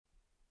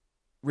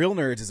Real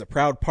Nerds is a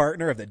proud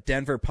partner of the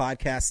Denver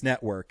Podcast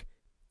Network.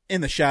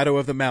 In the shadow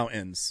of the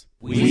mountains,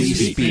 we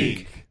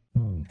speak.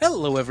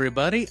 Hello,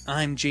 everybody.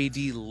 I'm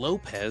JD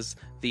Lopez,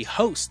 the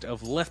host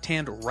of Left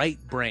Hand Right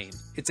Brain.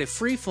 It's a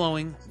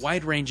free-flowing,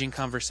 wide-ranging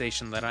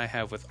conversation that I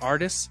have with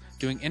artists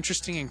doing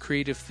interesting and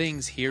creative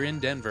things here in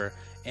Denver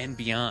and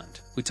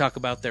beyond. We talk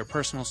about their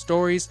personal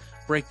stories,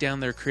 break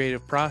down their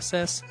creative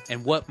process,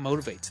 and what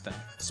motivates them.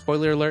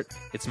 Spoiler alert,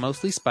 it's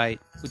mostly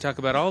spite. We talk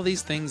about all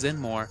these things and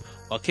more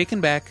while kicking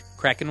back,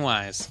 cracking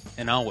wise,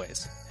 and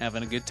always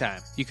having a good time.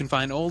 You can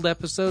find old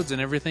episodes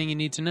and everything you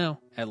need to know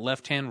at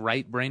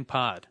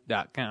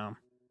lefthandrightbrainpod.com.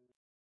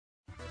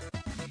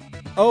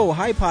 Oh,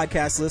 hi,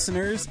 podcast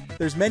listeners.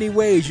 There's many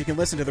ways you can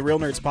listen to the Real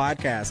Nerds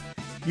podcast.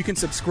 You can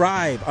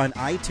subscribe on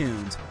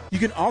iTunes. You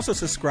can also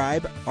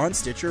subscribe on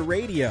Stitcher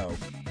Radio.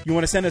 You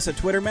want to send us a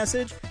Twitter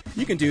message?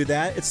 You can do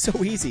that. It's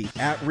so easy,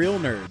 at Real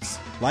Nerds.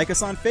 Like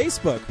us on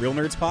Facebook, Real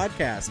Nerds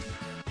Podcast.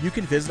 You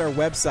can visit our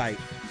website,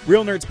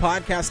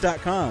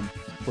 realnerdspodcast.com,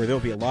 where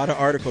there'll be a lot of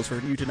articles for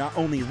you to not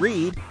only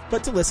read,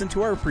 but to listen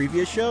to our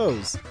previous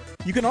shows.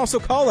 You can also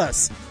call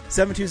us,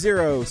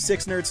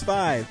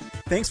 720-6nerds5.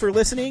 Thanks for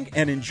listening,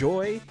 and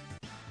enjoy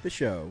the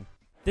show.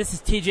 This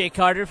is TJ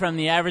Carter from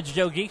the Average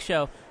Joe Geek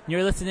Show, and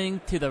you're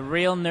listening to the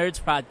Real Nerds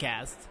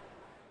Podcast.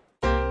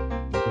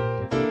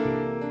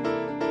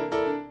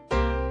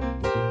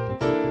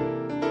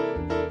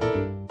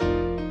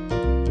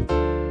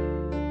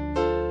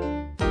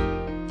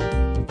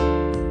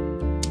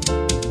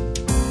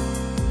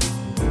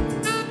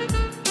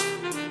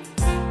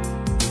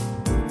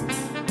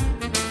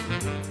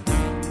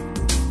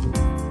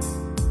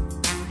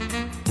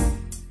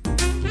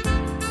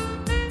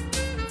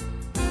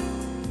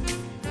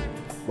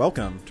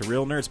 Welcome to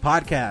Real Nerds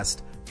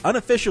Podcast,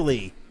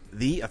 unofficially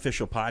the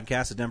official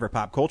podcast of Denver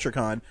Pop Culture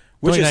Con,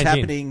 which is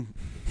happening.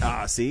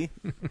 See?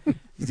 You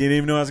didn't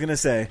even know what I was going to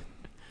say.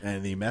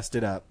 And he messed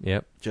it up.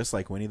 Yep. Just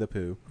like Winnie the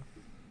Pooh.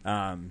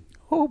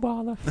 Oh,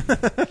 bother.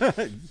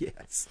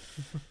 Yes.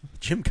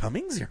 Jim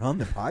Cummings, you're on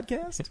the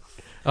podcast?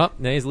 Oh,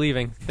 now he's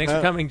leaving. Thanks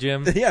for coming,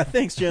 Jim. Yeah,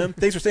 thanks, Jim.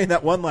 Thanks for saying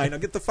that one line. Now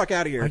get the fuck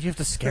out of here. Why'd you have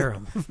to scare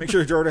him? Make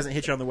sure the door doesn't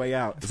hit you on the way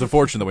out. It's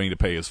unfortunate that we need to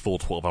pay his full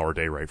 12-hour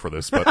day rate for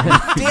this, but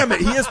damn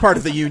it, he is part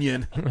of the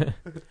union.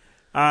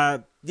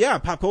 Yeah,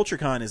 Pop Culture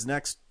Con is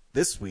next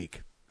this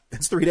week.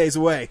 It's 3 days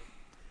away.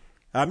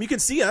 You can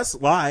see us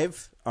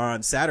live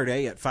on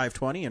Saturday at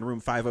 5:20 in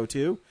room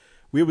 502.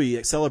 We'll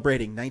be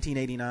celebrating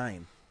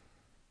 1989.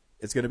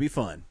 It's going to be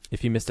fun.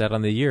 If you missed out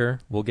on the year,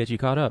 we'll get you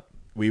caught up.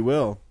 We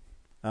will.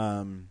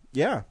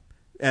 Yeah.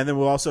 And then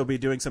we'll also be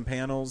doing some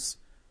panels.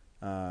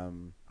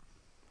 I'm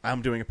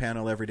doing a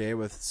panel every day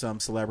with some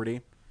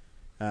celebrity.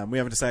 We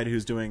haven't decided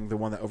who's doing the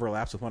one that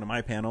overlaps with one of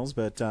my panels,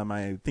 but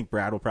I think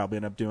Brad will probably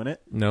end up doing it.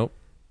 Nope.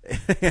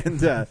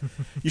 And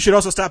you should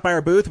also stop by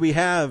our booth. We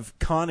have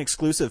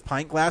con-exclusive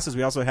pint glasses.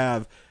 We also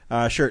have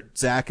a shirt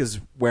Zach is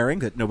wearing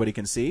that nobody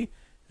can see.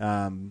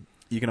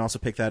 You can also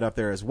pick that up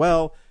there as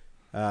well.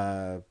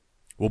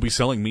 we'll be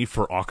selling me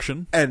for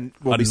auction. And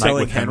we'll be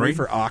selling Henry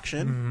for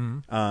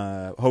auction. auction.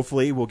 Mm-hmm.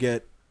 Hopefully we'll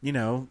get,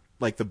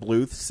 like the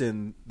Bluths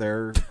in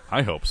their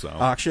I hope so.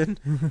 auction.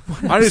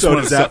 I just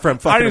want to from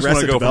fucking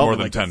Arrested go for more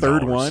Development, than $10.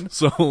 third one.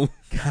 So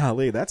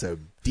golly, that's a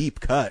deep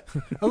cut.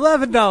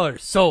 $11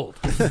 sold.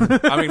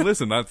 I mean,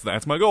 listen,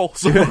 that's my goal.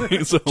 So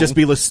Just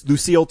be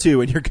Lucille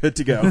 2 and you're good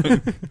to go.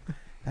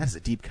 That is a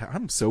deep cut.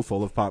 I'm so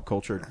full of pop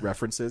culture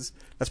references.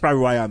 That's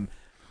probably why I'm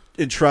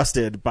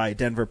entrusted by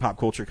Denver Pop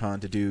Culture Con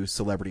to do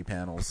celebrity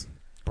panels.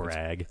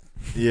 Brag.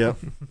 Yeah.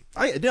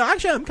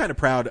 Actually, I'm kind of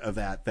proud of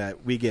that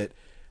we get,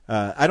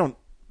 I don't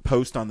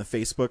post on the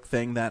Facebook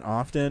thing that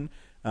often,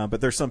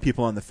 but there's some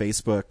people on the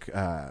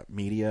Facebook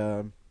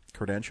media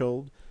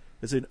credentialed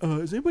that said,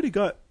 has anybody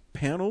got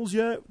panels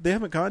yet? They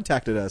haven't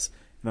contacted us.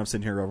 And I'm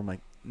sitting here over, I'm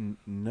like,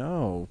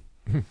 no.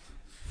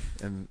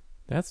 And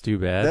that's too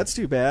bad. That's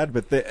too bad,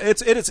 but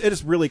it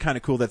is really kind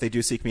of cool that they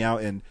do seek me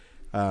out, and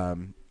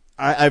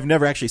I've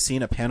never actually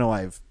seen a panel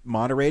I've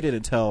moderated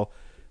until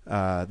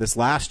this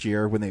last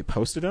year when they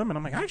posted them, and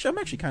I'm like, I'm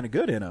actually kind of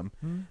good in them.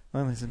 And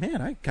I said,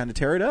 man, I kind of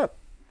tear it up,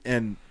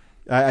 and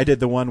I did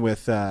the one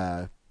with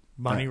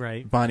Bonnie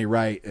Wright. Bonnie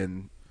Wright,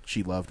 and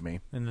she loved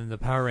me. And then the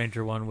Power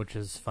Ranger one, which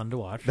is fun to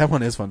watch. That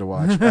one is fun to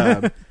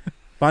watch.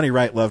 Bonnie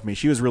Wright loved me.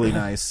 She was really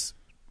nice,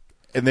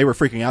 and they were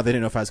freaking out. They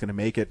didn't know if I was going to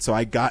make it, so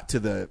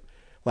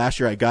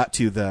last year I got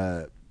to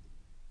the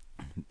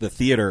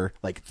theater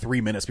like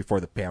 3 minutes before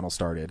the panel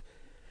started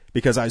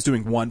because I was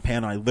doing one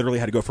panel. I literally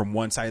had to go from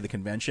one side of the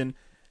convention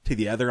to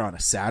the other on a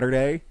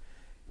Saturday,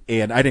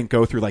 and I didn't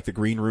go through like the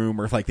green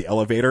room or like the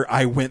elevator.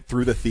 I went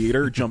through the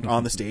theater, jumped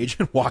on the stage,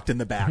 and walked in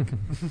the back.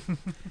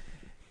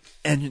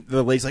 And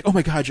the lady's like, "Oh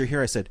my God, you're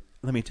here." I said,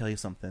 "Let me tell you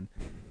something.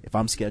 If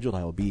I'm scheduled,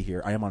 I will be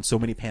here. I am on so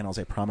many panels.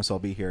 I promise I'll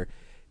be here."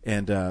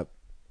 And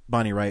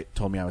Bonnie Wright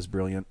told me I was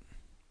brilliant.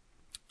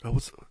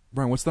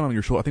 Brian, what's that on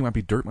your shoulder? I think it might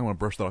be dirt. I want to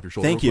brush that off your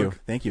shoulder.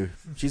 Thank you.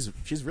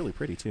 She's really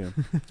pretty too.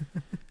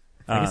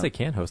 I guess I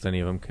can't host any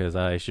of them because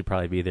I should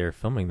probably be there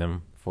filming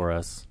them for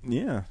us.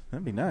 Yeah,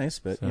 that'd be nice,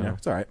 but So.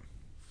 It's all right.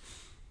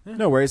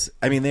 No worries.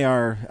 I mean, they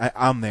are.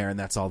 I'm there, and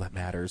that's all that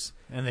matters.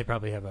 And they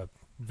probably have a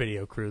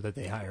video crew that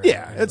they hire.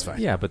 Yeah, it's fine.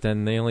 Yeah, but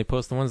then they only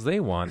post the ones they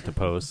want to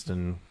post,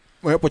 and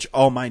Well, which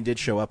all mine did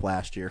show up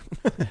last year.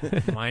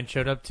 Mine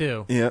showed up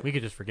too. Yeah. We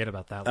could just forget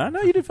about that I one.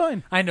 know you did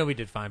fine. I know we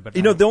did fine, but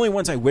You know, the only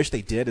ones I wish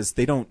they did is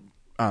they don't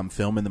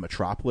film in the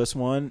Metropolis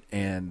one,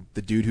 and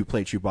the dude who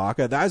played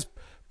Chewbacca, that was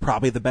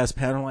probably the best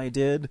panel I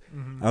did,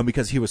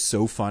 because he was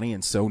so funny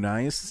and so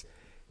nice,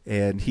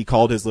 and he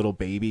called his little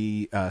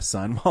baby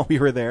son while we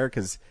were there,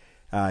 because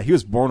he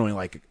was born only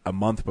like a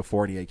month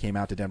before he came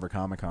out to Denver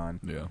Comic-Con.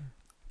 Yeah.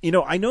 You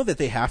know, I know that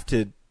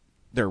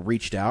they're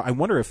reached out. I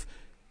wonder if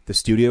the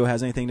studio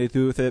has anything to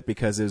do with it,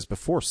 because it was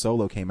before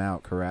Solo came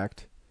out,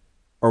 correct?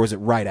 Or was it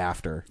right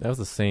after? that was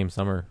the same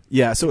summer.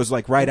 Yeah, so it was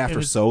like right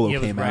after Solo it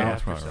was came right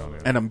out. after Solo.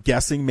 And I'm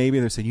guessing maybe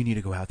they're saying you need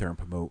to go out there and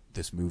promote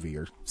this movie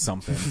or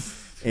something.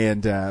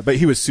 And but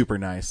he was super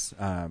nice,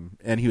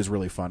 and he was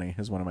really funny.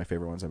 He's one of my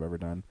favorite ones I've ever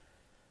done.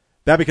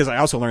 That because I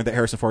also learned that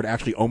Harrison Ford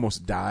actually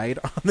almost died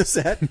on the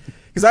set,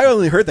 because I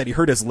only heard that he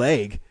hurt his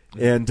leg,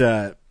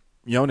 and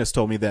Jonas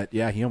told me that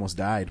he almost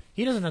died.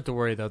 He doesn't have to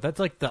worry though. That's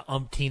like the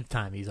umpteenth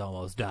time he's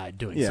almost died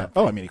doing Yeah.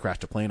 something. Oh, I mean, he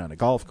crashed a plane on a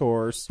golf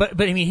course.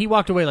 But I mean, he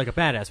walked away like a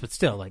badass. But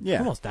still, like, Yeah. he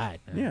almost died.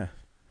 Yeah.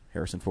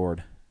 Harrison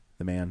Ford,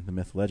 the man, the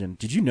myth, legend.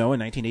 Did you know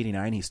in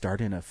 1989 he starred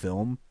in a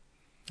film,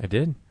 I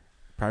did.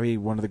 probably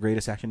one of the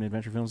greatest action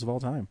adventure films of all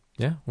time?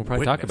 Yeah, we'll probably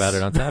Witness. talk about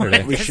it on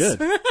Saturday. We should.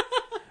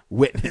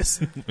 Witness.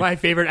 My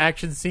favorite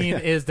action scene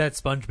is that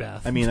sponge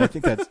bath. I mean, I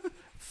think that's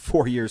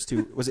 4 years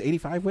too. Was it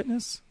 85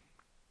 Witness?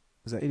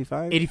 Was that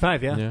 85?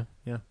 85, yeah. Yeah.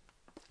 Yeah.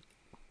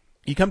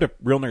 You come to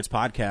Real Nerds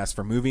Podcast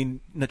for movie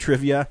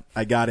trivia.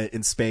 I got it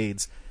in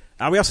spades.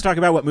 We also talk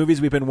about what movies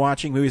we've been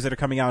watching, movies that are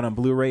coming out on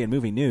Blu-ray, and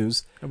movie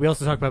news. And we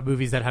also talk about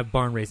movies that have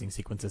barn raising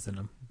sequences in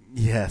them.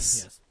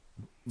 Yes.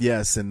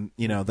 Yes, and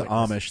the Witness.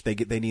 Amish,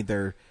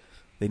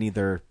 they need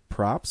their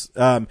props.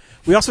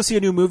 We also see a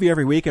new movie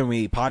every week, and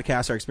we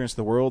podcast our experience of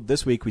the world.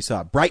 This week we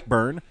saw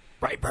Brightburn.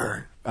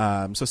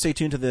 So stay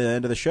tuned to the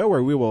end of the show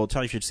where we will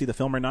tell you if you should see the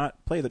film or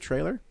not, play the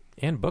trailer,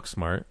 And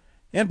Booksmart.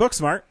 and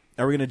Booksmart.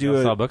 Are we going to do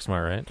I saw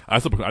Booksmart, right? I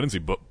didn't see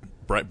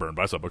Brightburn,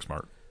 but I saw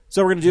Booksmart.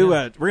 So we're going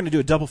to do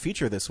a double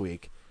feature this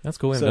week. That's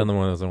cool. We haven't So- done the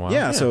one of those in a while.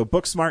 Yeah, so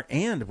Booksmart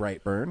and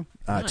Brightburn,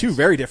 two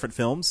very different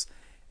films,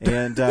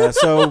 and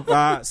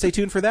so stay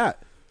tuned for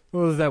that.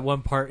 What was that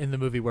one part in the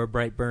movie where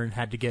Brightburn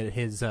had to get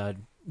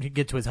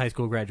to his high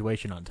school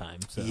graduation on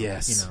time? So,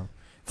 Yes. you know,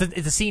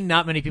 it's a scene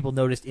not many people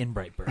noticed in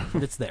Brightburn,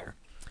 but it's there.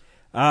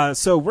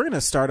 So we're going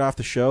to start off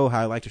the show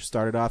how I like to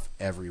start it off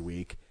every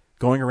week,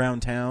 going around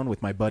town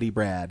with my buddy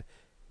Brad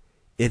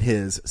in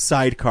his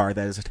sidecar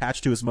that is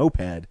attached to his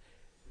moped.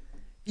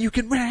 You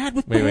can ride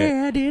with Wait.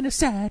 Brad in a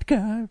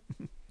sidecar.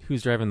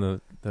 Who's driving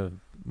the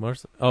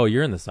motorcycle? Oh,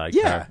 you're in the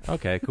sidecar. Yeah.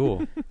 Okay,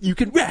 cool. You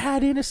can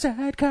ride in a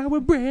sidecar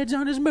with Brad's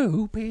on his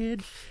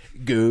moped.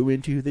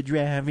 Going to the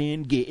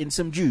drive-in, getting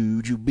some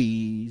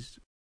jujubes.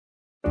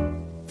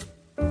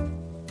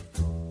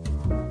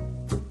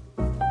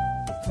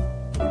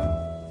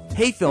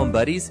 Hey, film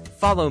buddies,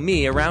 follow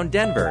me around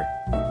Denver.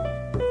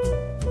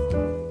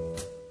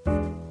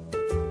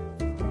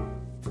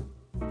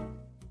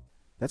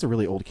 That's a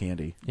really old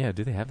candy. Yeah,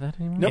 do they have that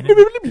anymore?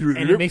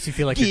 And it makes you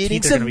feel like your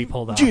Getting teeth are going to some be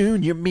pulled off.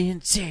 Junior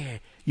mints, yeah.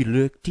 You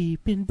look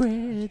deep in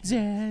Brad's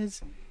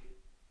eyes,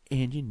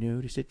 and you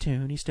notice that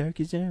Tony Stark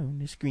is on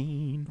the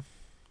screen.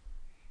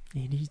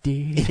 And he's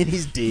dead. And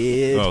he's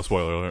dead. Oh,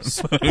 spoiler alert.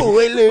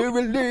 Spoiler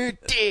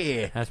alert,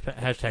 dead.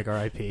 Hashtag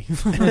RIP.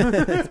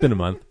 It's been a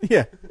month.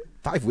 Yeah.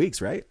 5 weeks,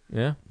 right?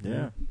 Yeah.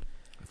 Yeah.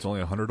 It's only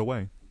 100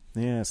 away.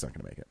 Yeah, it's not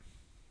going to make it.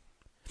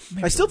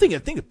 I still think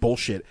it's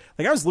bullshit.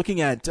 Like, I was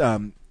looking at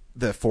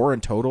the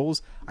foreign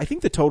totals. I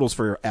think the totals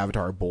for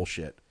Avatar are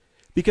bullshit.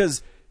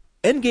 Because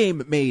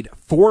Endgame made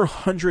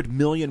 $400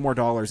 million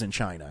more in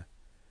China.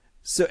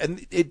 So,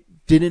 and it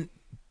didn't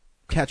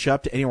catch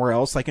up to anywhere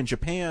else. Like in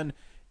Japan,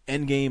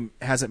 Endgame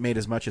hasn't made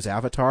as much as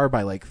Avatar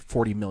by like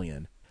 40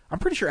 million. I'm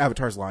pretty sure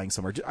Avatar's lying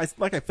somewhere. I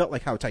felt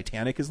like how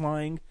Titanic is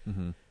lying.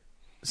 Mm-hmm.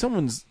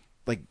 Someone's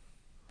like,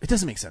 it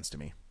doesn't make sense to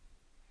me.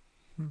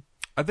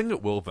 I think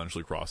it will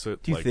eventually cross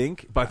it. Do you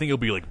think? But I think it'll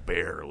be like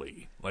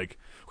barely. Like,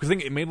 because I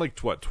think it made like,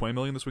 what, 20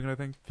 million this weekend, I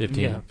think?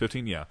 15. Yeah.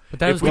 15, yeah. But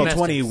that was Well, domestic,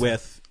 20 so-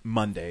 with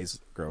Monday's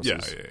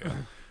grosses. Yeah.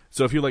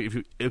 So if you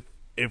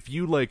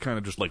like kind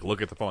of just like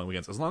look at the following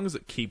weekends, as long as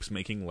it keeps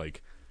making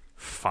like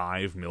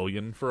 5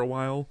 million for a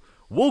while,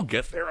 we'll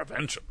get there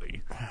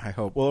eventually. I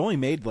hope. Well, it only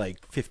made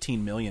like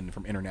 15 million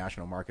from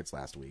international markets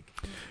last week.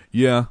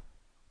 Yeah.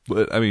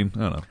 But I mean, I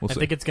don't know. We'll I see.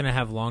 think it's going to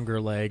have longer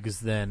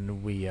legs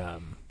than we'd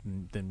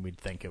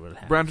think it would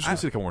have. Brad, just gonna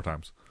see it a couple more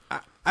times.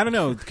 I don't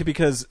know,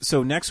 because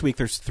so next week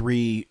there's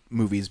 3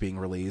 movies being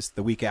released.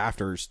 The week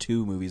after there's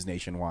 2 movies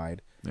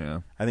nationwide. Yeah.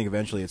 I think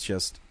eventually it's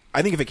just.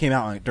 I think if it came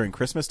out during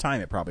Christmas time,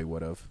 it probably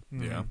would have.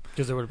 Yeah.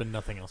 Because there would have been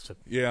nothing else to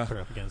put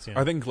up against.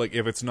 I think like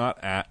if it's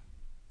not at,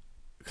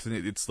 cause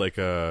it's like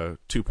a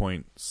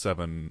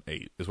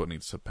 2.78 is what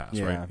needs to pass,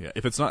 Yeah. right? Yeah.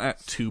 If it's not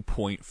at 2.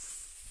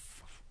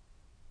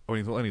 It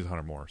needs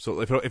 100 more.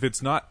 So if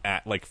it's not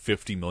at like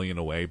 50 million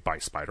away by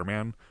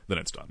Spider-Man, then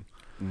it's done.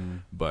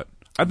 But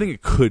I think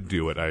it could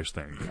do it. I just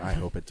think. I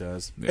hope it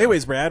does. Yeah.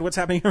 Anyways, Brad, what's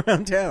happening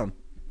around town?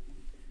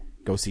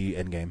 Go see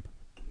Endgame.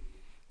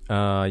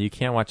 You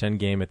can't watch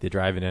Endgame at the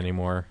drive-in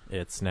anymore.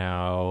 It's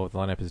now the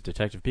lineup is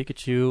Detective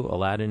Pikachu,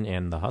 Aladdin,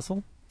 and The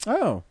Hustle.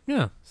 Oh,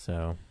 Yeah,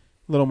 So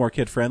a little more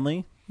kid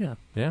friendly. yeah.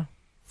 yeah,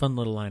 Fun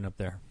little lineup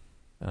there.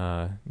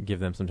 give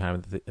them some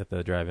time at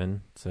the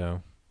drive-in.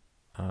 So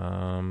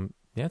yeah,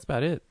 that's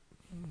about it.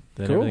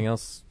 Then Cool. everything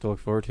else to look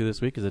forward to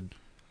this week is a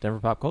Denver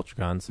Pop Culture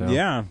Con. So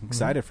Yeah, I'm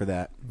excited for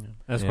that.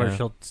 Esquire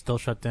Yeah. still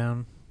shut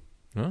down.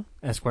 Huh?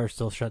 Esquire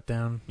still shut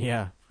down.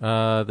 Yeah.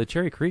 The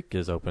Cherry Creek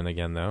is open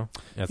again though,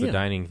 as a Yeah.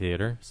 dining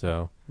theater.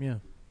 So Yeah.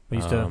 I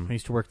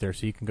used to work there,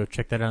 so you can go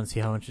check that out and see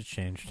how much it's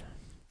changed.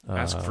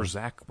 Ask for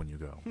Zach when you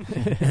go.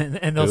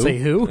 and they'll Who? say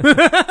who?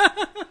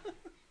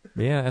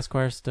 yeah,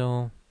 Esquire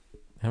still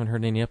haven't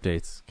heard any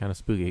updates. Kind of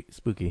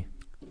spooky.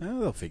 Oh,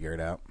 they'll figure it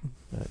out.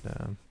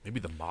 But Maybe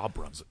the mob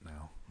runs it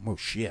now. Oh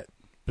shit!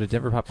 at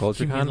Denver Pop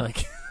Culture You mean Con,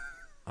 like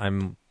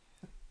I'm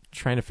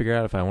trying to figure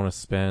out if I want to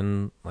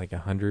spend like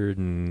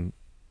 $180,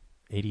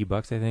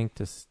 I think,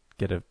 to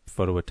get a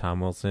photo with Tom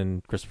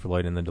Wilson, Christopher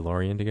Lloyd, and the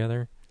DeLorean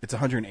together. It's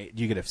 108.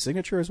 Do you get a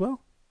signature as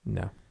well?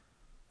 No,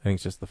 I think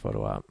it's just the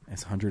photo op.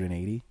 It's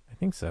 180. I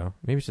think so.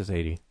 Maybe it's just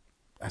 80.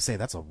 I say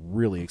that's a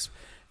really.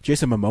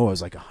 Jason Momoa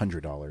is like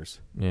 $100.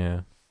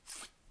 Yeah,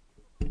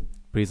 but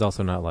he's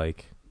also not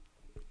like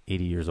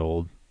 80 years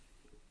old,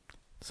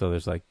 so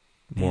there's like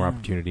more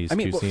opportunities I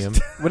mean, to see him.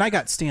 when I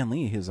got Stan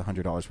Lee his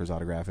 $100 for his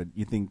autograph, and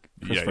you think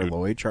Christopher you'd-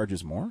 Lloyd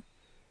charges more?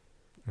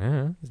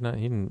 Yeah, he's not.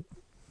 He didn't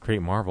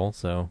create Marvel,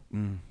 so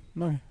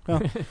Okay.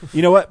 Well,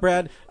 you know what,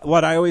 Brad?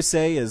 What I always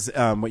say is,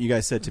 what you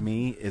guys said to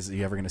me is, are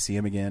you ever going to see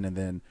him again? And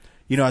then,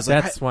 I was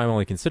like, that's why I'm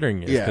only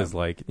considering it. Yeah. Because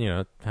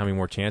how many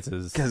more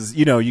chances? because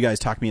you guys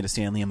talked me into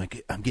Stan Lee. I'm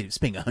like, I'm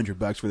spending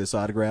 $100 for this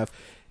autograph,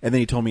 and then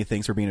he told me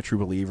thanks for being a true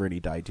believer, and he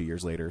died 2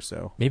 years later.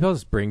 So Maybe I'll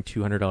just bring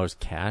 $200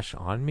 cash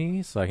on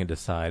me so I can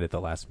decide at the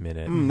last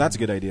minute. that's a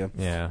good idea.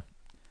 Yeah.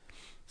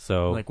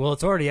 So like, well,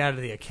 it's already out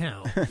of the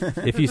account.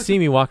 if you see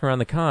me walking around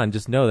the con,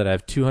 just know that I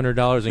have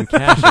 $200 in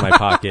cash in my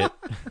pocket.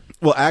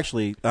 Well,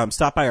 actually,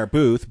 stop by our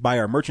booth, buy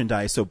our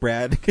merchandise, so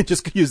Brad can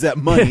just use that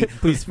money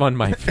Please fund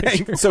my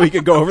picture. so he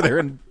can go over there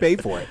and pay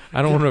for it.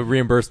 I don't want to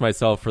reimburse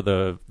myself for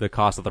the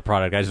cost of the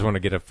product. I just want to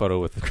get a photo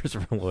with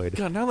Christopher Lloyd.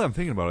 God, now that I'm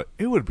thinking about it,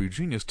 it would be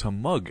genius to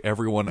mug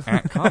everyone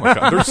at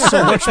Comic-Con. There's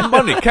so much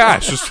money,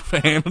 cash, just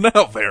handing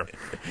out there.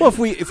 Well,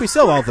 if we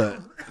sell all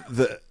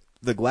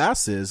the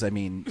glasses, I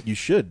mean, you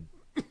should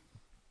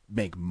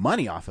make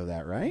money off of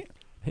that, right?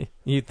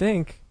 You'd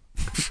think.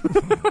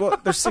 Well,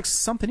 there's 6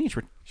 something each.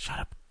 Shut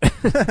up.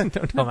 Don't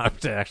tell them how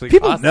much it actually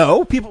People costs.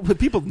 know.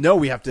 People know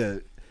we have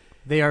to.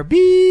 They are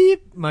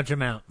beep much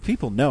amount.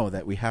 People know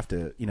that we have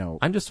to.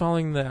 I'm just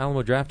following the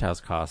Alamo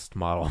Drafthouse cost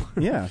model.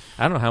 Yeah.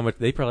 I don't know how much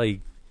they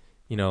probably,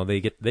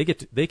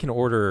 they can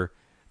order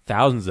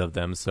thousands of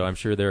them, so I'm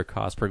sure their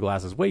cost per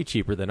glass is way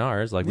cheaper than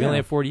ours. Like we Yeah. only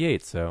have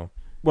 48, so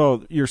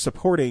Well, you're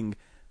supporting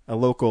a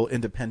local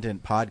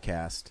independent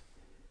podcast.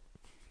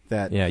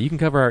 That yeah, you can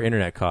cover our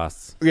internet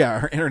costs. yeah,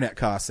 our internet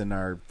costs and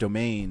our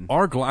domain.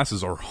 Our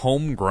glasses are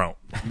homegrown.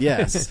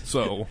 Yes.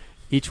 So,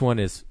 Each one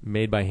is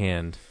made by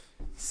hand,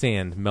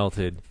 sand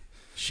melted,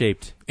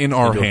 shaped in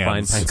our into a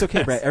hands. fine It's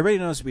okay, Brett. Everybody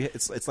knows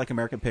it's like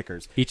American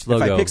Pickers. Each If I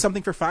logo- pick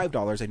something for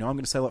 $5, I know I'm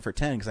going to sell it for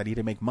 $10 because I need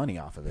to make money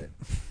off of it.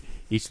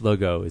 Each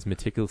logo is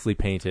meticulously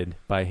painted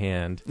by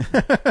hand.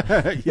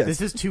 Yes.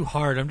 This is too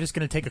hard. I'm just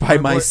going to take a By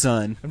cardboard, my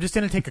son. I'm just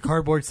going to take a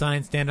cardboard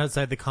sign, stand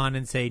outside the con,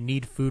 and say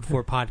 "Need food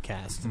for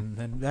podcast," and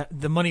then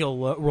the money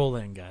will roll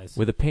in, guys.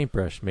 With a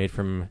paintbrush made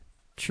from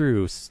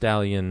true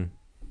stallion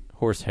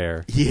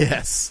horsehair.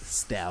 Yes,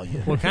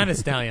 stallion. What kind of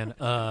stallion?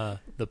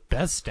 The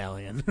best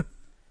stallion,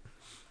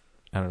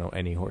 I don't know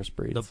any horse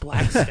breeds. the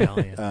black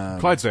stallion.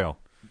 Clydesdale.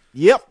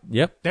 Yep,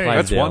 Yep, There you go.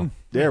 That's Clydesdale. one.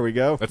 there we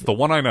go. That's the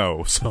one I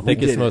know. So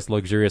Thickest, did it. most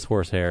luxurious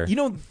horsehair.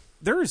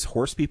 There's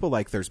horse people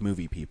like there's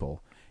movie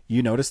people.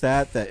 You notice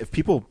that if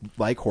people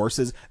like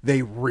horses,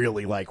 they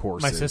really like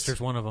horses. My sister's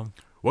one of them.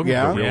 welcome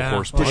Yeah? to the Real Yeah.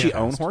 Horse Does she Podcast.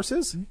 own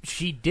horses?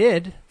 She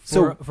did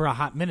So- for a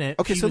hot minute.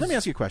 Okay, She so let was- me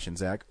ask you a question,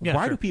 Zach. Yeah,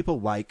 Why sure. do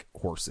people like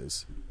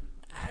horses?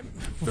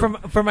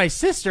 For my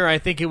sister, I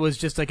think it was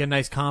just like a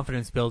nice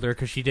confidence builder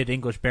because she did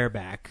English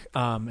bareback,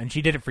 and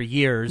she did it for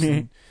years.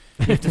 And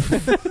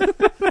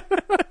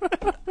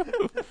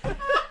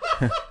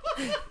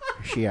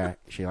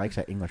She likes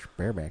that English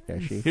bareback,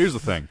 does she? Here's the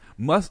thing.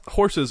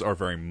 Horses are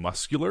very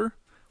muscular.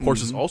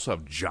 Horses also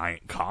have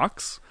giant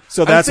cocks.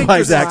 So that's think why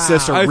there's- Zach's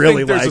sister I really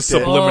think there's a liked it.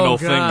 subliminal Oh,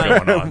 thing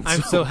God. going on.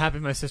 I'm so happy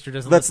my sister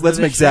doesn't. Let's listen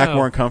to make this Zach show.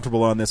 more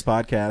uncomfortable on this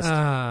podcast.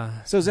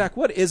 Ah. So Zach,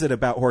 what is it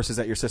about horses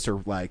that your sister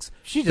likes?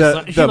 She the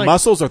just li- she the likes-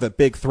 muscles or the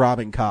big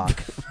throbbing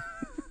cock?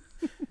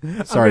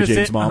 Sorry, I'm gonna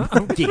James' say- mom.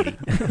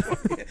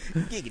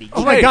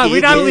 Oh my God! We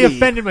not only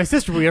offended my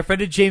sister, we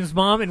offended James'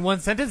 mom in one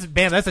sentence.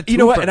 Bam, that's a You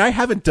know what? twofer. And I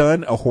haven't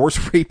done a horse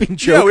raping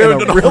joke we in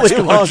haven't a done a horse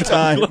really long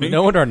time.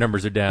 No wonder our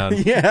numbers are down.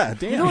 Yeah,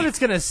 damn. You know what it's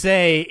gonna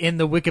say in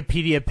the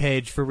Wikipedia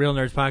page for Real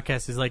Nerds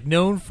Podcast is like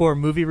known for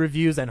movie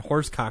reviews and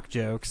horsecock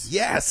jokes.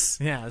 Yes.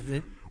 Yeah.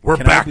 We're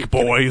Can I back, be-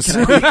 boys.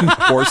 Can I be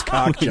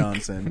Horsecock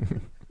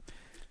Johnson?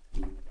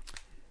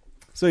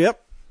 So,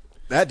 yep.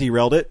 That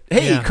derailed it.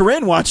 Hey, Yeah.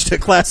 Corinne watched a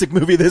classic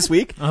movie this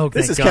week. Oh,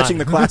 this thank is God. Catching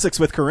the Classics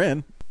with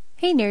Corinne.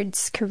 Hey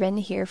nerds, Corinne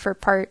here for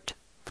part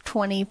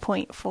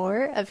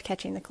 20.4 of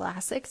Catching the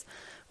Classics,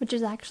 which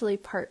is actually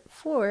part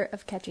 4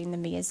 of Catching the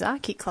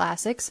Miyazaki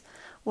Classics,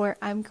 where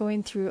I'm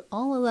going through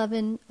all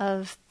 11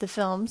 of the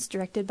films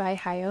directed by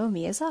Hayao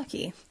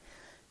Miyazaki.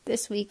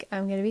 This week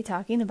I'm going to be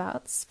talking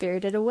about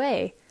Spirited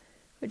Away,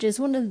 which is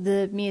one of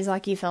the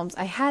Miyazaki films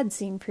I had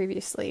seen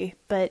previously,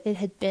 but it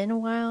had been a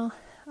while.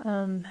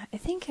 I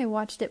think I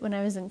watched it when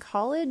I was in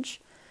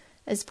college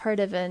as part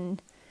of an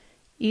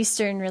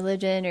Eastern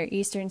religion or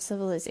Eastern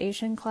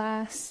civilization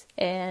class,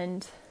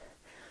 and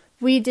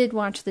we did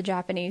watch the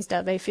Japanese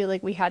dub. I feel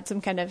like we had some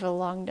kind of a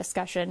long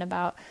discussion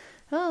about,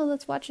 oh,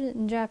 let's watch it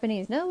in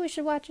Japanese. No, we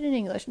should watch it in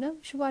English. No, we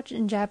should watch it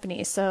in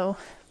Japanese. So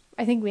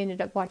I think we ended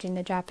up watching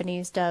the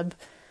Japanese dub,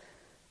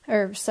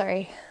 or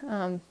sorry,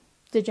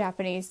 the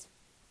Japanese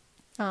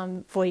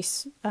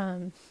voice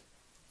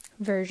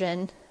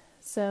version.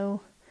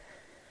 So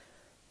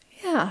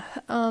yeah,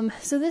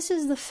 so this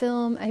is the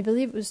film, I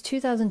believe it was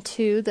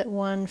 2002 that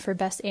won for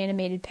Best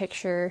Animated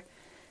Picture.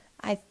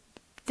 I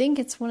think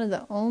it's one of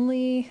the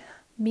only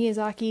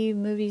Miyazaki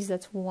movies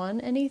that's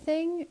won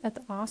anything at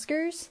the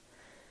Oscars.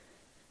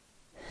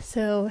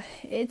 So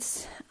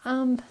it's,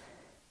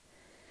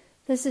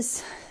 this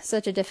is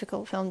such a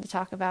difficult film to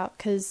talk about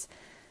because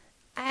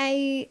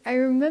I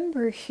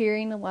remember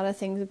hearing a lot of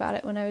things about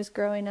it when I was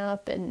growing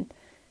up, and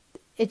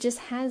it just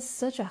has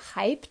such a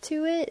hype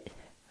to it.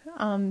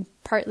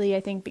 Partly, I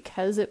think,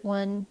 because it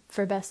won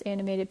for Best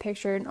Animated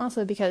Picture, and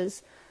also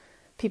because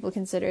people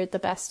consider it the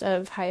best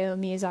of Hayao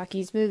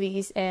Miyazaki's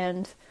movies.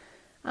 And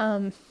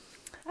I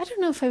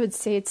don't know if I would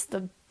say it's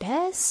the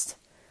best.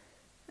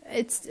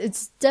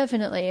 It's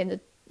definitely in the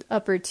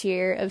upper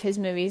tier of his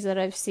movies that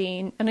I've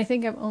seen, and I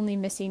think I'm only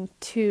missing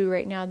 2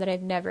 right now that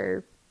I've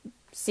never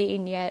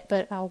seen yet,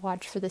 but I'll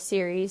watch for the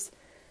series.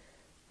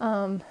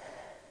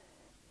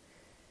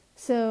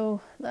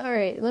 So,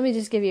 alright, let me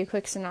just give you a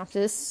quick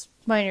synopsis.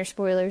 Minor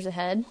spoilers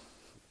ahead.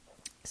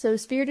 So,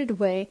 Spirited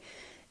Away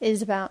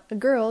is about a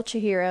girl,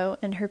 Chihiro,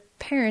 and her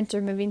parents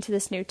are moving to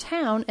this new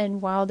town,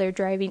 and while they're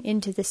driving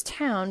into this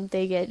town,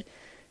 they get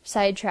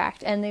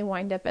sidetracked, and they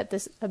wind up at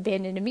this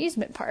abandoned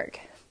amusement park.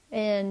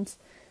 And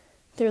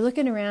they're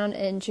looking around,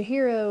 and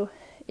Chihiro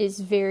is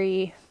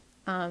very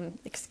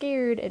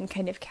scared and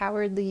kind of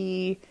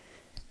cowardly,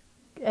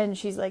 and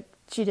she's like,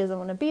 she doesn't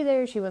want to be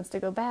there, she wants to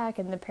go back,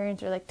 and the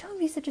parents are like, don't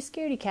be such a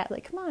scaredy cat,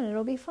 like, come on,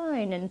 it'll be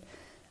fine. And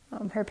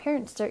her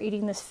parents start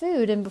eating this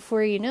food, and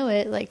before you know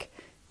it, like,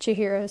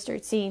 Chihiro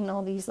starts seeing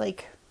all these,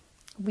 like,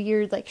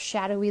 weird, like,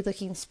 shadowy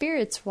looking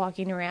spirits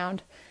walking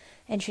around,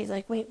 and she's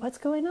like, wait, what's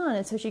going on?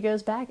 And so she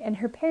goes back, and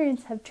her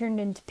parents have turned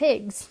into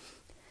pigs.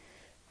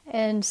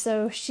 And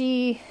so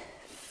she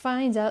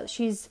finds out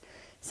she's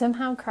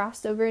somehow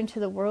crossed over into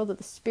the world of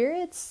the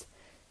spirits,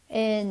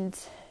 and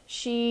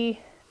she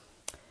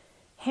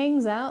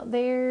hangs out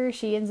there.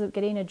 She ends up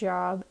getting a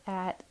job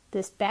at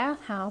this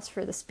bathhouse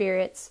for the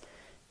spirits.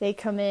 They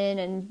come in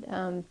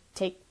and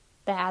take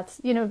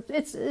baths. You know,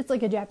 it's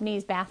like a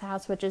Japanese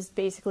bathhouse, which is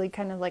basically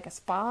kind of like a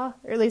spa,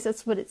 or at least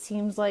that's what it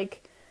seems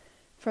like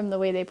from the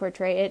way they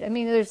portray it. I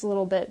mean, there's a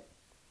little bit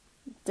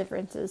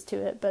differences to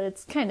it, but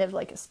it's kind of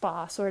like a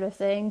spa sort of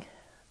thing.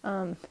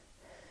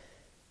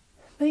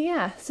 But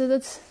yeah, so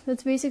that's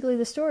basically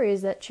the story,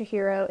 is that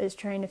Chihiro is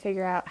trying to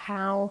figure out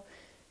how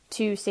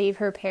to save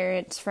her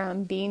parents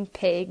from being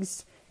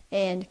pigs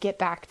and get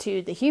back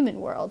to the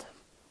human world.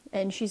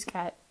 And she's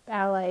got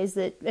allies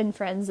and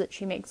friends that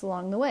she makes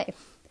along the way.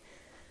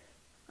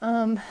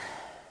 I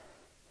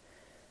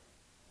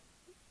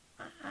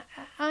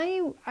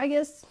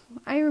guess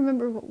I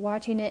remember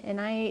watching it,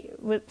 and I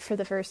went for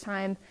the first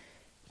time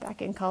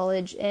back in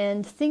college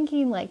and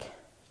thinking, like,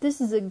 this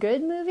is a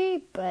good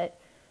movie, but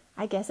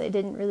I guess I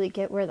didn't really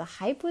get where the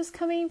hype was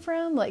coming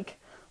from. Like,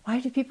 why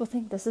do people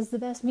think this is the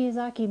best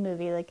Miyazaki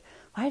movie? Like,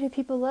 why do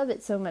people love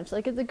it so much?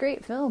 Like, it's a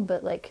great film,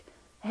 but, like,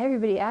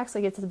 everybody acts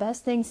like it's the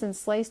best thing since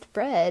sliced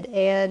bread.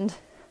 And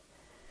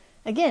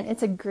again,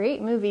 it's a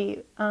great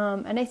movie.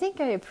 And I think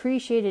I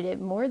appreciated it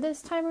more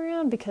this time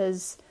around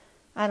because,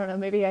 I don't know,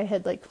 maybe I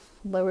had, like,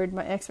 lowered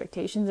my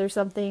expectations or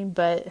something,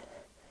 but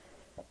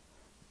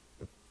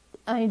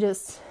I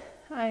was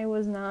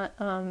not,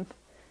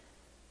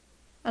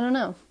 I don't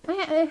know.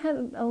 I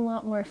had a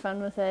lot more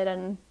fun with it,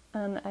 and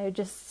I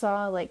just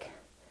saw, like,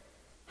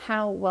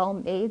 how well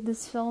made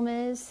this film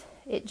is.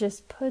 It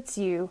just puts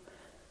you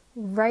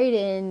right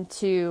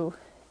into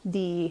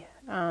the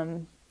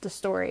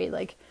story.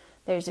 Like,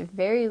 there's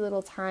very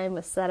little time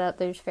with setup.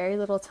 There's very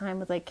little time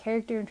with, like,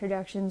 character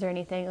introductions or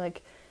anything.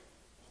 Like,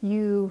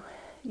 you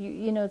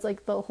know, it's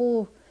like the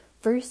whole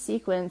first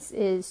sequence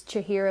is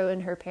Chihiro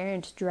and her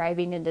parents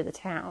driving into the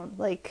town.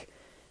 Like,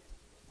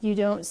 you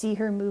don't see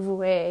her move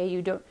away.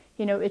 You don't,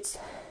 you know, it's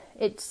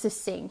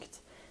succinct,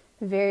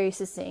 very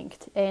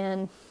succinct.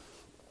 And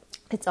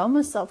it's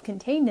almost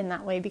self-contained in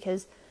that way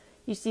because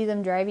you see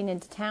them driving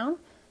into town,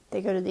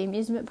 they go to the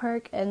amusement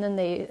park, and then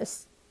they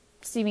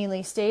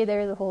seemingly stay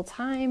there the whole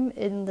time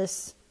in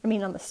this, I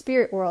mean, on the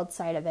spirit world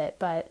side of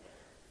it,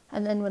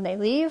 and then when they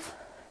leave,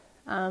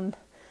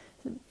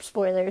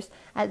 spoilers,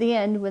 at the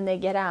end when they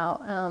get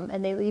out,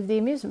 and they leave the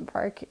amusement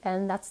park,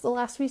 and that's the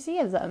last we see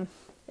of them,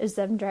 is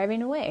them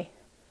driving away.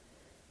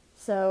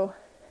 So,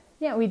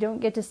 yeah, we don't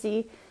get to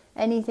see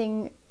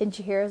anything in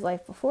Chihiro's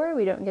life before,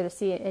 we don't get to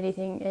see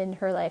anything in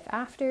her life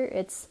after.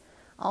 It's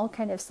all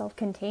kind of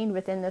self-contained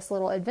within this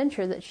little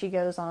adventure that she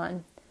goes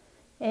on.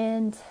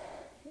 And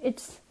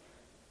it's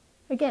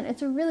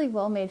a really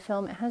well-made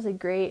film. It has a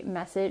great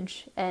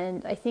message,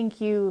 and I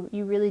think you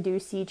really do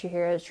see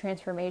Chihiro's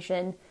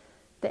transformation.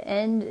 The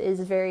end is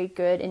very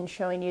good in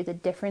showing you the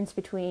difference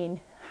between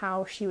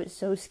how she was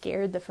so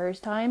scared the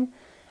first time,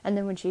 and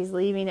then when she's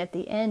leaving at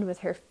the end with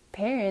her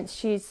parents,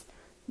 she's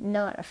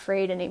not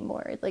afraid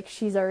anymore. Like,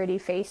 she's already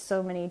faced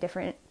so many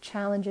different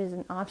challenges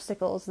and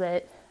obstacles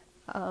that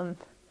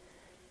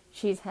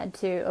she's had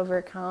to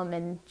overcome,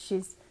 and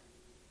she's,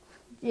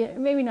 yeah,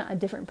 maybe not a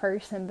different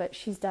person, but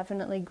she's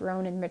definitely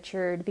grown and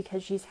matured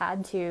because she's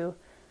had to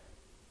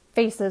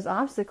face those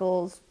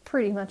obstacles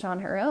pretty much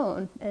on her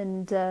own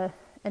and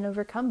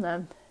overcome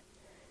them.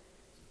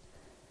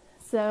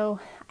 So,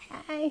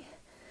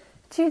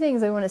 two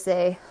things I want to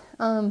say.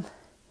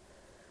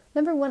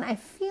 Number one, I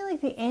feel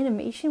like the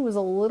animation was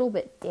a little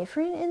bit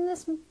different in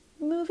this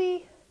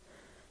movie.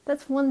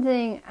 That's one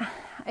thing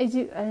I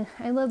do.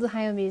 I love the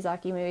Hayao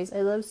Miyazaki movies.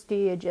 I love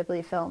Studio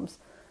Ghibli films.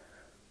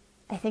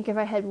 I think if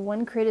I had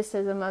one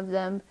criticism of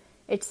them,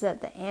 it's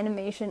that the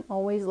animation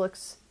always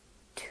looks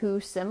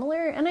too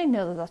similar. And I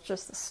know that that's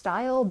just the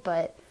style,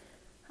 but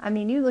I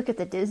mean, you look at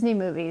the Disney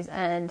movies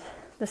and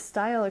the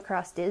style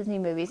across Disney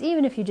movies,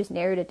 even if you just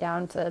narrowed it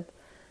down to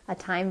a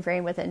time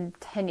frame within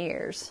 10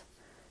 years,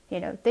 you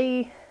know,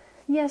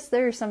 yes,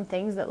 there are some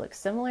things that look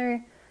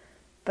similar,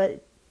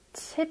 but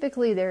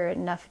typically there are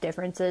enough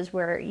differences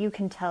where you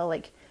can tell,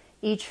 like,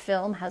 each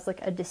film has, like,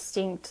 a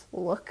distinct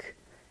look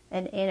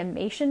and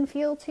animation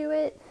feel to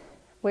it,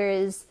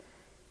 whereas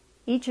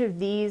each of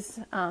these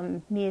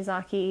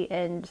Miyazaki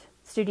and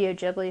Studio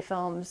Ghibli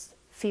films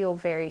feel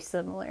very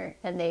similar,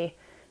 and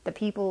the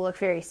people look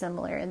very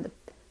similar, and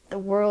the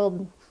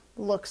world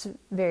looks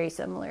very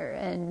similar,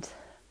 and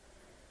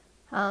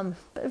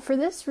but for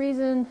this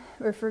reason,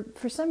 or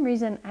for some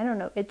reason, I don't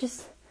know,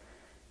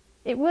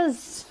 it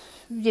was,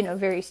 you know,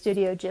 very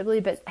Studio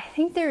Ghibli, but I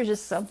think there was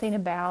just something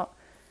about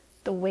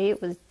the way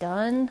it was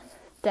done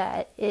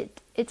that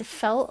it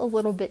felt a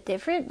little bit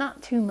different,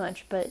 not too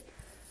much, but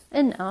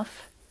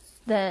enough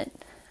that,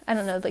 I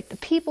don't know, like, the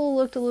people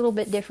looked a little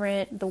bit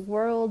different, the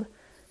world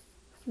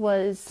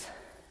was,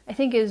 I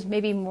think it was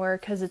maybe more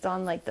because it's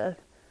on, like, the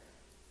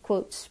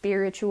quote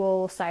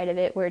spiritual side of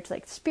it, where it's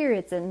like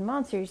spirits and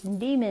monsters and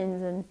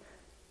demons and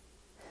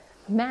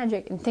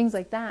magic and things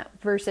like that,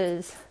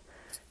 versus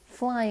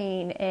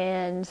flying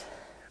and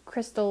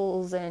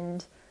crystals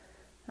and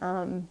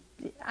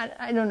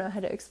I don't know how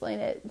to explain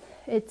it.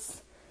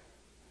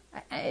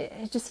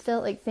 I just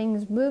felt like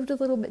things moved a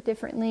little bit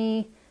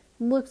differently,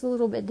 looked a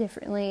little bit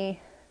differently,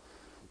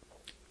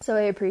 so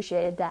I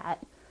appreciated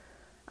that.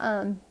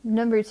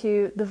 Number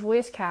two, the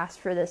voice cast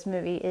for this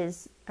movie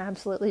is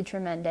absolutely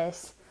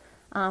tremendous.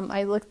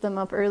 I looked them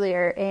up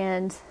earlier,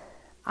 and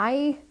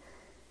I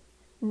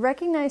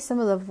recognize some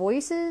of the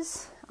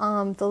voices.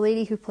 The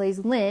lady who plays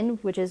Lynn,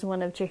 which is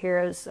one of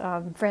Chihiro's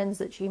friends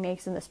that she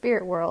makes in the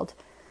spirit world,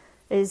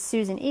 is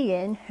Susan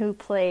Egan, who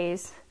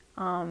plays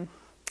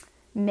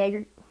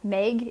Meg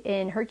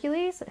in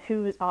Hercules,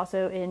 who is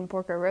also in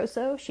Porco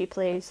Rosso. She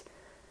plays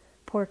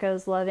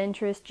Porco's love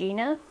interest,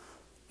 Gina.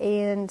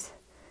 And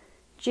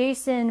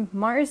Jason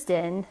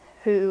Marsden,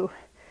 who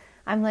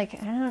I'm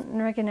like, I don't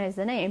recognize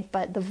the name,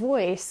 but the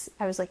voice,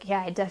 I was like,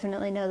 yeah, I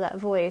definitely know that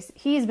voice.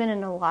 He's been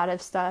in a lot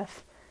of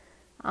stuff,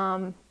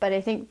 but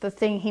I think the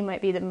thing he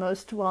might be the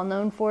most well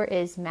known for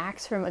is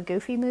Max from a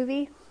Goofy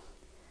movie.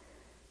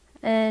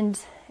 And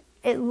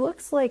it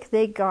looks like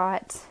they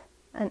got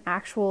an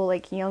actual,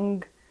 like,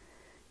 young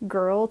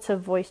girl to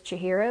voice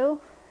Chihiro.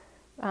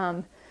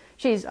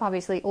 She's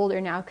obviously older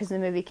now because the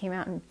movie came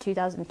out in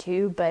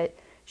 2002, but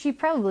she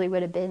probably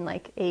would have been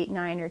like 8,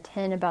 9, or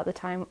 10 about the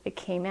time it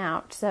came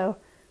out, so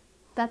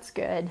that's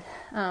good.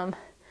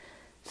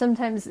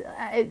 Sometimes,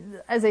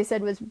 as I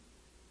said with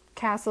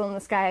Castle in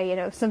the Sky, you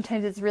know,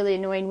 sometimes it's really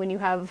annoying when you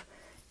have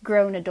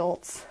grown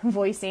adults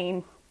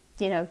voicing,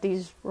 you know,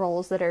 these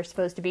roles that are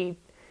supposed to be,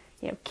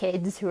 you know,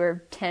 kids who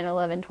are 10,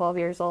 11, 12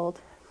 years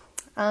old.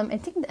 I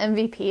think the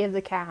MVP of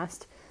the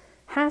cast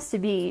has to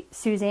be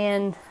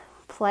Suzanne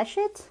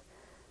Pleshette.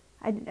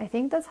 I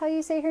think that's how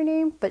you say her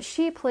name, but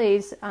she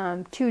plays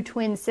two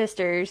twin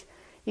sisters,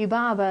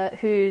 Yubaba,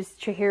 who's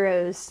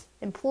Chihiro's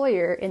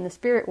employer in the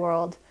spirit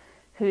world,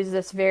 who's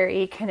this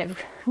very kind of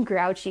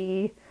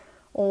grouchy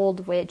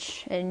old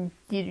witch, and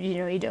you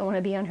know, you don't want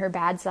to be on her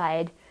bad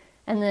side.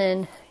 And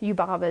then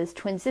Yubaba's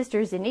twin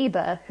sister,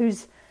 Zeniba,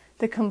 who's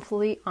the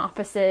complete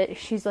opposite.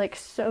 She's like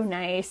so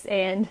nice,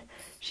 and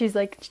she's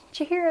like,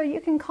 Chihiro, you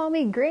can call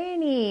me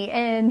Granny,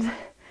 and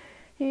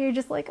you're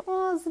just like,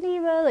 oh,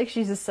 Zaniba, like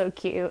she's just so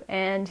cute,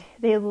 and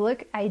they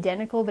look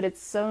identical, but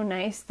it's so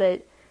nice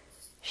that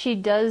she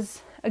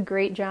does a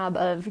great job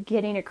of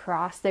getting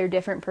across their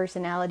different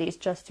personalities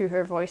just through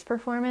her voice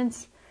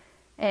performance.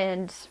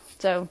 And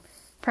so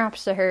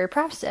props to her,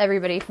 props to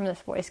everybody from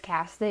this voice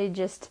cast. They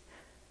just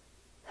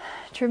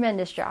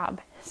tremendous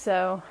job.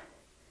 So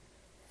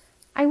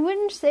I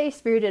wouldn't say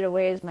Spirited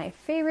Away is my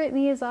favorite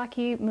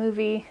Miyazaki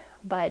movie,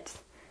 but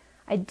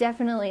I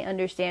definitely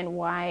understand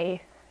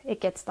why it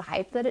gets the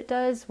hype that it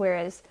does.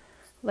 Whereas,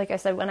 like I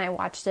said, when I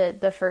watched it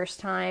the first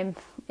time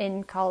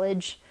in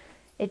college,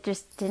 it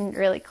just didn't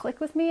really click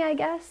with me, I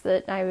guess.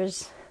 That I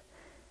was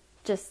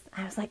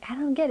like, I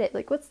don't get it.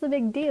 Like, what's the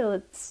big deal?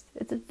 It's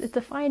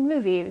a fine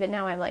movie. But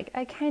now I'm like,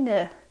 I kind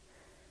of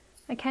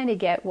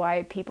get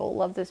why people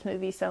love this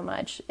movie so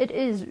much.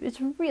 It's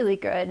really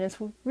good, and it's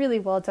really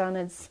well done.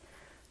 It's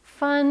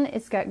fun.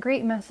 It's got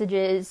great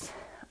messages.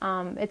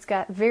 It's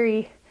got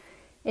very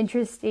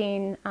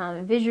interesting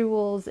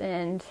visuals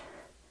and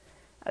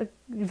a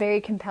very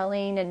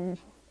compelling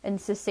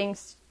and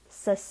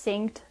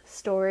succinct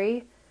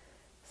story.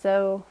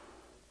 So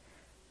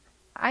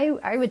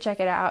I would check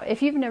it out.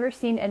 If you've never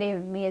seen any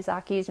of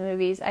Miyazaki's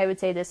movies, I would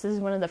say this is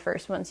one of the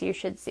first ones you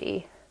should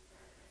see,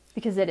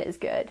 because it is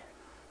good.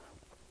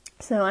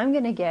 So I'm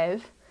going to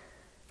give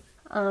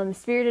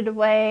Spirited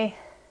Away,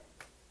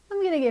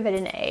 I'm going to give it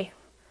an A.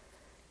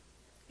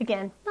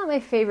 Again, not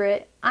my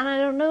favorite, and I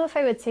don't know if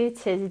I would say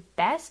it's his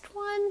best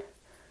one,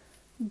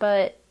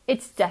 but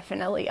it's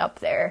definitely up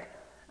there.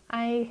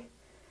 I'd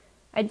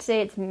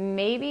say it's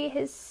maybe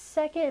his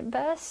second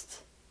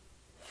best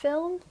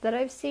film that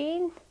I've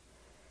seen,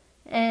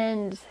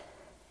 and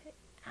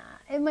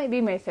it might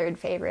be my third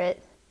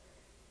favorite,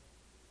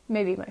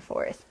 maybe my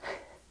fourth.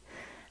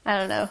 I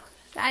don't know.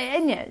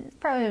 Yeah,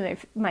 probably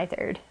my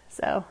third.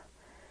 So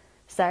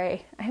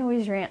sorry, I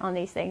always rant on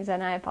these things,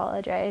 and I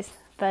apologize,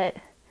 but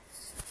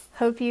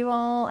hope you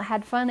all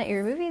had fun at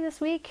your movie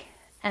this week,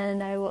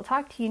 and I will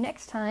talk to you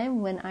next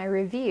time when I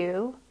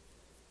review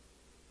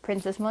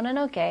Princess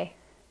Mononoke.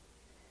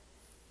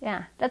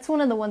 Yeah, that's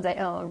one of the ones I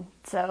own,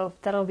 so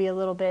that'll be a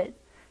little bit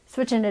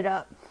switching it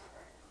up.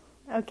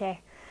 Okay,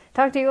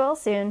 talk to you all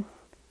soon.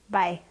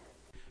 Bye.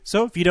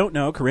 So if you don't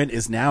know, Corinne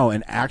is now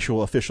an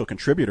actual official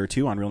contributor,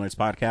 too, on Real Nerds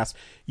Podcast.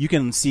 You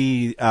can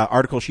see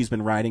articles she's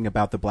been writing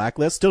about the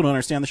Blacklist. Still don't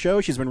understand the show.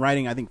 She's been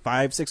writing, I think,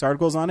 5-6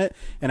 articles on it.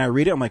 And I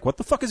read it. I'm like, what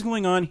the fuck is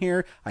going on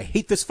here? I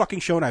hate this fucking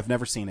show, and I've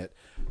never seen it.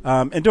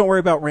 And don't worry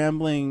about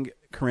rambling,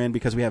 Corinne,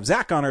 because we have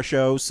Zach on our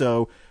show,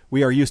 so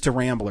we are used to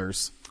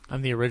ramblers.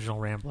 I'm the original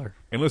rambler.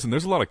 And listen,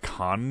 there's a lot of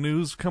con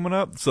news coming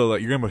up, so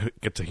that you're going to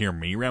get to hear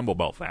me ramble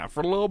about that for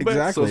a little bit.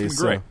 Exactly. So it's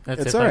going to be great.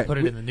 That's It's if all I right. put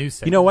it in the news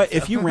segment. You know what?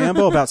 If you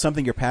ramble about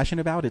something you're passionate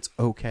about, it's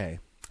okay.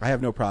 I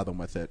have no problem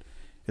with it.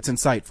 It's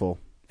insightful,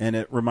 and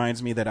it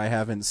reminds me that I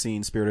haven't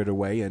seen Spirited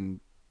Away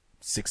in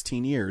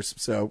 16 years.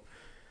 So,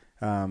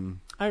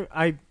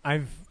 I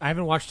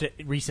haven't watched it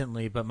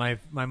recently, but my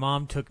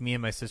mom took me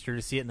and my sister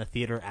to see it in the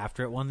theater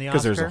after it won the Oscar.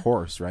 because there's a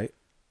horse, right?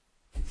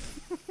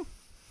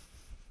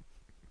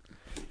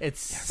 It's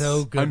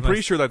so good. I'm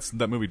pretty sure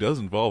that movie does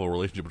involve a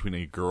relationship between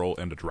a girl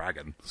and a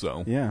dragon.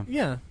 So Yeah.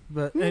 Yeah,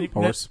 but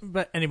horse.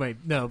 But anyway,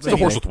 no. it's But a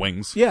horse with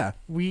wings. Yeah.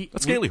 we A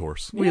scaly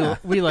horse. we Yeah.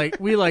 we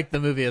like the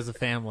movie as a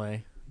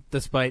family,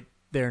 despite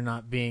there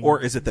not being. Or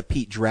is it the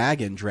Pete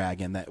dragon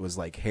that was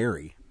like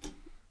hairy?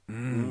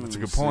 That's a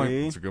good point.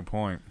 See? That's a good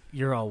point.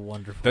 You're all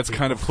wonderful. That's people.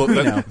 kind of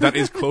close. That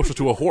is closer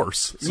to a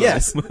horse. So.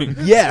 Yes.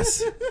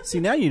 Yes.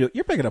 See, now you're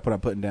picking up what I'm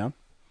putting down.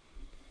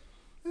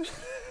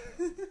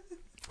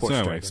 So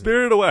anyway,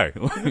 Spirited Away.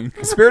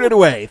 Spirited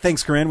Away.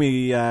 Thanks, Corinne.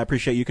 We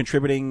appreciate you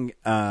contributing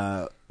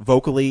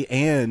vocally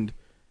and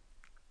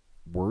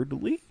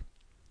wordily.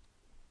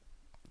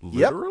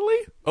 Literally?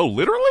 Oh,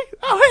 literally?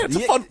 Oh, hey, it's a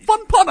Yeah.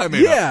 fun pun I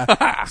made. Yeah.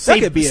 That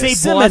Say- could be say a boss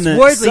synonym.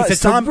 wordly,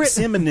 it's a Brit-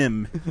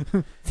 Synonym.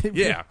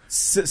 Yeah.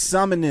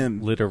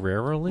 Synonym.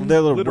 Literarily?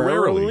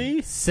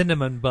 Literally?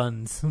 cinnamon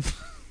buns.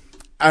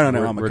 I don't know.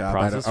 Word- I'm a word cop.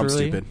 I'm processor-ly?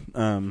 stupid.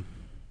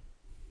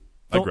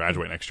 I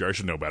graduate next year. I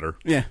should know better.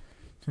 Yeah.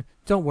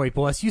 Don't worry,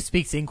 boss. You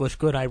speaks English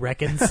good, I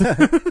reckons.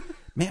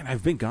 Man,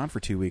 I've been gone for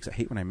 2 weeks. I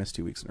hate when I miss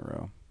 2 weeks in a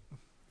row.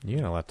 You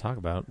got a lot to talk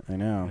about. I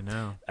know. I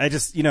know. I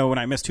just, when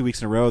I miss 2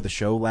 weeks in a row, the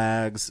show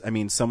lags. I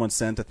mean, someone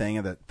sent a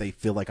thing that they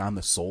feel like I'm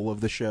the soul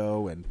of the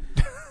show, and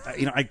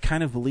I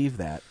kind of believe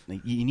that.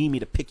 You need me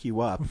to pick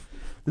you up.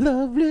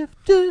 Love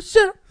lift us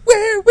up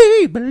where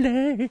we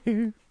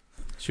belong.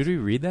 Should we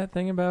read that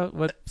thing about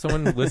what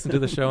someone listened to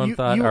the show and You-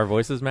 thought you- our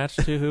voices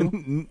matched to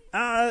who?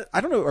 I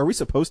don't know. Are we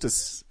supposed to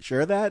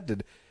share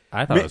that?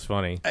 I thought it was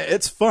funny.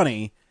 It's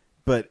funny,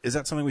 but is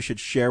that something we should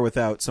share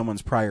without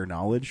someone's prior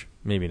knowledge?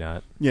 Maybe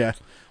not. Yeah.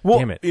 Well,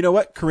 Damn it. You know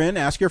what, Corinne?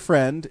 Ask your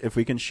friend if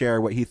we can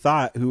share what he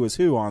thought, who was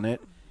who on it,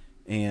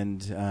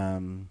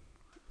 and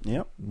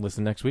yep.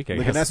 Listen next week, I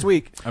Look guess. at next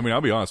week. I mean,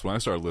 I'll be honest. When I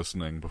started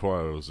listening, before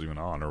I was even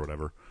on or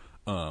whatever,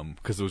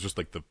 because it was just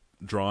like the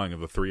drawing of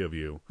the three of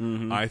you,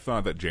 I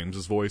thought that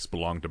James's voice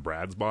belonged to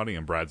Brad's body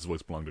and Brad's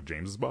voice belonged to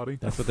James's body.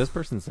 That's what this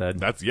person said.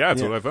 That's Yeah.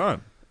 what I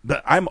thought.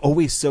 But I'm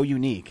always so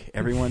unique.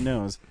 Everyone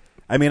knows.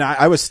 I mean,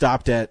 I was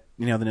stopped at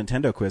the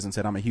Nintendo quiz and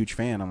said I'm a huge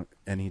fan,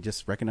 and he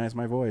just recognized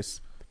my voice,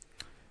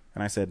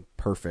 and I said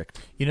perfect.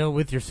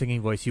 With your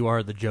singing voice, you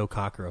are the Joe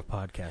Cocker of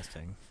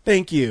podcasting.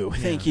 Thank you,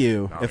 thank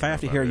you. Now If I I know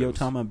have to what hear that Yo is.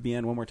 Tama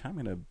Bien one more time,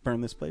 I'm gonna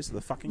burn this place to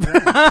the fucking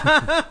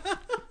ground.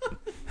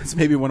 It's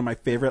maybe one of my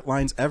favorite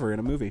lines ever in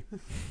a movie.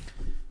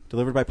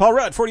 Delivered by Paul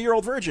Rudd,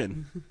 40-year-old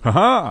virgin.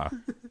 Haha.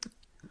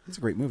 It's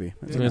a great movie.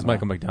 It is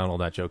Michael McDonald,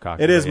 not Joe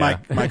Cocker. It is yeah.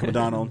 Michael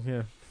McDonald.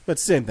 Yeah. But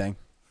same thing.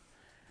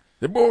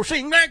 They both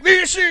sing like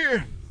this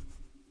here.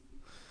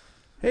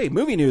 Hey,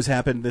 movie news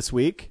happened this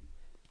week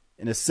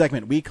in a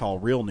segment we call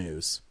Real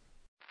News.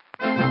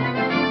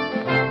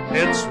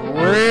 It's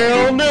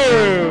real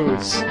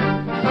news.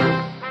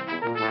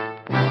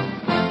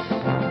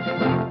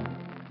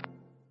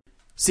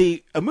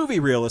 See, a movie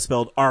reel is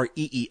spelled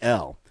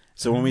R-E-E-L.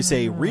 So when we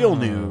say real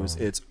news,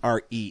 it's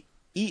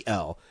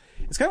R-E-E-L.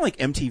 It's kind of like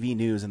MTV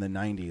News in the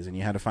 90s, and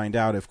you had to find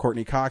out if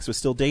Courtney Cox was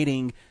still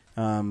dating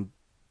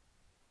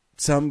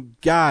some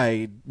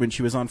guy when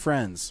she was on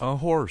Friends. A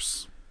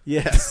horse.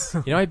 Yes.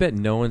 I bet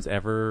no one's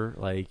ever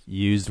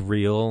used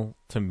real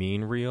to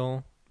mean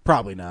real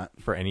Probably not.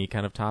 for any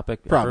kind of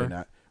topic. Probably ever.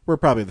 not. We're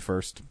probably the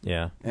first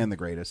Yeah. and the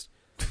greatest.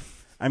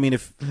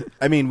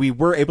 We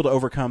were able to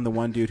overcome the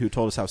one dude who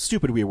told us how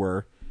stupid we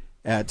were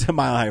at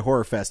Mile High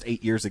Horror Fest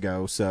 8 years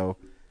ago. So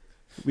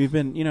we've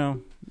been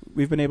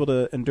able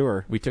to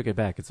endure. We took it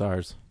back. It's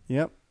ours.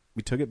 Yep.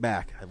 We took it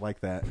back. I like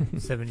that.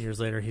 7 years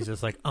later, he's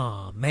just like,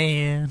 "Aw,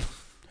 man."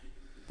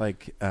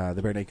 Like the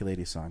Bare Naked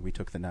Ladies song, We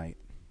Took the Night.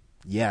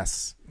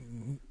 Yes.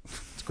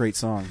 It's a great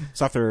song.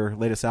 It's off their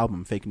latest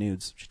album, Fake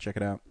Nudes. You should check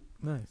it out.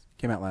 Nice.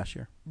 Came out last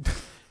year.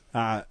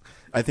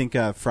 I think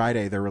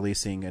Friday they're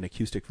releasing an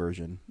acoustic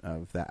version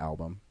of that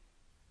album.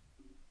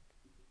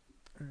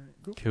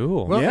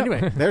 Cool. Well, Yeah.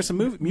 anyway. There's some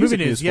music Movie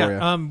news news,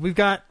 for you. We've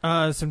got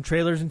some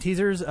trailers and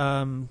teasers.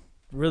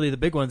 Really, the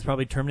big one's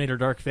probably Terminator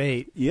Dark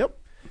Fate. Yep.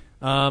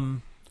 I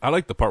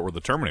like the part where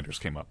the Terminators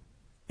came up.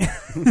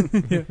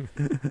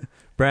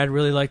 Brad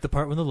really liked the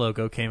part when the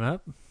logo came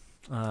up.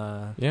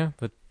 Yeah.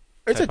 But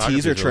It's a typography's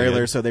teaser really trailer,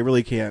 good. so they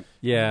really can't.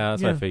 Yeah,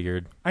 that's what Yeah. I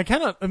figured.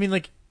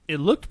 It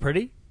looked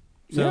pretty.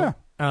 So,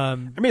 Yeah.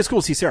 It's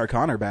cool to see Sarah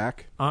Connor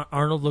back.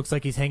 Arnold looks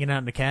like he's hanging out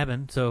in the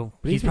cabin, so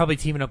But he's even- probably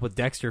teaming up with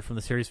Dexter from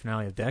the series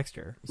finale of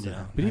Dexter. So.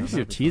 Yeah. But even if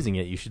you're teasing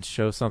it, you should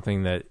show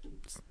something that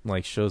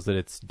shows that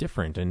it's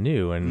different and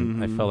new.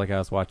 And I felt like I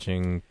was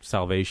watching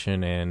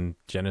Salvation and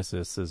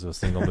Genesis as a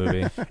single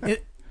movie.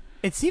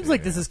 It seems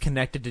like this is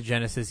connected to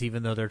Genesis,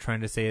 even though they're trying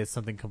to say it's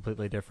something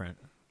completely different.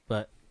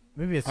 But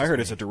maybe it's. I just heard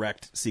me. it's a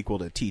direct sequel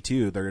to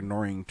T2. They're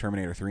ignoring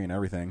Terminator 3 and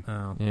everything.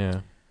 Oh,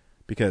 Yeah.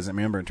 Because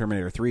remember, in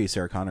Terminator 3,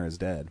 Sarah Connor is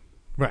dead.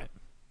 right.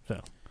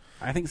 So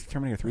I think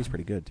Terminator 3 is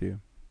pretty good, too.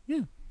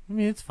 yeah,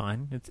 it's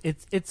fine.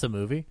 It's a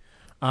movie.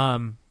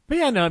 But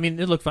yeah, no,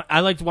 it looked fun. I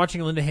liked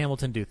watching Linda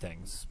Hamilton do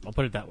things. I'll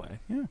put it that way.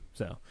 Yeah.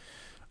 So,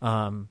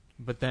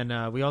 but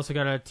then we also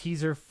got a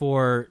teaser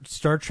for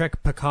Star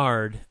Trek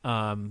Picard,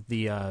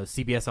 the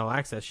CBS All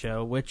Access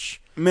show,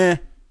 which Meh.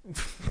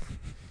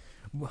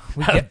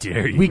 How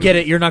dare you. We get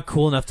it. You're not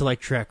cool enough to like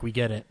Trek. We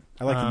get it.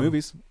 I like the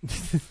movies.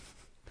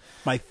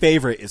 My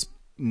favorite is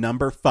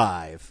number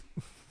 5.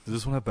 Does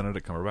this one have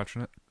Benedict Cumberbatch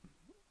in it?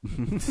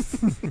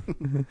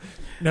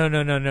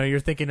 No. You're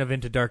thinking of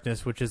Into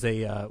Darkness, which is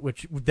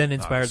which then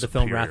inspired the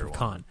film Wrath superior of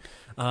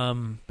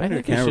Khan.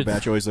 Benedict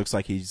Cumberbatch always looks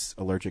like he's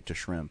allergic to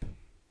shrimp.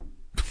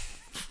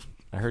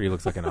 I heard he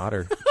looks like an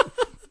otter.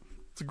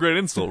 It's a great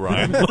insult,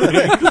 Ryan.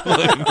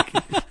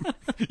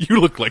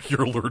 You look like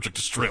you're allergic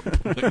to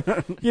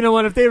shrimp. You know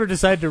what? If they ever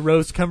decide to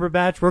roast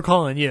Cumberbatch, we're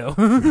calling you.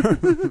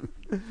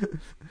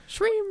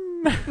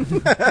 Shreem.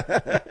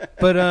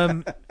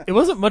 But it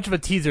wasn't much of a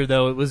teaser,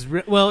 though. It was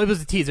it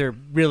was a teaser,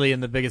 really, in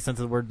the biggest sense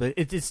of the word. But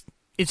it just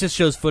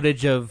shows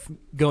footage of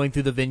going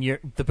through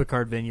the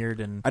Picard vineyard,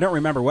 and I don't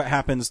remember what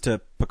happens to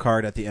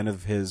Picard at the end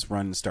of his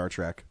run in Star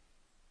Trek.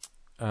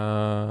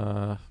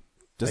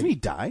 Doesn't he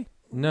die?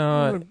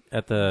 No,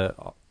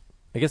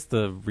 I guess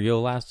the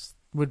real last.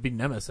 would be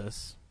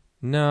Nemesis.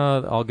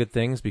 No, All Good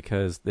Things,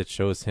 because it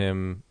shows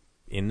him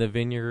in the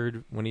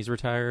vineyard when he's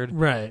retired.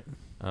 Right.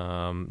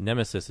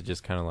 Nemesis is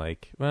just kind of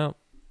like, well,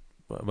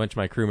 a bunch of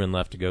my crewmen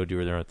left to go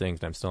do their own things,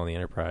 and I'm still on the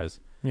Enterprise.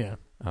 Yeah.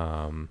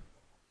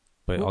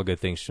 But All Good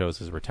Things shows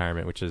his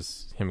retirement, which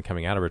is him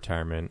coming out of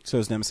retirement. So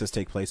does Nemesis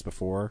take place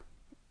before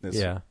this?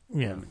 Yeah.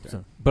 Yeah.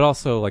 So. But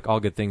also, like, All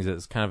Good Things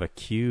is kind of a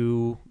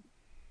Q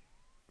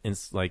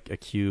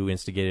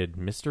instigated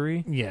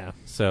mystery. Yeah.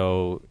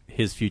 So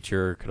his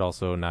future could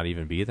also not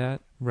even be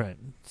that. Right.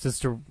 It's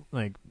just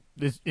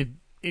if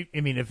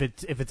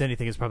it's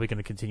anything, it's probably going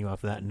to continue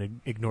off of that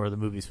and ignore the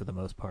movies for the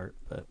most part.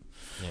 But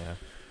Yeah.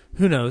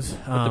 who knows?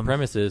 But the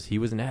premise is he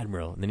was an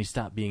admiral, and then he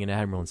stopped being an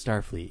admiral in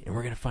Starfleet, and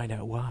we're going to find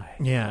out why.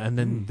 Yeah, and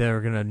then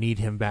they're going to need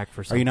him back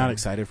for something. Are you not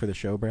excited for the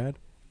show, Brad?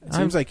 It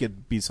seems like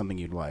it'd be something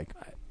you'd like.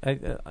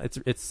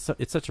 It's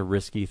such a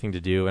risky thing to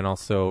do, and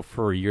also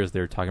for years they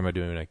were talking about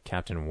doing a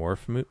Captain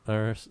Worf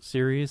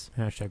series.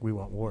 # we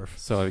want Worf.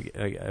 So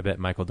I bet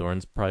Michael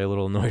Dorn's probably a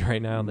little annoyed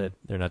right now that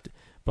they're not.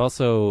 But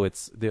also,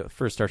 it's the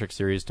first Star Trek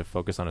series to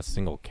focus on a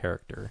single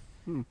character.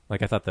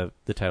 Like I thought the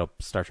title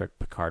Star Trek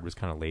Picard was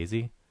kind of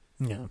lazy.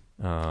 Yeah.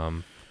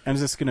 And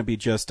is this going to be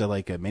just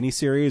like a mini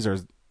series, or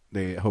is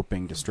they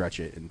hoping to stretch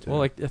it into? Well,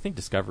 like I think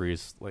Discovery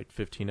is like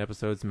 15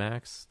 episodes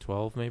max,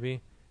 12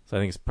 maybe. So I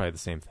think it's probably the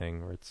same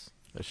thing where it's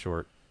a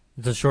short.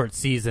 It's a short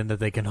season that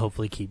they can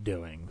hopefully keep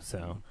doing.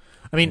 So,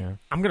 I mean, Yeah.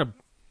 I'm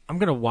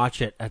gonna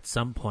watch it at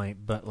some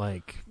point, but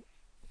like,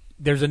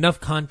 there's enough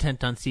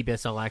content on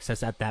CBS All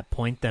Access at that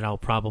point that I'll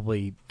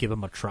probably give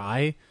them a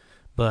try.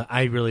 But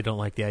I really don't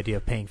like the idea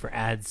of paying for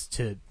ads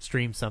to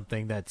stream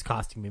something that's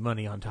costing me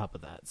money on top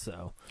of that.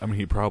 So, I mean,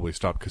 he probably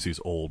stopped because he's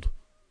old.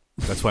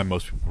 That's why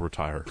most people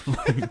retire.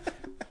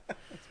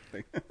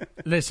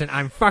 listen,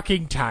 I'm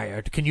fucking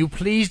tired. Can you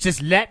please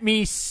just let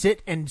me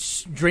sit and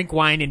drink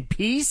wine in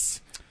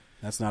peace?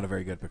 That's not a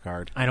very good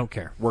Picard. I don't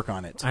care. Work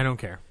on it. I don't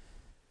care.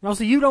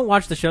 Also, you don't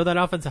watch the show that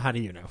often, so how do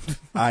you know?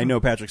 I know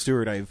Patrick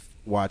Stewart. I've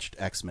watched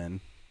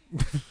X-Men.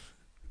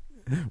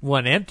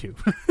 1 and 2.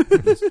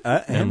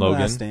 And Logan.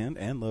 Last Stand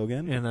and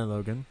Logan. And then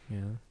Logan, yeah.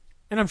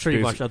 And I'm sure you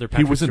Days- watched other he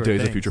Patrick was in Stewart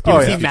Days of things. Future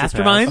You've Past.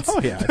 seen Future Masterminds?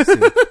 Oh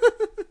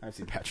yeah, I've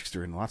seen Patrick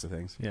Stewart in lots of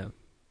things. Yeah.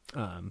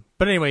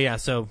 But anyway, yeah,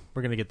 so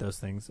we're going to get those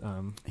things.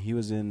 He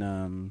was in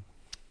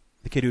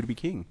The Kid Who Would Be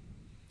King.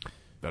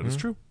 That is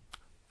true.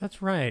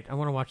 That's right. I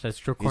want to watch that. It's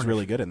Stuart He's Cornish.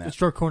 really good in that. It's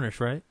Stuart Cornish,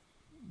 right?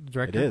 The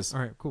director? It is.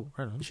 All right, cool.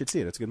 Right on. You should see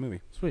it. It's a good movie.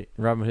 Sweet.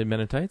 Robin Hood Men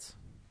in Tights.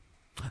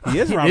 He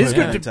is It Robin is Hood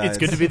good Men in to, it's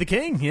good Tights. to be the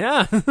king,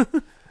 yeah.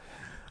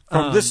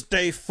 From this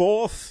day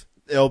forth,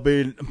 it'll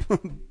be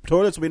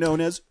toilets will be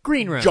known as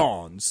Green Room.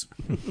 John's.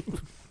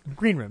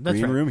 Green Room, that's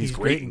Green right. Room, he's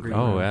great great in Green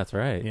Oh, Room. that's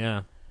right.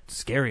 Yeah.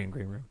 Scary in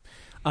Green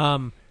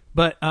Room.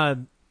 But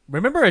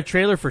remember a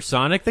trailer for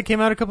Sonic that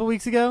came out a couple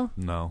weeks ago?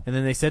 No. And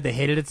then they said they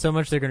hated it so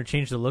much they're going to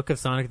change the look of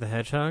Sonic the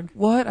Hedgehog?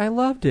 What? I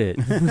loved it.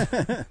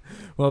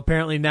 Well,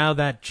 apparently now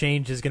that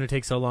change is going to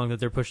take so long that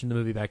they're pushing the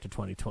movie back to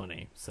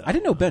 2020. So I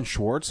didn't know Ben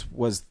Schwartz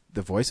was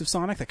the voice of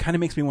Sonic. That kind of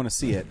makes me want to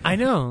see it. I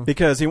know.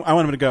 Because I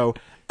want him to go,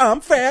 I'm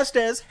fast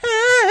as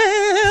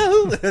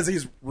hell, as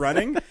he's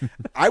running.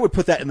 I would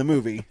put that in the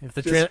movie If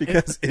the just trail-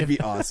 because if- it'd be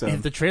awesome.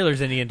 If the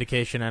trailer's any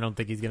indication, I don't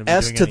think he's going to be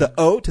S doing to any. the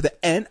O to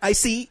the N, I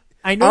see.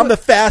 I know I'm it- the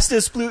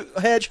fastest blue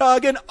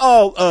hedgehog in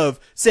all of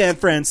San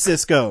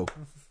Francisco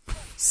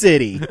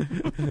City.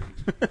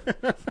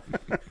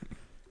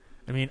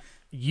 I mean,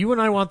 you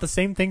and I want the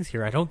same things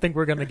here. I don't think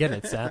we're going to get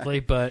it, sadly,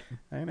 but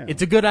I know.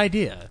 it's a good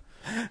idea.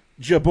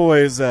 Ja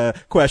boy's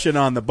question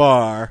on the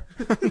bar.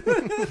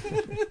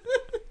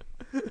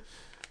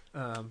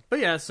 But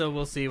yeah, so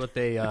we'll see what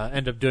they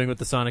end up doing with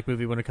the Sonic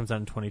movie when it comes out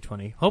in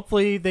 2020.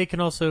 Hopefully, they can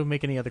also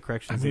make any other I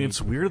corrections. mean,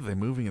 it's weird that they're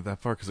moving it that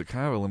far because it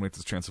kind of eliminates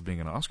the chance of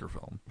being an Oscar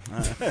film.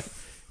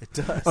 It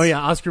does. Oh yeah,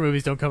 Oscar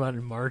movies don't come out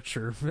in March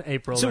or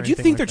April. So or do you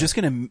anything think like they're that. just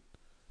going to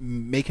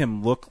make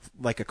him look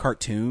like a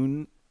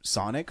cartoon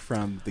Sonic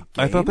from the games?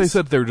 I thought they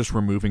said they were just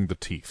removing the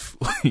teeth.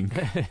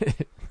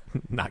 Like,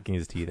 Knocking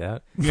his teeth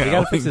out. Yeah, They gotta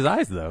like- fix his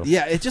eyes though.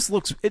 Yeah, it just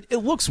looks. It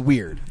looks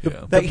weird.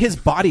 Yeah. Like his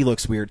body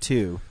looks weird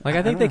too. Like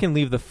I think they can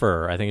leave the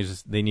fur. I think it's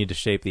just they need to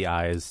shape the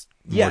eyes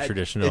more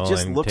traditional It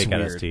just and looks take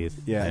weird. out his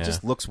teeth. Yeah, it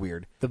just looks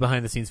weird. The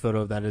behind the scenes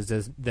photo of that is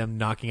just them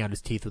knocking out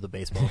his teeth with a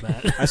baseball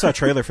bat. I saw a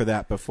trailer for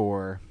that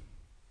before.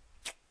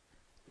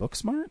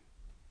 Booksmart?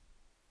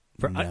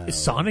 For, No.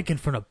 is Sonic in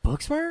front of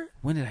Booksmart?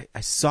 When did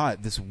I saw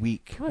it this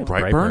week?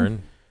 Brightburn?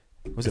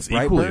 Was It's it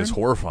Brightburn? equally as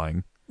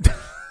horrifying.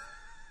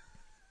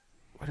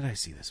 What did I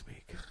see this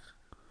week?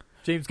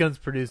 James Gunn's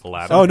produced.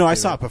 Aladdin. Oh no, I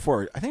saw it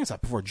before. I think I saw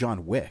it before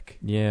John Wick.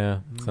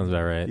 Yeah, sounds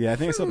about right. Yeah, I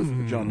think I saw it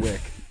before John Wick.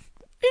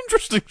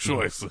 Interesting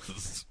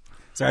choices.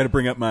 So I had to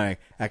bring up my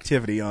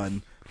activity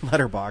on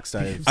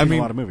Letterboxd. I've seen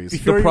a lot of movies.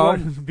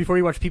 Before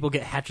you watch people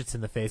get hatchets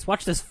in the face,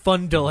 watch this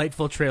fun,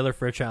 delightful trailer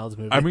for a child's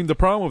movie. I mean, the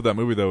problem with that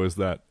movie, though, is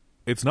that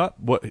it's not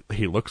what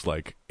he looks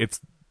like. It's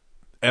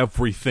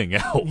everything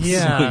else.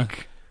 Yeah.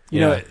 Like, You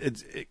Yeah. know,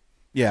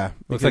 yeah. Looks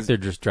because- like they're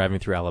just driving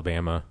through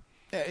Alabama.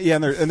 Yeah,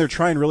 and they're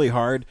trying really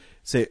hard to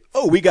say,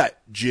 "Oh, we got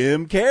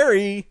Jim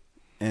Carrey,"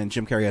 and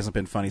Jim Carrey hasn't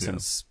been funny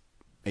since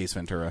Ace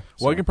Ventura.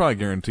 well, I so. can probably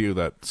guarantee you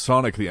that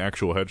Sonic the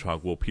actual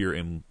Hedgehog will appear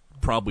in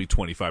probably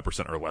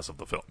 25% or less of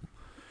the film.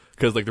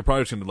 Because like, they're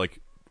probably just going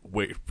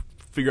to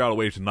figure out a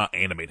way to not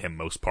animate him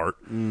most part.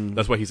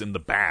 That's why he's in the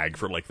bag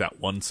for like that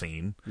one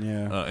scene.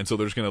 Yeah. And so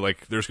they're just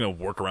gonna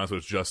work around so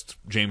it's just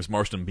James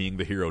Marston being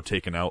the hero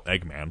taking out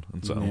Eggman.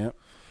 And so Yep.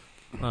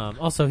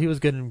 Also, he was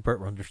good in Burt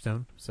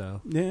Wonderstone,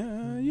 so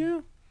Yeah.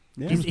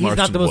 he's not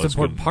Marston the most was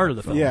important good in part of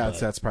the film. Yeah, but-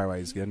 that's probably why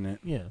he's getting it.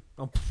 yeah.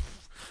 Oh.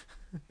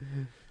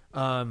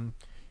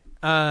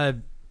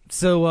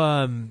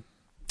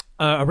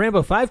 A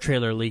Rambo 5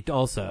 trailer leaked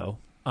also,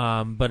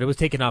 but it was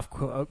taken off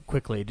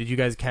quickly. Did you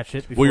guys catch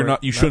it? well, you're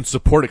not. You shouldn't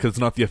support it because it's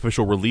not the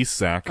official release,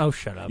 Zach. Oh,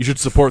 shut up. You should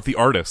support the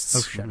artists.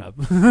 Oh, shut up.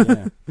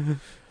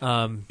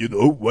 Yeah. You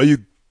know why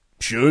you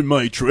Showing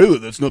my trailer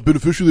that's not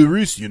beneficial to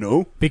Reese, you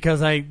know.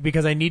 Because I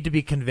need to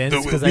be convinced. There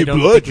will Because be I don't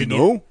blood, think we you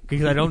know? need,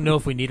 because I don't know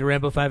if we need a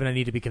Rambo 5, and I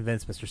need to be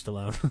convinced, Mr.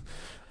 Stallone.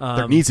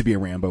 There needs to be a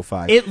Rambo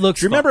 5. It looks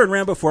Do you remember in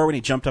Rambo 4 when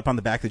he jumped up on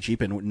the back of the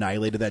Jeep and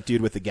annihilated that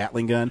dude with the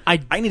Gatling gun? I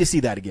need to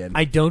see that again.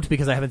 I don't,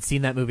 because I haven't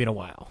seen that movie in a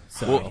while.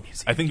 So Well,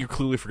 I think you're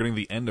clearly forgetting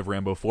the end of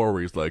Rambo 4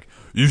 where he's like,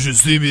 you should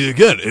see me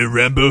again in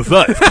Rambo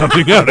 5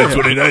 coming out in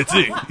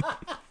 2019.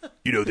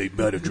 You know, they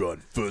might have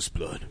drawn First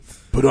Blood,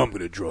 but I'm going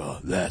to draw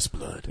Last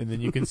Blood. and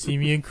then you can see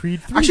me in Creed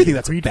 3. I actually think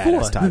that's a Creed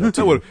badass 4. title,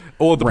 too.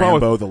 Well, the problem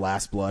Rambo, with, The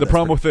Last Blood. the That's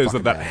problem with pretty it is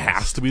that fucking that badass.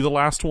 has to be the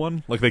last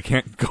one. Like, they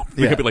can't go,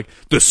 they Yeah. can't be like,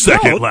 the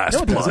second No, Last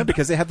no, it doesn't, Blood.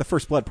 because they had the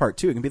First Blood Part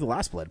 2. It can be the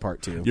Last Blood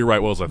Part 2. You're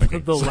right, what was I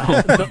thinking?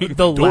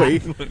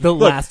 The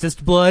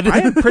lastest blood. I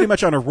am pretty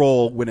much on a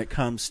roll when it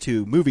comes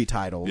to movie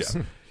titles.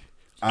 Yeah.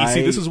 You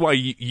see, this is why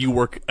you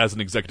work as an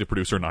executive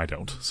producer and I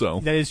don't. So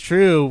That is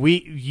true.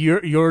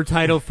 Your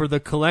title for The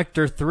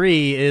Collector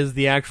 3 is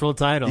the actual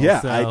title.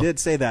 Yeah, so. I did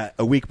say that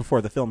a week before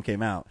the film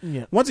came out.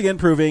 Yeah. Once again,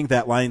 proving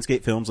that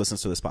Lionsgate Films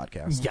listens to this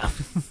podcast. Yeah.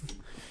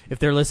 If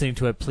they're listening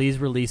to it, please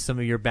release some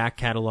of your back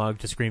catalog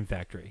to Scream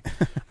Factory. they're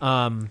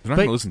not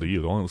going to listen to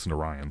you. They'll only listen to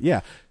Ryan.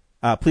 Yeah.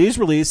 Please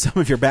release some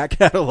of your back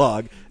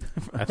catalog.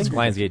 I think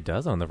Lionsgate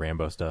does own the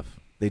Rambo stuff.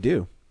 They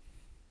do.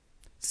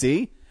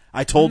 See?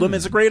 I told them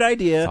it's a great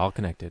idea. It's all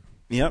connected.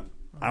 Yep.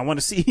 I want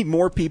to see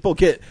more people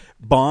get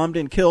bombed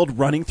and killed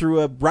running through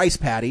a rice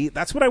paddy.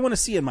 That's what I want to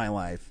see in my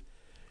life.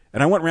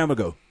 And I want Rambo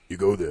to go, you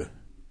go there,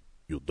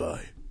 you'll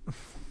die.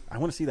 I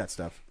want to see that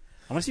stuff.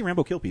 I want to see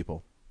Rambo kill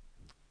people.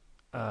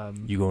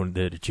 You going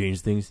there to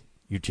change things?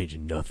 You're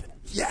changing nothing.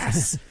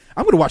 Yes!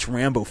 I'm going to watch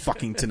Rambo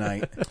fucking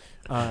tonight.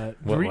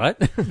 What?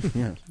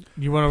 Yeah.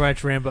 You want to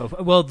watch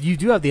Rambo? Well, you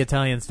do have the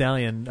Italian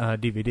Stallion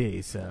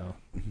DVD, so.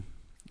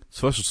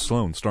 Sylvester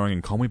Stallone starring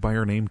in Call Me By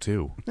Your Name,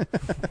 too.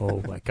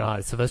 Oh my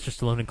God, Sylvester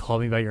Stallone and Call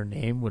Me by Your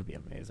Name would be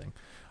amazing.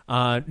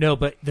 No,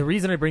 but the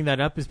reason I bring that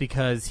up is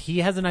because he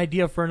has an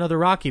idea for another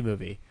Rocky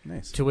movie.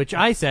 Nice. To which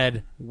I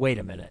said, "Wait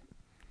a minute,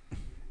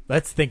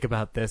 let's think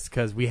about this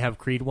because we have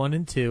Creed 1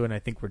 and 2, and I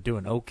think we're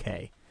doing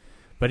okay."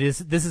 But this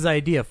is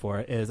idea for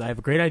it. Is I have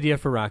a great idea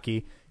for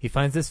Rocky. He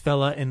finds this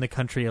fella in the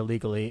country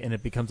illegally, and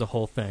it becomes a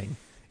whole thing.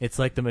 It's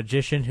like the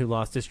magician who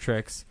lost his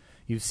tricks.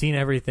 You've seen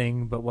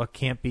everything, but what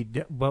can be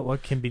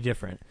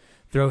different?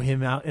 Throw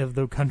him out of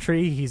the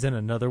country, he's in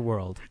another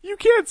world. You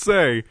can't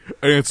say,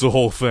 it's the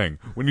whole thing,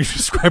 when you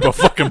describe a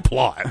fucking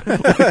plot.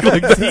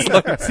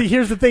 See,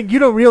 here's the thing. You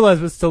don't realize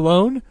with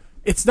Stallone,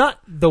 it's not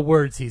the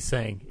words he's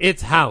saying.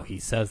 It's how he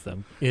says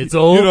them. It's a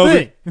whole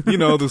thing.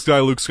 This guy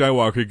Luke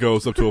Skywalker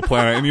goes up to a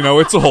planet, and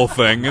it's a whole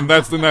thing, and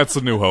that's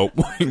A New Hope.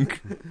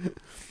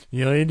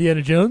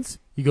 Indiana Jones,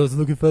 he goes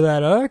looking for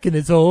that ark, and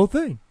it's a whole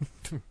thing.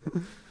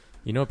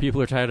 You know what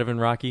people are tired of in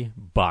Rocky?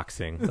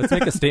 Boxing. Let's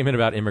make a statement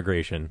about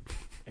immigration.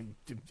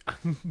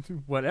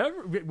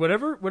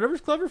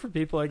 Whatever's clever for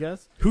people, I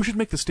guess. Who should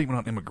make the statement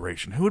on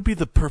immigration? Who would be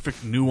the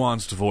perfect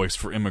nuanced voice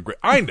for immigration?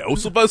 I know,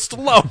 Sylvester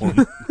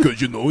Stallone.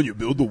 Because, when you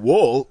build a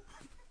wall,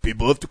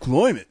 people have to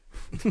climb it.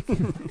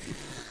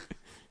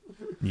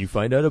 You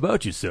find out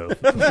about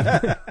yourself. What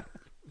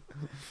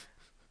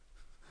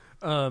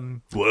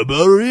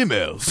about our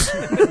emails?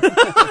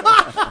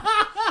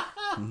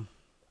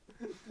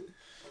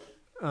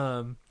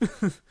 Taika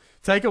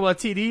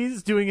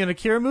Waititi's doing an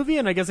Akira movie,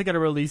 and I guess I got a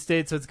release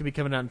date, so it's going to be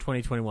coming out in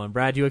 2021.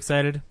 Brad, you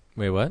excited?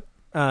 Wait, what?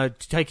 Taika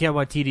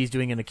Waititi's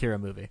doing an Akira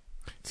movie.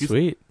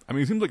 Sweet. I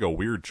mean, it seems like a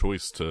weird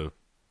choice to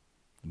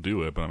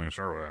do it, but I mean,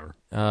 sure,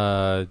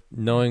 whatever.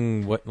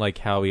 Knowing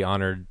how he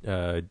honored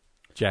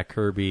Jack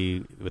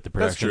Kirby with the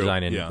production true,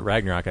 design in yeah.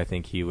 Ragnarok, I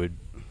think he would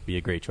be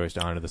a great choice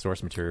to honor the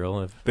source material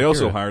of They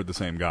also Akira. hired the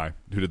same guy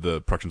who did the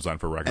production design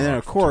for Ragnarok. And then,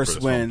 of course, for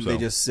this when film, they so.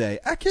 just say,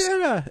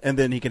 Akira, and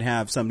then he can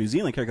have some New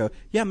Zealand character go,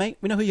 yeah, mate,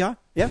 we know who you are.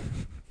 Yeah.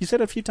 You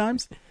said it a few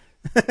times.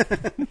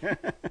 Gonna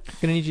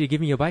need you to give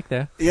me your bike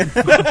there. Yeah.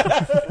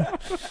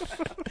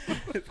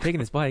 Taking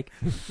his bike.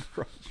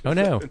 Oh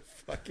no,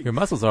 your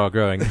muscles are all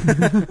growing.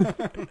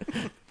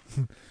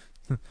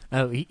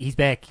 Oh, he's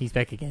back. He's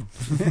back again.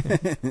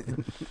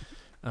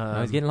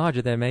 I was getting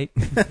larger there, mate.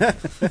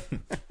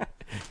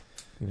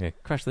 Okay,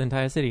 crush the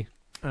entire city.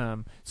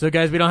 So,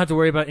 guys, we don't have to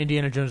worry about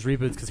Indiana Jones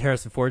reboots because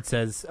Harrison Ford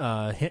says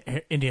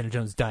Indiana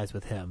Jones dies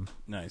with him.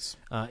 Nice.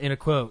 In a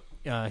quote,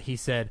 he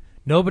said,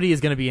 "Nobody is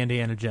going to be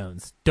Indiana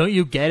Jones. Don't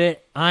you get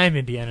it? I'm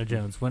Indiana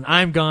Jones. When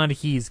I'm gone,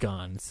 he's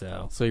gone."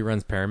 So he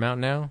runs Paramount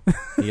now?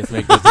 He gets to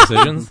make those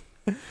decisions?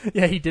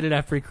 Yeah, he did it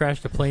after he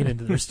crashed a plane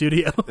into their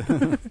studio.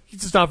 He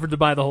just offered to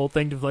buy the whole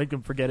thing to make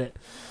them forget it.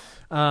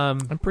 I'm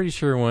pretty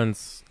sure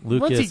once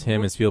Lucas,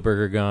 him, and Spielberg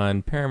are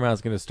gone,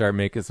 Paramount's going to start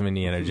making some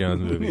Indiana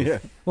Jones movies. Yeah.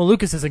 Well,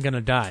 Lucas isn't going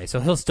to die,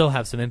 so he'll still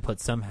have some input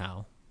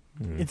somehow.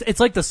 It's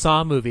like the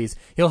Saw movies.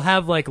 He'll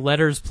have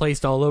letters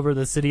placed all over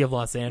the city of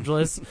Los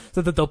Angeles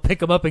so that they'll pick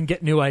them up and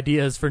get new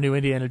ideas for new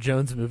Indiana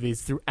Jones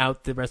movies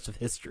throughout the rest of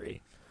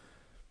history.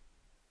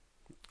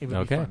 It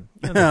would be Okay.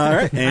 fun. All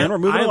right, and we're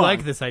moving I along.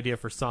 like this idea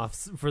for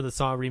the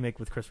Saw remake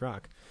with Chris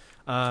Rock.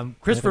 I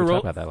Christopher think we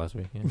Ro- talked about that last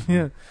week.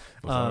 Yeah.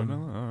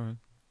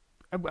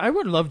 Yeah. I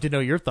would love to know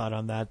your thought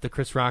on that. The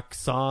Chris Rock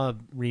Saw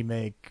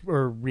remake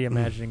or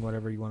reimagining,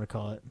 whatever you want to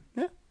call it.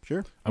 Yeah,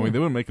 sure. I mean,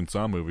 they've been making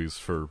Saw movies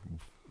for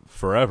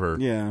forever.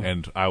 Yeah.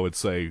 And I would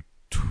say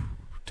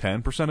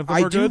 10% of them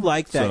I are do good.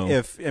 like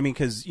that. So-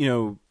 Because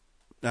Danny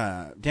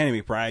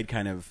McBride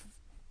kind of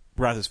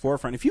brought this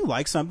forefront. If you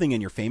like something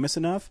and you're famous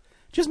enough,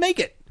 just make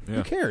it. Yeah.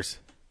 Who cares?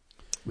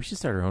 We should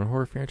start our own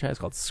horror franchise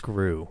called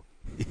Screw.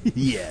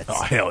 Yes.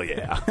 Oh, hell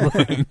yeah.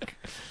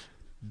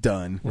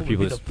 Done. Where What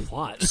people would be just, the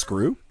plot?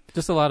 Screw?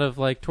 just a lot of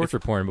like torture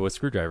porn, but with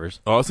screwdrivers.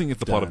 Oh, I was thinking it's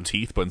the plot Done. of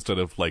Teeth, but instead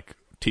of like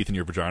teeth in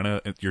your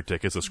vagina, your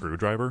dick is a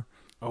screwdriver.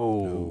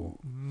 Oh.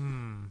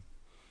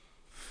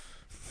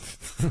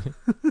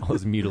 All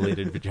those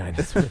mutilated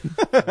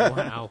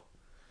vaginas.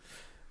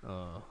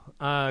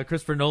 Wow.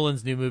 Christopher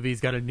Nolan's new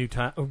movie's got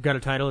a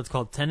title. It's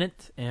called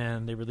Tenet,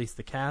 and they released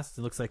the cast.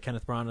 It looks like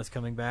Kenneth Branagh is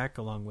coming back,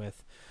 along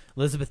with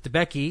Elizabeth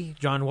Debicki,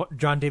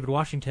 John David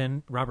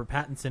Washington, Robert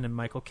Pattinson, and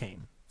Michael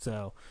Caine.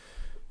 So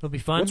it'll be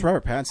fun. What's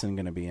Robert Pattinson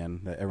going to be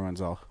in that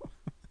everyone's all...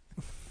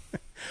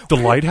 The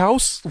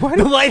Lighthouse? The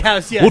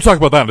Lighthouse? Yeah. We'll talk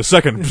about that in a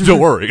second. Don't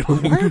worry.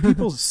 Why are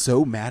people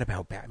so mad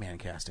about Batman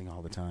casting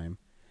all the time?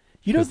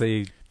 You know, Because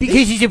they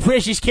Because he's a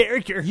precious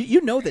character. you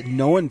know that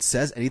no one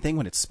says anything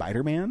when it's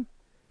Spider-Man?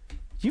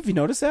 Have you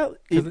noticed that?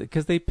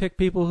 because they pick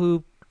people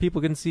who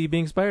people can see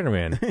being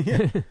Spider-Man.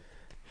 Do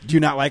you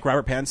not like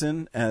Robert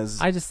Pattinson as...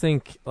 I just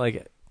think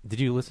like, did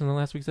you listen to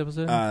last week's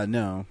episode?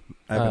 no.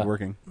 I've been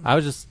working. I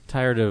was just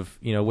tired of,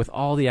 with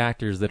all the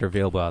actors that are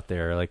available out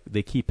there, like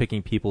they keep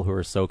picking people who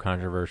are so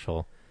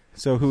controversial.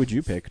 So who would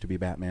you pick to be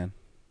Batman?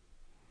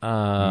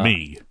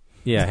 Me.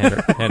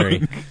 Yeah,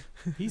 Henry.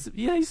 He's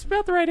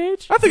about the right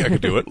age. I think I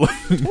could do it.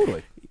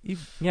 Totally.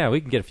 Yeah,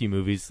 we can get a few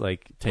movies,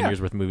 like 10 years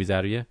worth of movies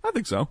out of you. I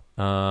think so.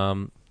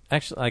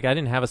 Actually, like I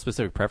didn't have a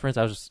specific preference.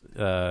 I was just,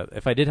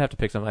 if I did have to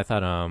pick something, I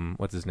thought,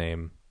 what's his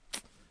name?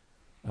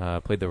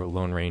 Played the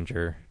Lone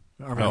Ranger.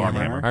 Armie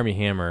Hammer. Armie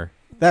Hammer.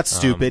 That's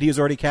stupid. He was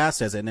already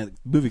cast as it, and the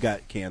movie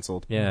got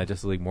canceled. Yeah,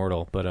 Justice League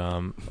Mortal. But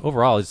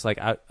overall, it's like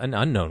an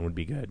unknown would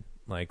be good.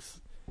 Like,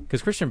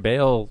 because Christian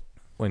Bale,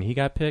 when he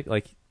got picked,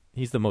 like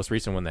he's the most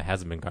recent one that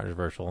hasn't been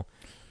controversial.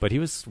 But he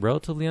was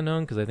relatively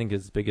unknown because I think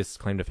his biggest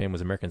claim to fame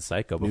was American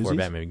Psycho before Newsies?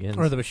 Batman Begins.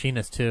 Or The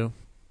Machinist, too.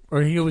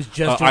 Or he was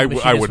just doing I The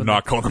Machinist would when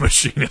not call The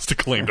Machinist a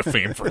claim to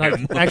fame for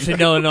him. Actually,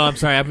 no, I'm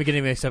sorry. I'm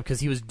getting mixed up because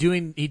he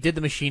did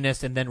The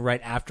Machinist, and then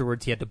right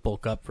afterwards he had to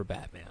bulk up for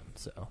Batman.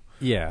 So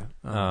Yeah,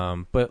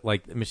 but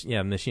like,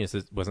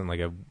 Machinist wasn't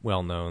like a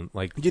well-known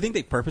like. Do you think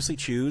they purposely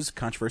choose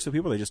controversial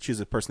people? Or they just choose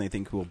a person they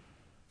think who will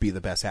be the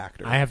best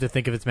actor? I have to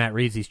think if it's Matt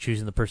Reeves, he's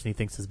choosing the person he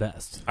thinks is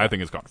best. I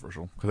think it's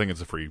controversial. I think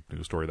it's a free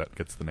news story that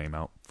gets the name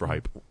out for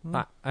hype.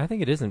 I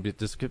think it isn't, but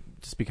just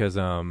because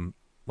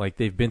like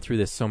they've been through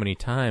this so many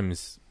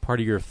times. Part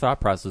of your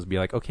thought process would be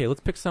like, okay, let's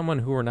pick someone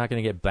who we're not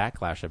going to get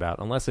backlash about,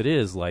 unless it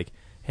is like,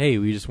 hey,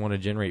 we just want to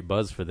generate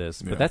buzz for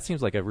this. But that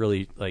seems like a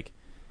really like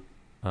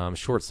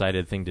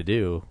short-sighted thing to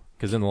do,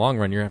 because in the long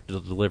run, you have to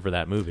deliver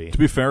that movie. To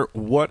be fair,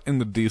 what in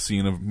the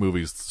DC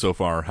movies so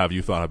far have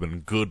you thought have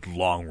been good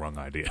long-run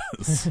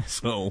ideas?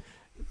 So,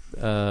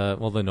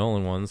 well, the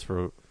Nolan ones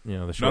for the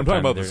no, short I'm talking time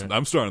about they're- this.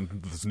 I'm starting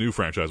this new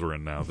franchise we're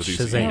in now, the DC.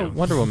 Shazam. Yeah,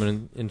 Wonder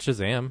Woman and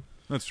Shazam.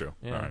 That's true.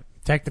 Yeah. All right.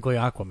 Technically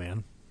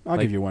Aquaman. I'll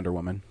give you Wonder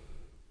Woman.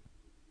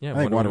 Yeah, I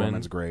think Wonder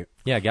Woman's great.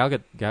 Yeah, Gal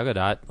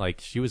Gadot,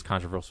 like she was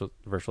controversial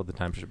at the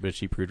time, but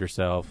she proved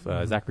herself.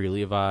 Zachary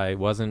Levi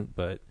wasn't,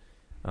 but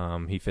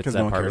he fits Because that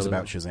no one part cares really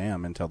about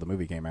Shazam until the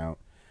movie came out.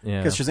 Yeah,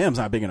 Because Shazam's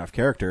not a big enough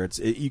character.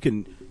 You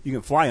can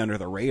fly under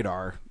the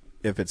radar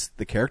if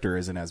the character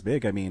isn't as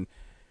big. I mean,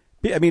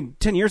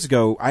 10 years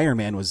ago, Iron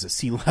Man was a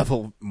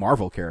C-level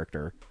Marvel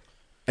character.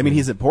 I mean,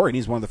 he's important.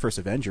 He's one of the first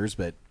Avengers,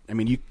 but I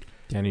mean,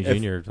 Downey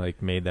Jr.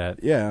 like made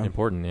that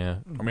important. Yeah,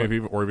 I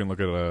mean, or even look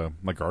at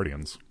like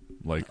Guardians.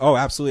 Like, oh,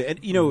 absolutely.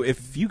 And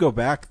if you go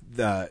back,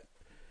 it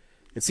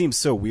seems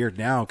so weird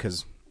now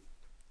because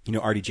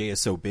RDJ is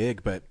so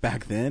big, but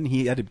back then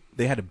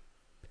they had to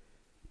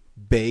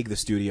beg the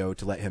studio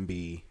to let him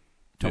be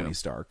Tony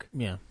Stark.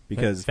 Yeah,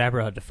 because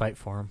Favreau had to fight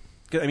for him.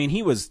 I mean,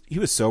 he was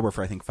sober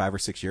for I think 5 or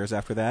 6 years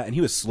after that, and he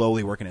was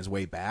slowly working his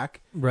way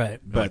back. Right,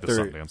 like the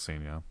Sundance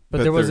scene,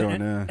 But there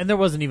wasn't, and there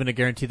wasn't even a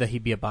guarantee that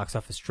he'd be a box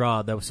office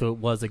draw. So it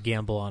was a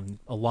gamble on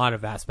a lot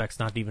of aspects,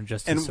 not even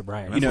just his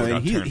sobriety.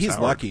 And he's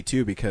lucky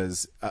too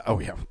because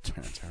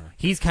Terrence Howard.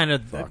 He's kind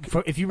of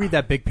if you read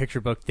that Big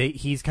Picture book,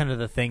 he's kind of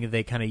the thing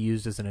they kind of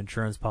used as an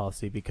insurance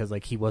policy because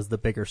like he was the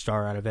bigger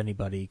star out of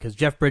anybody because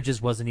Jeff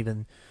Bridges wasn't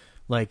even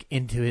like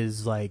into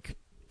his like.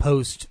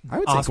 Post I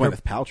would say Oscar.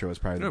 Gwyneth Paltrow was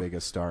probably the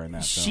biggest star in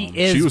that film.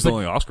 She was the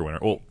only Oscar winner.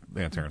 Well,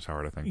 Terrence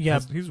Howard, I think. Yeah,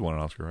 he's won an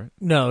Oscar, right?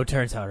 No,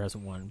 Terrence Howard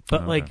hasn't won.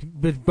 But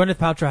but Gwyneth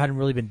Paltrow hadn't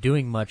really been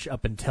doing much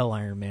up until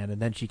Iron Man,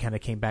 and then she kind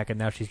of came back, and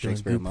now she's doing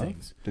good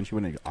things. Didn't she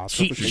win an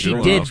Oscar? She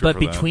did, but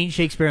between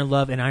Shakespeare in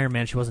Love and Iron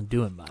Man, she wasn't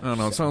doing much. I don't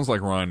know. It sounds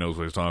like Ryan knows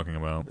what he's talking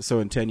about. So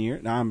in 10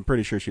 years, now I'm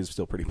pretty sure she was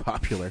still pretty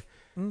popular.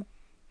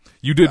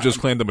 You did just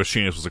claim The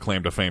Machinist was a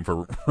claim to fame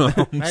for.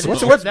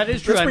 That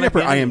is true. Let's bring up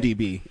her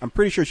IMDb. I'm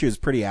pretty sure she was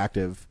pretty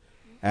active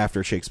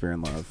after Shakespeare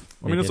in Love.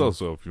 I mean, it's did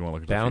also, if you want to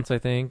look at Bounce, I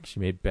think she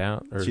made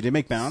Bounce. Or She did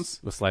make Bounce,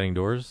 with Sliding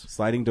Doors,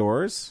 Sliding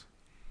Doors,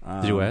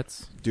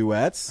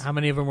 duets. How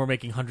many of them were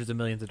making hundreds of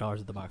millions of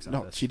dollars at the box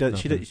office? No, she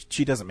does.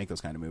 She doesn't make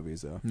those kind of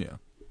movies though. Yeah.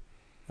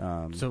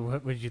 So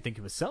what did you think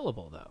it was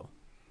sellable though?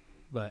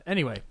 But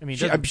anyway, I mean,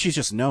 She's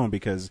just known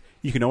because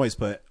you can always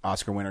put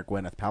Oscar winner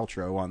Gwyneth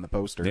Paltrow on the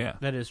poster. Yeah.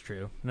 that is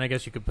true. And I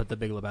guess you could put the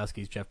Big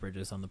Lebowski's Jeff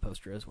Bridges on the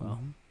poster as well.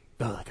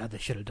 Oh God, they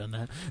should have done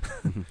that.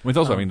 I mean, it's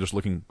also, I mean, just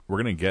looking,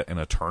 we're going to get an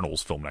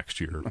Eternals film next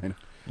year.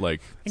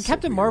 Like, And So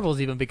Captain weird.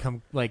 Marvel's even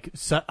become like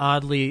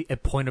oddly a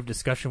point of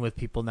discussion with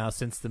people now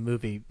since the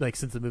movie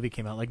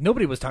came out. Like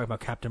nobody was talking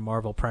about Captain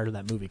Marvel prior to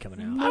that movie coming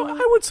out.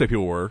 I would say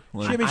people were.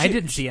 Like, I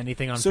didn't see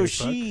anything on So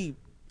Facebook.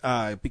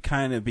 she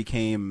kind of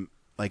became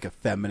like a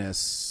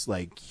feminist,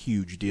 like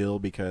huge deal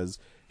because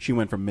she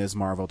went from Ms.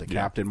 Marvel to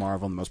Captain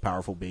Marvel, the most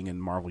powerful being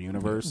in Marvel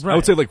Universe. I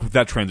would say like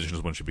that transition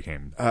is when she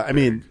became. I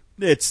mean,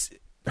 it's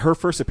her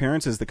first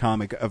appearance is the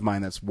comic of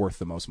mine that's worth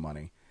the most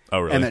money. Oh,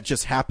 really? And that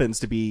just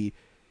happens to be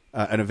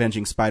an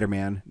Avenging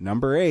Spider-Man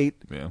number 8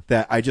 Yeah.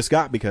 that I just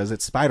got because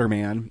it's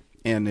Spider-Man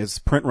and his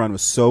print run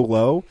was so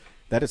low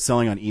that it's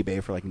selling on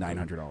eBay for like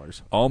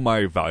 $900. All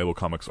my valuable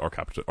comics are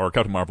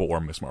Captain Marvel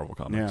or Miss Marvel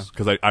comics. Yeah.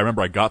 Because I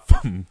remember I got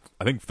them,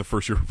 I think the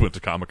first year we went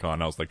to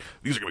Comic-Con, I was like,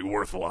 these are going to be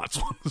worth a lot.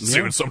 So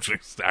seeing so much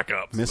stack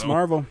up. Miss so.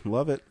 Marvel,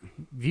 love it.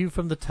 View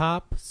from the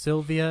Top,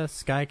 Sylvia,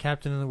 Sky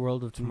Captain in the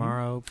World of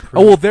Tomorrow.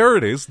 Oh, well, there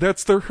it is.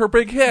 That's her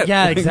big hit.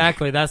 Yeah,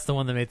 exactly. That's the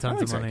one that made I tons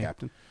like of money.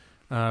 Captain.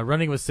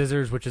 Running with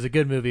Scissors, which is a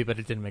good movie, but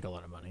it didn't make a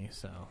lot of money.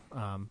 So,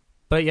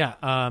 but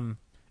yeah.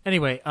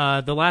 Anyway,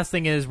 the last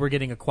thing is we're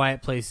getting a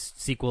Quiet Place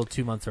sequel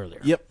 2 months earlier.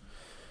 Yep.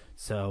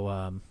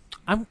 So,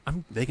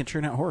 They can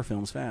churn out horror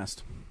films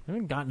fast. I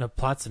haven't gotten a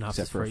plot synopsis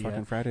Except for it fucking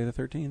yet. Friday the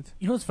 13th.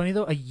 You know what's funny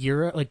though?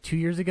 2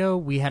 years ago,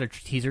 we had a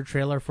teaser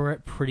trailer for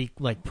it pretty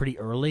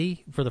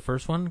early for the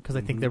first one because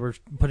I think they were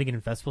putting it in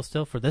festival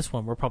still. For this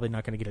one, we're probably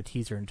not going to get a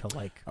teaser until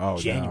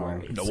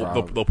January. No,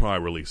 So- they'll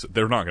probably release it.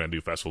 They're not going to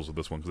do festivals with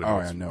this one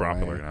because it's no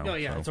popular way. now. Oh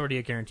yeah, so. it's already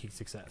a guaranteed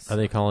success. Are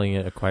they calling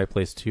it A Quiet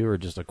Place 2 or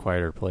just A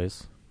Quieter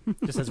Place?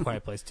 Just as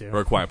Quiet Place 2.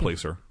 Or a Quiet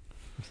Placer.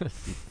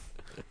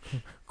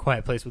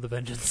 Quiet Place with a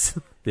Vengeance.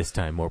 This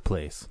time more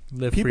place.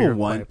 Live People free or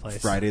want Quiet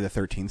Place. Friday the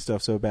 13th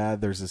stuff so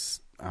bad. There's this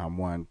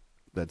one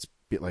that's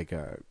like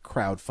a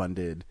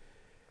crowd-funded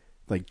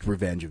like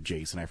Revenge of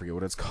Jason. I forget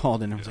what it's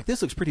called. And I was like,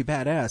 this looks pretty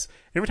badass.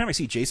 And every time I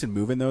see Jason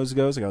moving those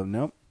goes, I go,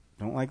 nope,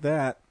 don't like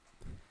that.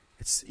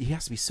 He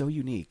has to be so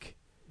unique.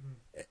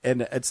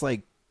 And it's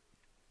like,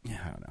 yeah,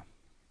 I don't know.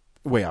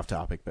 Way off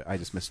topic, but I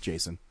just miss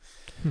Jason.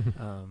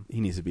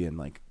 He needs to be in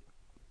like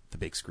the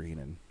big screen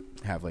and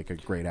have like a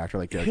great actor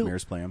like Derek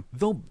Mears play him.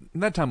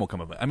 That time will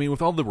come. I mean,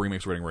 with all the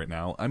remakes we're getting right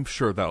now, I'm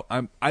sure that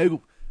I'm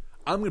going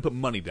to put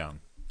money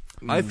down.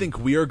 I think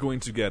we are going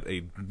to get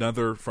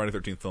another Friday the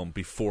 13th film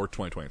before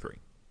 2023.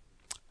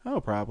 Oh,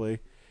 probably.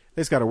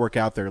 They just got to work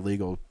out their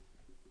legal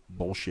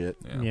bullshit.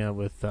 Yeah,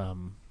 with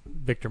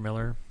Victor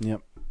Miller.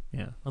 Yep.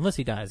 Yeah, unless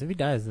he dies. If he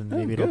dies, then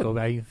maybe good. it'll go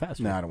by even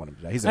faster. No, I don't want him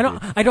to die. He's I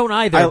don't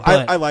either.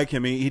 I but, like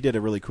him. He did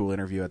a really cool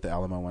interview at the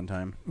Alamo one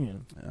time. yeah.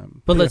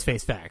 But let's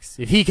face facts.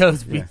 If he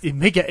goes, we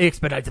make it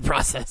expedite the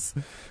process.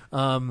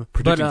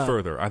 Predicting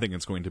further, I think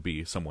it's going to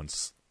be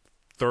someone's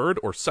third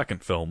or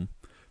second film.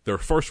 Their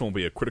first one will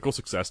be a critical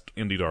success,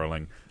 indie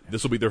darling.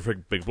 This will be their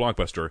big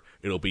blockbuster.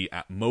 It'll be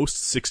at most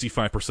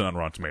 65% on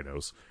Rotten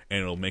Tomatoes,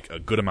 and it'll make a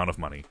good amount of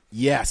money.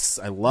 Yes,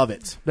 I love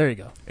it. There you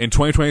go. In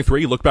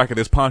 2023, look back at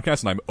this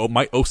podcast, and I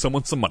might owe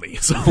someone some money.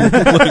 So,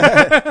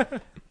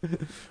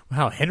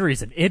 Wow,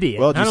 Henry's an idiot.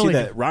 Well, do Not you see only-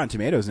 that Rotten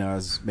Tomatoes now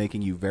is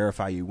making you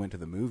verify you went to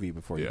the movie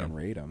before you Yeah. can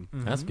rate them?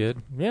 That's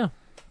good. Yeah.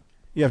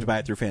 You have to buy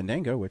it through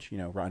Fandango, which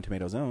Rotten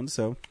Tomatoes owns.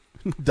 So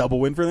double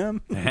win for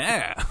them.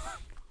 yeah.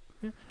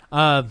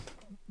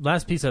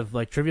 Last piece of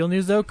trivial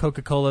news though,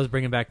 Coca-Cola is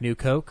bringing back new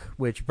Coke.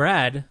 Which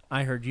Brad,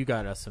 I heard you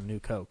got us some new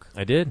Coke.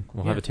 I did.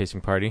 We'll have Yeah. a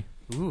tasting party.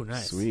 Ooh,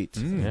 nice. Sweet.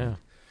 Yeah.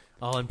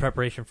 All in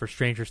preparation for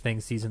Stranger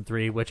Things season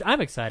 3, which I'm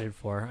excited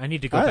for. I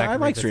need to go back. I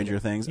and like revisit Stranger it.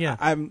 Things. Yeah.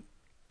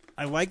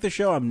 I like the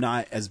show. I'm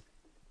not as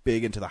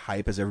big into the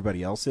hype as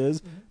everybody else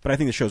is, but I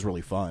think the show's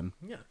really fun.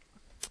 Yeah.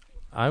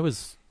 I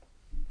was.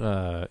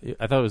 I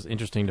thought it was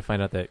interesting to find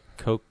out that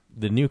Coke,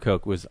 the new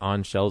Coke, was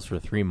on shelves for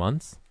 3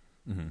 months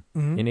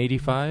in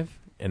 '85,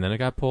 and then it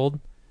got pulled.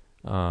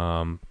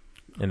 And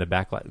the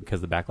backlash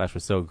because the backlash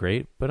was so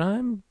great. But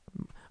I'm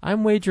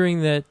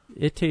wagering that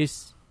it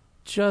tastes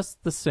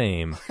just the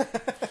same.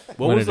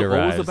 What was the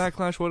arrives.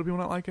 backlash? What do people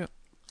not like it?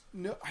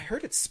 No, I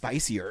heard it's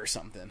spicier or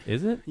something.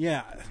 Is it?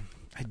 Yeah.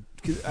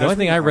 The only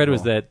thing I read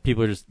was that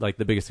people are just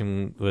the biggest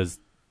thing was,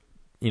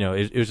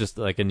 it was just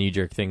like a knee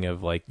jerk thing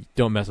of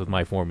don't mess with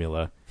my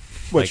formula,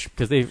 Which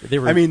because they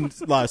were. I mean,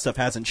 a lot of stuff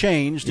hasn't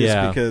changed. Just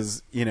Yeah.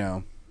 because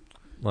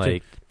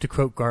To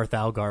quote Garth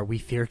Algar, we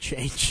fear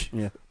change.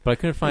 Yeah. But I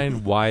couldn't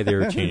find why they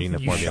were changing the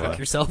You formula. shock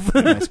yourself.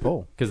 Nice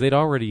pull. Because they'd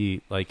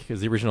already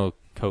because the original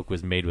Coke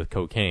was made with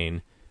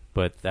cocaine,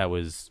 but that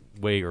was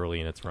way early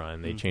in its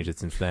run. They changed it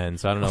since then,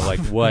 so I don't know like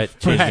what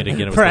changing it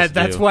again was Brad,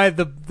 supposed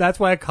to do. that's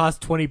why it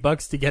cost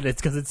 $20 to get it.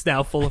 It's because it's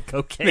now full of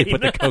cocaine. They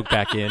put the coke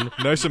back in.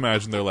 Nice to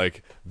imagine they're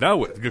like,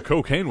 the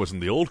cocaine was in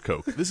the old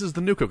Coke. This is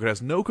the new Coke. It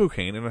has no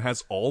cocaine and it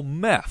has all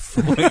meth.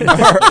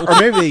 or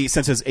maybe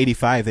since it's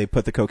 85, they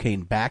put the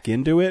cocaine back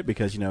into it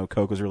because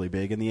Coke was really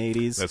big in the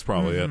 80s. That's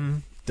probably it.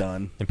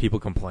 Done. And people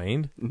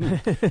complained.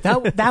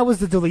 that was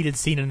the deleted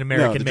scene in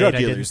American the drug Made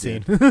I didn't dealers see.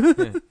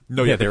 did.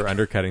 No, Yeah, they were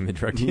undercutting the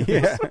drug dealers.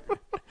 Yeah.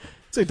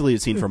 It's a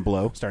deleted scene from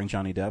Blow, starring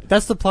Johnny Depp.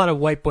 That's the plot of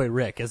White Boy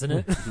Rick, isn't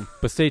it?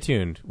 But stay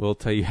tuned. We'll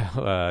tell you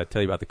about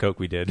the coke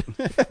we did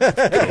in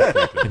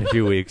a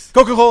few weeks.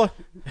 Coca-Cola.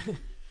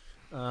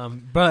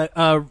 But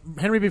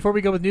Henry, before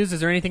we go with news, is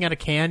there anything out of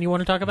Cannes you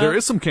want to talk about? There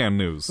is some Cannes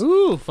news.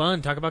 Ooh,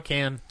 fun. Talk about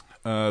Cannes.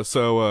 If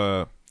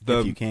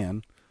you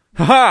can.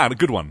 Haha, the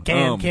good one.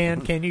 Cannes,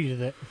 you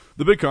did it.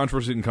 The big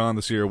controversy in Cannes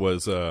this year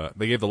was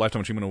they gave the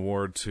Lifetime Achievement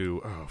Award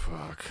to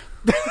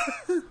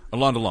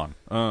Alain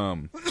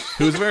Delon,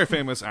 who was a very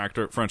famous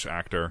actor, French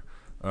actor.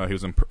 He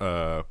was in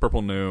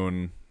Purple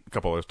Noon, a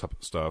couple other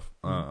stuff.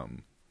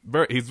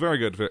 He's very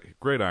good,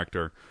 great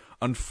actor.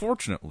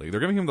 Unfortunately, they're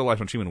giving him the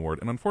Lifetime Achievement Award,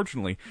 and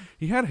unfortunately,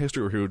 he had a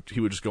history where he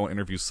would just go on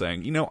interviews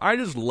saying, I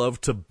just love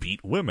to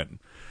beat women.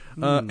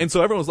 And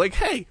so everyone was like,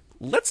 hey,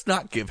 let's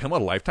not give him a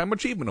Lifetime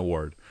Achievement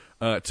Award.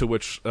 To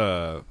which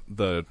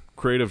the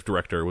creative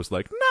director was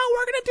like, no,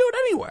 we're going to do it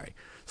anyway.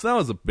 So that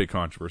was a big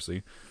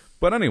controversy.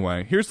 But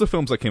anyway, here's the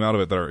films that came out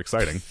of it that are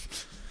exciting.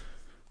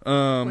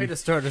 Way to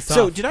start us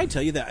So off. did I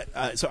tell you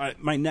that?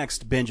 My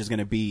next binge is going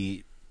to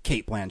be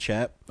Cate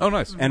Blanchett. Oh,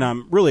 nice. And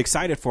I'm really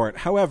excited for it.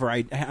 However,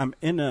 I'm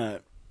in a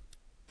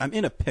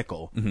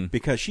pickle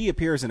because she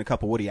appears in a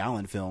couple Woody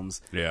Allen films.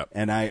 Yeah.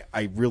 And I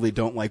really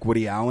don't like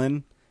Woody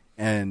Allen.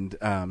 And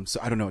so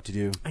I don't know what to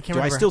do. I can't do I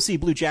remember. still see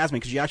Blue Jasmine?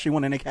 Because she actually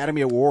won an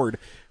Academy Award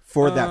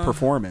for that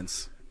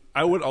performance.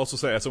 I would also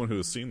say, as someone who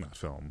has seen that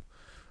film,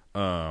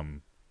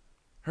 her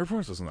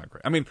performance isn't that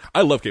great. I mean,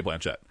 I love Cate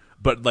Blanchett,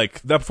 but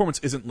like that performance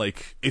isn't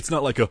like, it's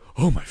not like a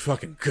oh my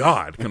fucking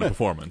god kind of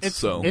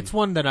performance. It's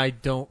one that I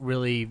don't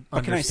really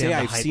How can I say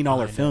understand. I've seen all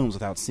her films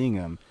without seeing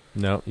them?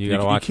 No, you you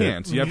gotta watch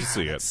can't. it. You have to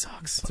see That it.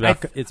 sucks.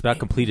 It's about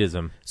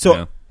completism. So.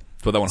 Yeah.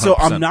 But that 100%. So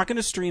I'm not going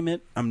to stream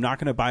it. I'm not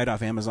going to buy it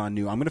off Amazon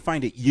new. I'm going to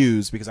find it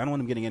used because I don't want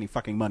them getting any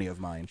fucking money of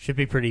mine. Should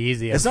be pretty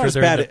easy. It's not as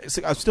bad.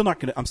 I'm still going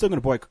to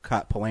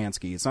boycott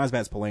Polanski. It's not as bad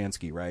as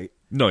Polanski, right?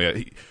 No,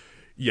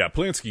 yeah.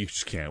 Polanski you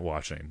just can't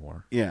watch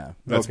anymore. Yeah,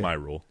 That's okay. my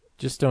rule.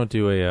 Just don't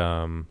do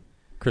a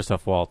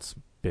Christoph Waltz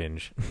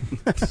binge.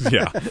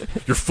 Yeah,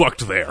 you're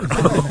fucked there.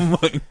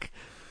 Like,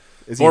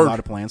 Is he in a lot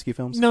of Polanski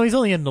films? No, he's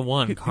only in the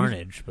one,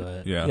 Carnage.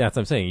 But yeah. Yeah, that's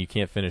what I'm saying. You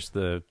can't finish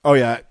the. Oh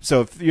yeah.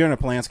 So if you're in a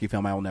Polanski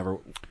film, I will never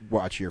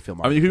watch your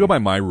film. I mean, you could go by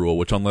my rule,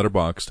 which on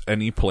Letterboxd,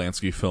 any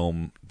Polanski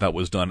film that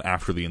was done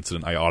after the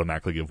incident, I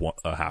automatically give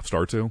a half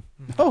star to.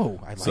 Oh,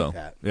 I like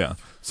that. Yeah.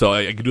 So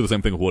I can do the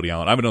same thing with Woody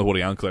Allen. I haven't done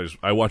Woody Allen because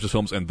I watch his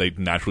films and they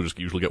naturally just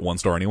usually get 1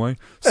 star anyway.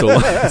 So,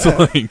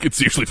 like,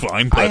 it's usually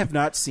fine. But I have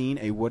not seen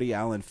a Woody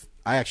Allen.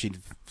 I actually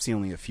have seen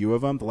only a few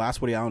of them. The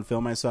last Woody Allen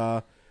film I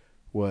saw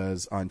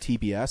was on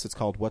TBS. It's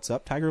called What's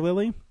Up, Tiger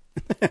Lily?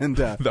 And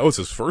that was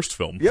his first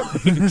film. Yep.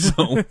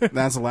 So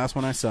that's the last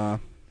one I saw.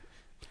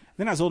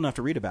 Then I was old enough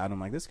to read about him.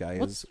 Like, this guy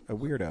is a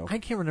weirdo. I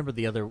can't remember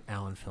the other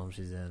Allen films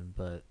he's in,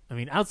 but I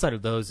mean, outside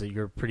of those,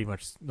 you're pretty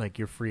much like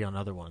you're free on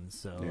other ones.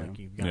 So Yeah. like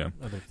you've got yeah,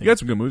 other things. you got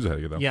some good movies ahead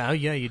of you though. Yeah,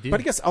 you do.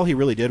 But I guess all he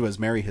really did was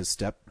marry his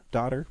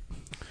stepdaughter.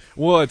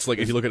 Well, it's like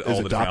if you look at His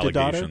all the different adopted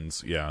daughter?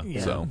 allegations, yeah.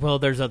 Yeah. So Well,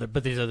 there's other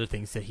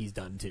things that he's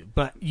done too.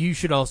 But you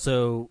should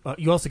also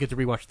you also get to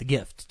rewatch The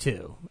Gift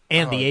too,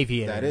 and The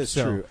Aviator. That is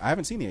So- true. I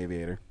haven't seen The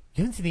Aviator.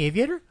 You haven't seen The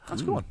Aviator?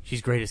 that's a good one.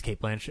 She's great as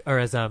Kate Blanchett, or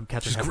as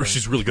Catherine Hepburn.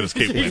 She's really good as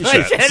Cate Blanchett.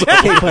 so-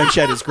 Cate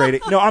Blanchett is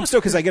great. No, I'm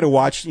stoked because I get to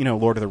watch,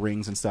 Lord of the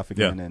Rings and stuff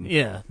again, Yeah. and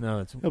Yeah, no,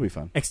 it's it'll be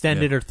fun.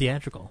 extended or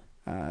theatrical.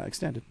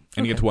 Extended.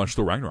 And you get to watch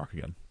Thor Ragnarok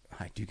again.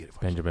 I do get to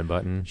watch. Benjamin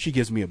Button. She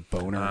gives me a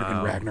boner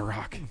in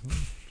Ragnarok.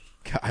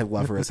 God, I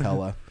love her as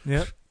Hela.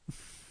 Yep.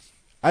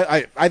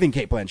 I think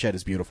Cate Blanchett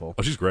is beautiful.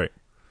 Oh, she's great.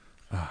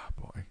 Ah,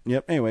 boy.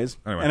 Yep. Anyways,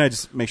 Anyway. and I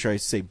just make sure I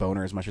say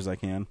boner as much as I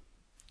can.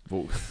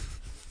 Whoa.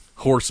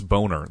 Horse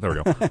boner. There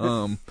we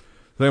go.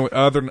 Anyway,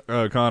 other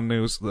con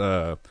news: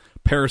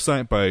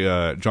 Parasite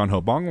by John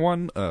Ho Bong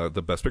won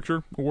the Best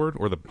Picture award,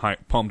 or the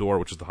Palme d'Or,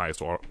 which is the highest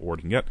award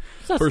you can get.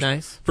 So that's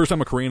nice. First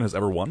time a Korean has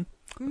ever won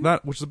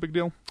that, which is a big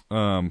deal.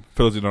 For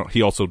those who don't,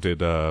 he also did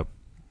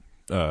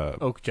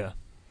Okja.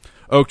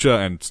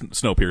 Okja and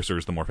Snowpiercer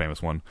is the more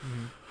famous one.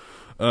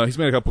 He's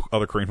made a couple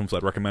other Korean films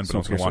I'd recommend, but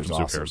I'm just going to watch them.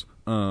 Snowpiercer's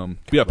So who cares?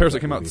 But yeah,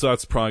 Parasite came out, so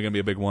that's probably going to be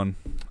a big one.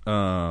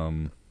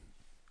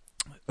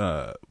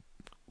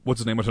 What's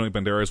his name? Antonio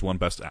Banderas won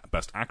Best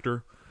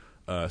Actor.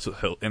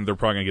 And they're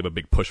probably going to give a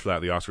big push for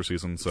that the Oscar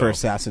season. So. For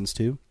Assassins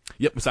 2?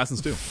 Yep,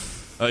 Assassins 2.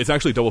 It's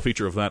actually a double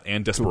feature of that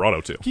and Desperado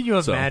 2. Can you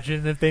So-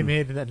 imagine if they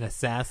made an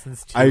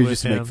Assassin's 2 I with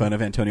used to him? make fun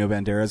of Antonio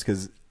Banderas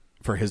because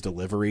for his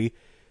delivery,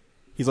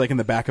 he's like in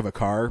the back of a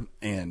car,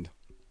 and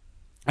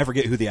I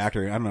forget who the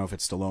actor. I don't know if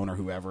it's Stallone or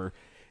whoever,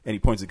 and he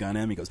points a gun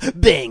at him. He goes,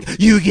 "Bang!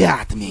 You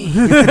got me."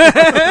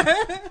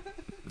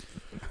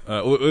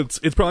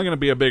 It's probably going to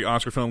be a big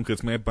Oscar film because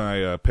it's made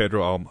by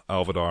Pedro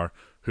Almodovar,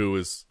 who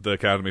is the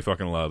Academy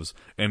fucking loves,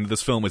 and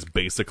this film is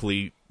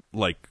basically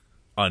like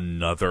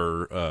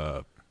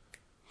another.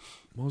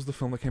 What was the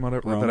film that came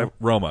out?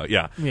 Roma.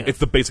 Yeah.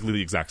 It's basically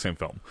the exact same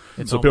film.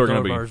 It's so people are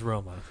going to Almodovar's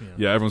Roma.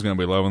 Yeah, everyone's going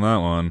to be loving that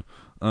one.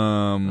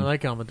 I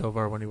like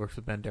Almodovar when he works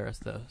with Banderas,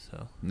 though.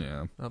 So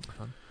yeah, that'll be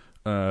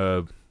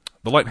fun.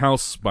 The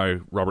Lighthouse by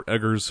Robert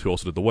Eggers, who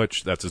also did The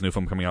Witch. That's his new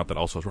film coming out that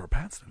also has Robert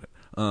Pattinson in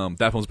it.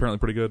 That film's apparently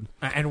pretty good.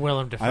 And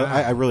Willem Dafoe.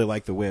 I really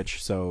like The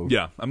Witch, so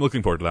yeah, I'm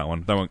looking forward to that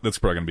one. That's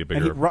probably going to be a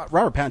bigger.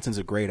 Robert Pattinson's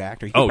a great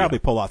actor. He can probably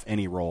pull off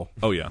any role.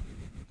 Oh yeah.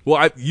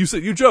 Well, you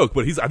said you joke,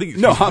 but I think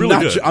he's I'm really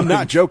not. good. I'm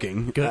not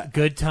joking.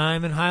 Good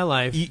time and high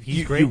life.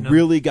 He's great. You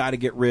really got to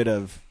get rid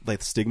of like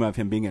the stigma of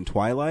him being in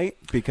Twilight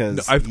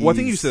because I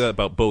think you said that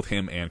about both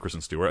him and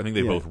Kristen Stewart. I think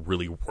they both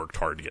really worked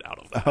hard to get out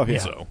of that. Oh yeah.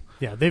 So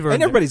they've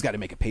and everybody's got to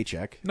make a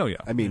paycheck. No, yeah.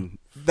 I mean,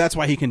 that's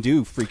why he can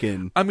do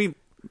freaking. I mean,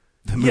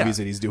 the movies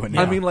that he's doing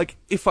now. I mean, like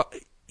if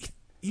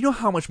you know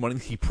how much money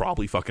he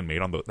probably fucking made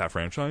on that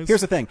franchise.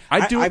 Here's the thing.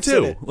 I'd do it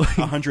too. too.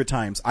 100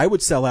 times. I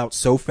would sell out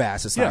so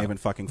fast. It's not even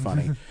fucking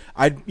funny.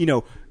 I'd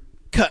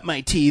cut my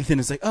teeth and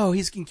it's like, oh,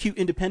 he's in cute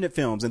independent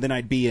films, and then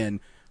I'd be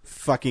in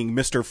fucking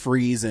Mr.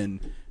 Freeze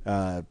and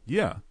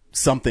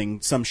some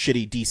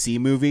shitty DC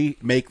movie,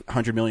 make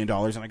 $100 million,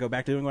 and I go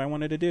back to doing what I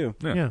wanted to do.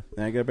 Yeah.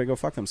 Then I gotta go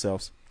fuck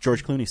themselves,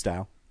 George Clooney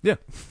style. Yeah.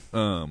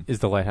 Is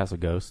The Lighthouse a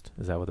ghost?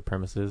 Is that what the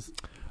premise is?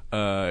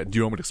 Do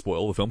you want me to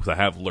spoil the film? Because I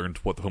have learned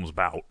what the film's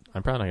about.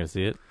 I'm probably not going to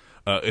see it.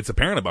 It's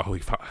apparent about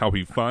how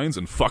he finds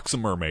and fucks a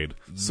mermaid.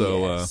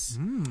 So,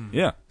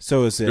 yeah.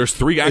 So is it? There's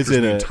 3 actors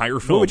in the entire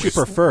film. What would you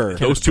prefer?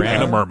 Those 2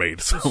 and a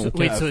mermaid. So.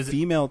 Wait, so a is it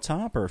female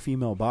top or a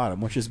female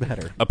bottom? Which is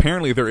better?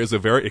 Apparently, there is a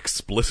very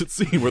explicit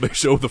scene where they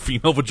show the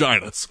female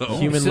vagina. So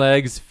Human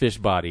legs, fish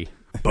body.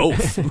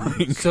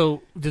 both.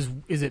 So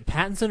is it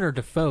Pattinson or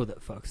Defoe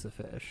that fucks the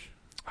fish?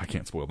 I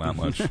can't spoil that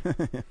much.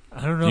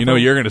 I don't know. You know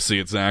you're going to see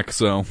it, Zach.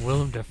 So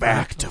Willem Dafoe.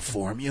 Back to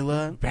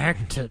formula.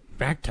 Back to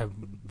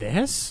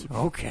this.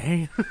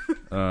 Okay.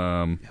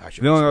 the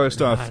only other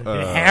stuff.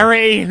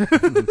 Harry.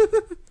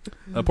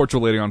 Portrait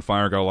Lady on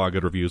Fire got a lot of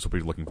good reviews.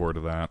 We'll be looking forward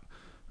to that.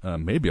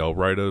 Maybe I'll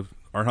write a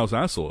Art House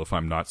Asshole if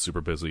I'm not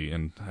super busy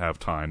and have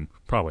time.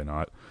 Probably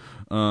not.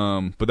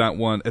 But that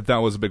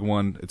was a big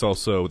one. It's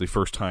also the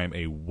first time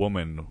a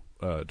woman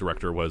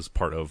director was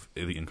part of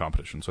the in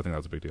competition, so I think that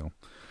was a big deal.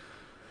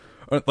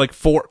 8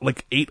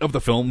 of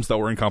the films that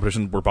were in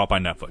competition were bought by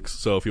Netflix.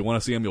 So if you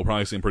want to see them, you'll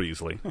probably see them pretty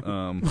easily.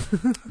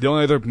 The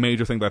only other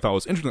major thing that I thought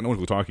was interesting that no one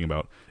was talking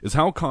about is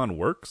how con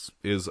works.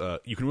 Is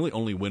you can really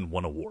only win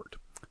one award.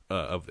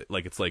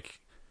 It's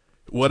like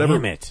whatever.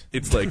 Damn it.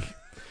 It's like,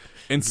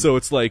 and so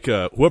it's like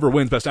whoever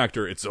wins Best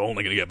Actor, it's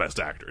only going to get Best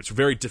Actor. It's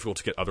very difficult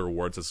to get other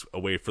awards as a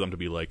way for them to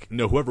be like,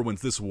 no, whoever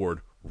wins this award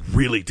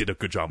really did a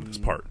good job with this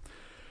part.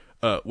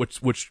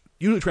 Which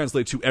usually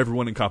translates to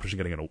everyone in competition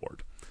getting an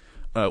award.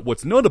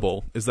 What's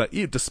notable is that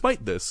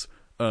despite this,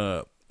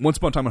 Once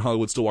Upon a Time in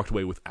Hollywood still walked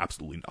away with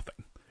absolutely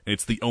nothing. And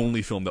it's the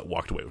only film that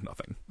walked away with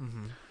nothing.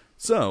 Mm-hmm.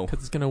 So, because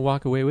it's going to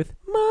walk away with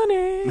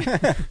money.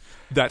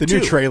 The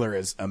new trailer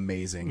is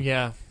amazing.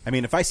 Yeah. I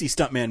mean, if I see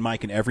Stuntman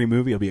Mike in every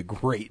movie, it'll be a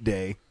great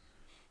day.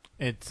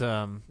 It's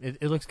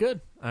it looks good.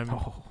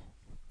 That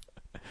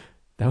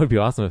would be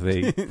awesome if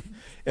they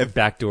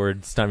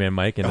backdoored Stuntman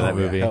Mike into that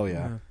movie. Hell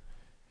yeah.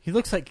 He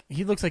looks like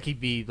he'd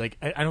be like.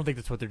 I don't think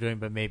that's what they're doing,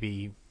 but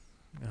maybe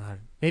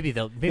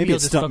they'll maybe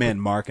it's Stuntman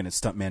Mark and it's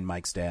Stuntman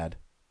Mike's dad.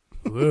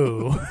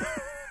 Ooh.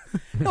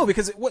 No,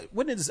 because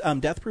when does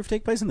Death Proof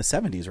take place? In the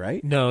 70s,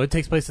 right? No, it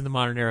takes place in the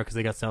modern era because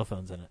they got cell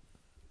phones in it.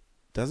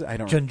 Does it? I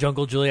don't.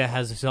 Jungle Julia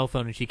has a cell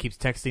phone and she keeps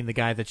texting the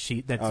guy that's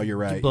you're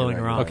right, blowing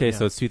you're right. her off. Okay,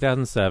 so it's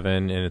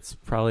 2007 and it's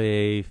probably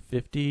a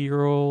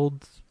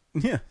 50-year-old.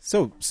 Yeah,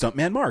 so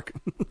Stuntman Mark.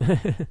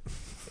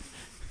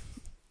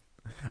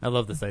 I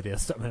love this idea,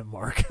 Stuntman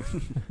Mark.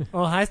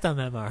 Oh, hi,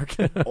 Stuntman Mark.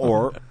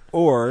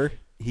 or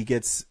he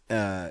gets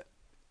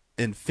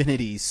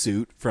Infinity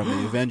suit from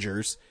the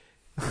Avengers,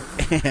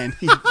 and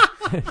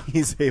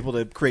he's able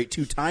to create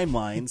 2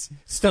 timelines.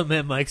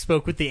 Stuntman Mike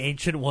spoke with the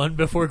Ancient One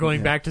before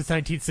going back to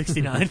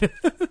 1969.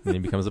 And he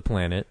becomes a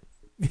planet.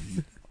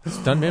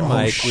 Stuntman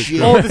Mike.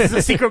 Shit. Oh, this is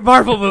a secret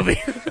Marvel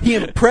movie. He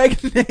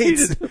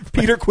impregnates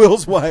Peter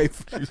Quill's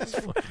wife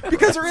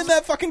because they're in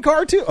that fucking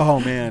car too. Oh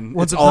man,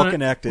 it's all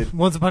connected.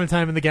 Once Upon a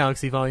Time in the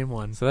Galaxy, Volume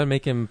 1. So that'd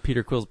make him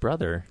Peter Quill's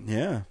brother.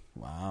 Yeah.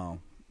 Wow.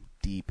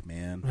 Deep,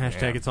 man.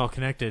 Hashtag it's all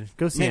connected.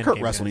 Go see it. Kurt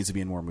Russell needs to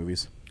be in more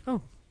movies.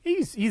 Oh,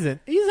 he's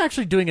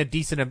actually doing a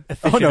decent.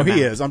 Oh no, amount.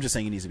 he is. I'm just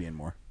saying he needs to be in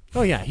more.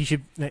 Oh yeah, he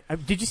should.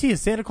 Did you see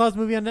his Santa Claus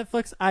movie on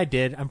Netflix? I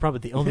did. I'm probably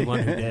the only one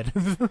who did.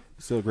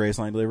 Still greatest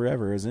line delivery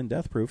ever is in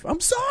Death Proof.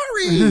 I'm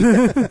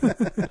sorry.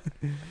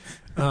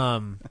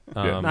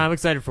 I'm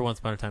excited for Once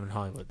Upon a Time in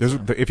Hollywood.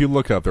 If you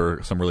look up, there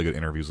are some really good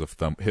interviews of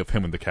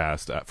him and the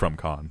cast from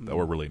Con that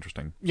were really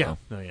interesting. Yeah.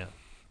 So. Oh yeah.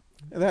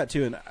 That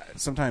too, and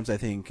sometimes I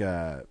think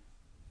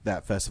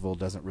that festival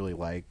doesn't really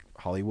like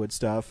Hollywood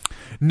stuff.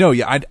 No,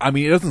 yeah, I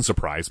mean, it doesn't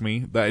surprise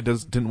me that it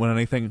didn't win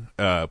anything.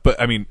 But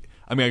I mean,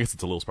 I mean, I guess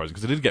it's a little surprising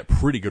because it did get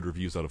pretty good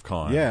reviews out of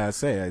Con. Yeah, I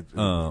say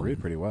I read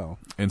pretty well.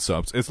 And so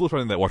it's a little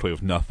surprising that I walked away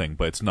with nothing,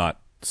 but it's not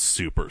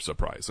super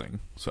surprising.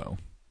 So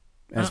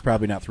And it's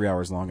probably not 3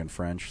 hours long in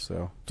French.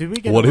 So Did we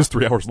get? what is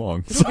 3 hours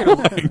long?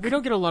 We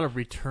don't get a lot of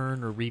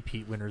return or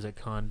repeat winners at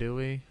Con, do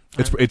we?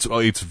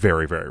 It's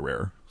very, very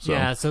rare. So,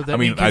 yeah, so that, I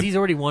mean, because he's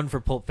already won for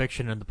Pulp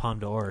Fiction and the Palme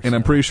d'Or. and so.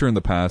 I'm pretty sure in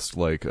the past,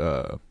 like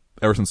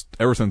ever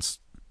since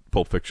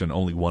Pulp Fiction,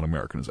 only one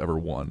American has ever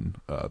won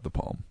the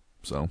Palme.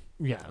 So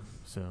Yeah,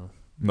 so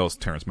that was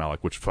Terrence Malick,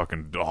 which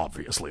fucking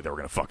obviously they were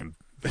gonna fucking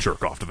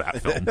jerk off to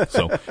that film.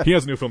 So he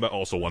has a new film that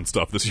also won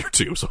stuff this year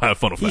too. So have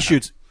fun with that. he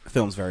shoots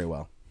films very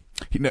well.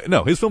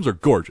 No, his films are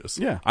gorgeous.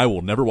 Yeah. I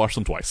will never watch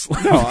them twice.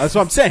 No, that's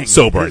what I'm saying.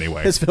 Sober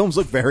anyway. His films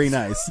look very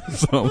nice.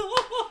 So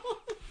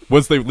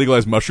once they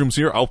legalize mushrooms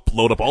here, I'll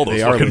load up all those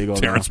They are fucking legal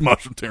Terrence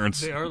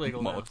Terrence. they are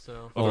legal now. mullets.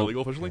 So Oh, they're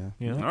legal officially?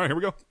 Yeah. All right, here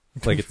we go.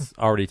 Like it's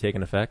already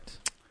taken effect,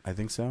 I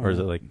think so. or is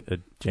it like a no,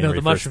 January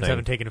the 1st mushrooms thing?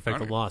 haven't taken effect.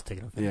 Alright. The law has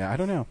taken effect. Yeah, I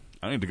don't know.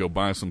 I need to go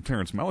buy some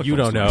Terrence Malick. You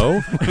don't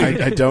films know.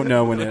 I don't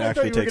know when it I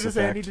thought actually you were takes gonna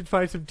say I effect. need to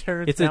find some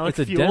Terrence It's Malick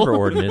a fuel. Denver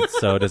ordinance,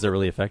 so does it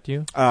really affect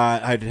you?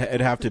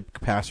 It'd have to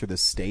pass through the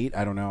state.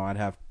 I don't know.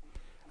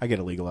 I get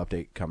a legal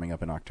update coming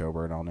up in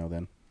October, and I'll know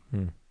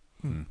then.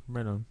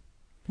 Right on.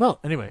 Well,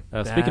 anyway, Speaking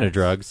of that's-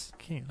 drugs,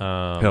 Can't.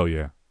 Hell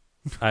yeah.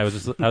 I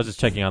was just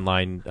checking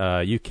online.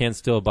 You can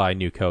still buy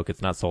new Coke.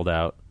 It's not sold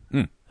out.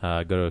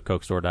 Go to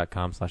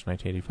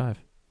cokestore.com/1985.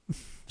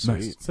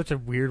 Nice. Such a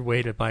weird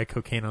way to buy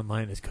cocaine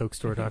online is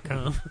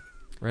cokestore.com.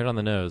 Right on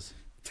the nose.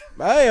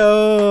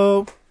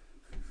 Bye-oh!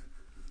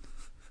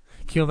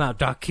 Cue him out,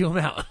 Doc. Cue him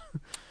out.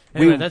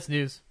 Anyway, We- that's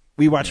news.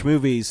 We watch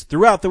movies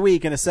throughout the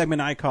week in a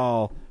segment I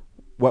call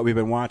What We've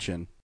Been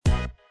Watching.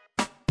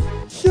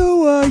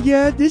 So,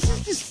 this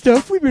is the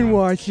stuff we've been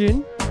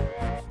watching.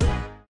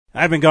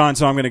 I've been gone,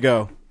 so I'm going to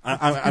go.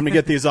 I'm going to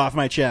get these off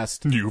my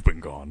chest. You've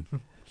been gone.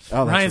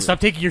 Oh, that's Ryan, stop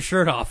taking your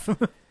shirt off.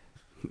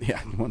 Yeah,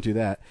 I won't do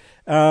that.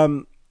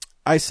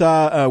 I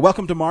saw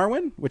Welcome to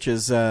Marwen, which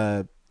is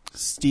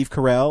Steve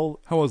Carell.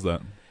 How was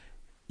that?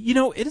 You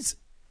know, it is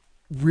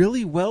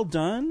really well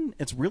done.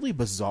 It's really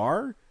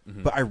bizarre,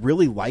 but I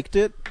really liked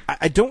it.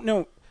 I don't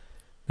know.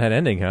 That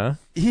ending, huh?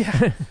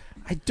 Yeah,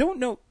 I don't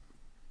know.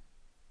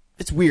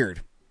 It's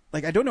weird.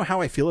 Like, I don't know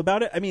how I feel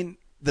about it. I mean,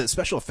 the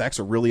special effects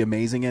are really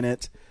amazing in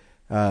it.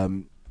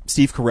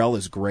 Steve Carell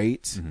is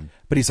great,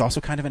 but he's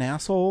also kind of an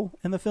asshole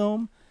in the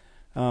film.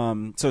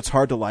 So it's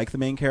hard to like the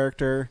main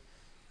character.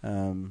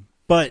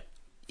 But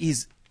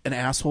he's an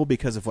asshole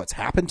because of what's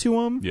happened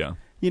to him. Yeah.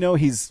 You know,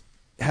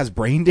 has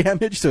brain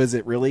damage, so is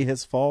it really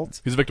his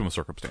fault? He's a victim of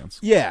circumstance.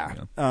 Yeah.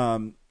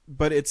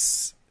 But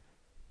it's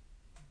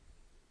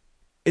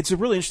a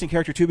really interesting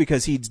character too,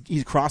 because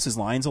he crosses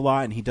lines a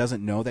lot, and he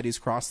doesn't know that he's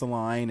crossed the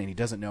line, and he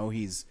doesn't know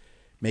he's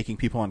making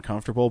people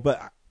uncomfortable.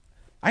 But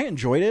I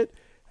enjoyed it.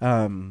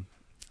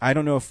 I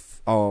don't know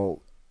if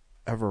I'll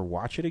ever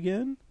watch it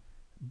again.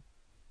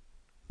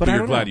 But I you're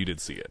don't glad know. you did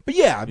see it. But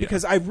yeah,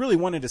 because I really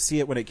wanted to see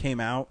it when it came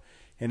out,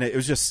 and it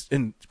was just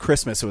in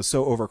Christmas. It was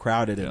so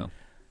overcrowded, and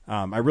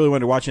I really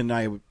wanted to watch it.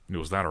 And It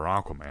was that or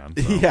Aquaman.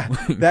 So. yeah,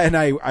 that, and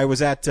I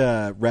was at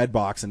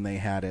Redbox, and they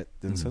had it,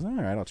 and so I was like,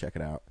 all right, I'll check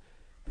it out.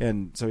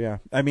 And so yeah,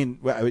 I mean,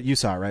 you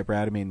saw it, right,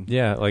 Brad? I mean,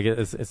 Yeah, like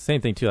it's the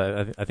same thing too.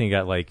 I think it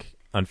got like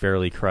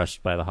unfairly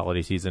crushed by the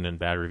holiday season and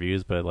bad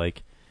reviews, but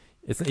like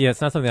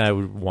it's not something I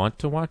would want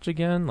to watch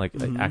again, like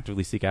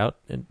actively seek out.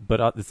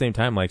 But at the same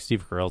time, like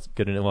Steve Carell's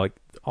good in it. Like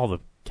all the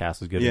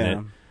cast is good in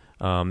it.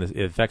 The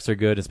effects are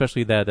good,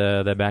 especially that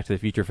Back to the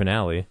Future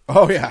finale.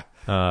 Oh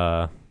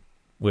yeah,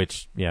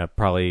 Which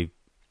probably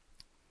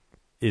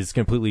is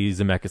completely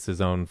Zemeckis'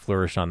 own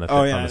flourish on the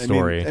oh yeah. on the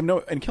story. I mean,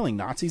 and killing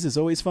Nazis is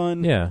always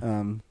fun.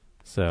 Yeah.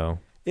 So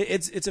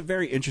it's a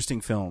very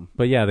interesting film.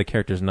 But yeah, the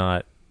character's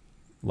not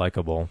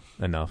likable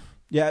enough.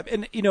 Yeah,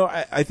 and you know,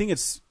 I think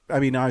it's. I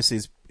mean, obviously,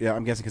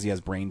 I'm guessing because he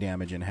has brain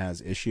damage and has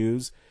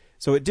issues,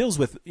 so it deals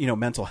with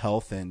mental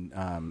health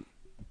and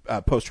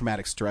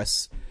post-traumatic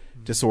stress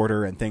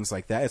disorder and things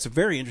like that. It's a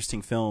very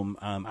interesting film.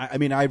 I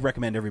mean, I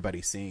recommend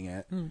everybody seeing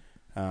it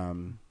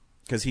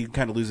because he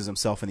kind of loses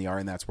himself in the art,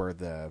 and that's where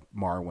the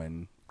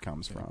Marwen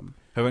comes from.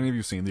 Have any of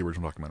you seen the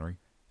original documentary?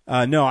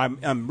 No,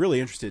 I'm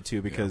really interested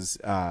too because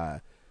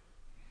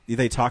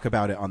they talk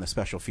about it on the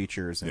special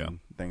features and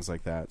things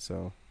like that.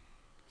 So,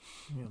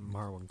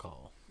 Marwen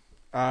call.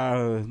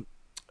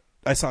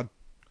 I saw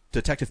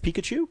Detective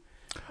Pikachu.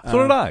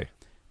 So did I.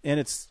 And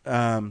it's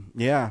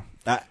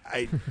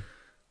I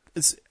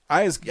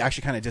was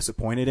actually kind of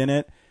disappointed in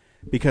it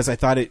because I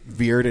thought it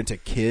veered into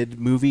kid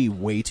movie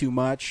way too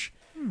much.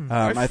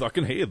 I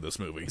fucking hated this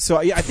movie.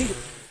 So yeah, I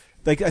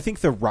think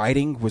the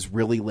writing was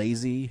really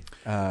lazy.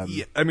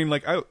 Yeah, I mean,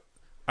 like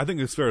I think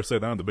it's fair to say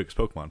that I'm the biggest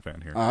Pokemon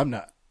fan here. I'm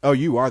not. Oh,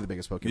 you are the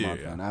biggest Pokemon Yeah.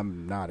 fan.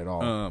 I'm not at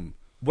all.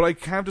 What I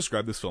kind of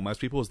describe this film as,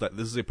 people, is that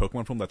this is a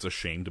Pokemon film that's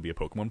ashamed to be a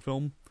Pokemon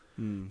film.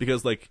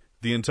 Because, like,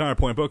 the entire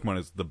point of Pokemon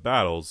is the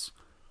battles,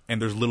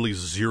 and there's literally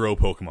 0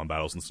 Pokemon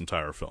battles in this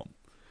entire film.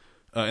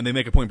 And they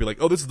make a point to be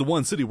like, oh, this is the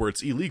one city where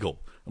it's illegal.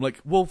 I'm like,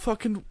 well,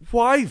 fucking,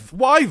 why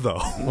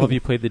though? Well, have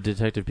you played the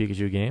Detective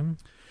Pikachu game?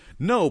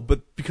 No,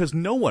 but because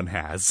no one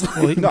has.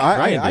 No,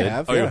 I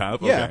have. Oh, yeah. you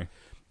have? Yeah. Okay.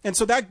 And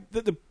so that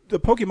the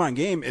Pokemon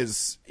game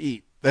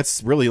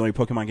that's really the only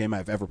Pokemon game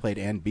I've ever played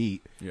and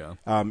beat. Yeah.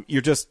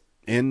 You're just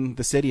in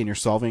the city and you're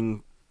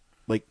solving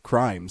like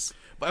crimes.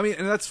 But I mean,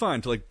 and that's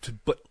fine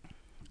but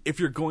if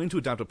you're going to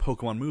adapt a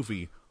Pokemon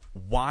movie,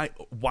 why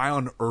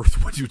on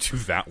earth would you do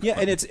that one? Yeah,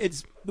 and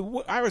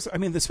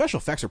the special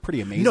effects are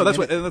pretty amazing. No, that's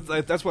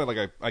why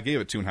like I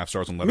gave it 2.5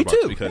 stars on Me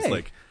Letterboxd too. because Hey,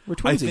 like we're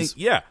I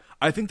twinsies.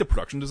 think the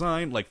production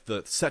design, like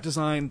the set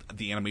design,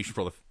 the animation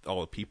for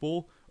all the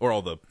people or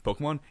all the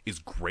Pokemon is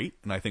great,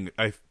 and I think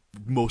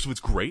most of it's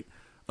great.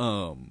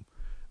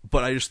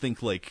 But I just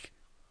think like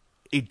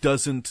it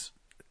doesn't.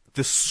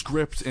 The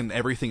script and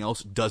everything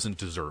else doesn't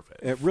deserve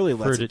it. It really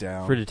lets it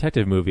down. For a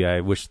detective movie, I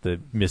wish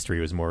the mystery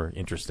was more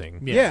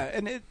interesting. Yeah,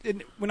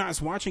 and when I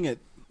was watching it,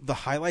 the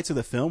highlights of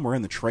the film were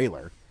in the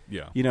trailer.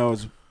 Yeah. You know, it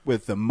was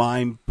with the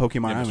Mime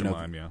Pokemon. Yeah, I don't Mr. know.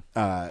 Mime, yeah.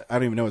 I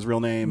don't even know his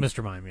real name.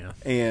 Mr. Mime, yeah.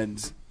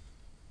 And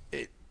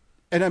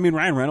I mean,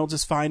 Ryan Reynolds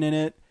is fine in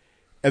it.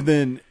 And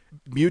then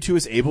Mewtwo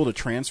is able to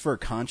transfer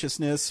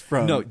consciousness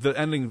from... No, the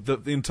ending, the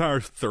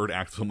entire third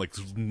act film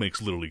makes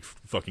literally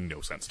fucking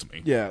no sense to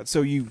me. Yeah,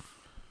 so you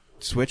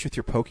switch with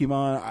your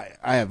Pokemon.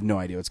 I have no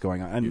idea what's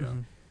going on. Yeah.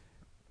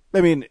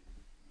 I mean,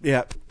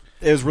 yeah,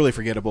 it was really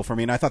forgettable for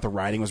me, and I thought the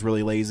writing was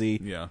really lazy.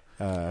 Yeah.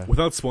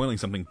 Without spoiling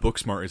something,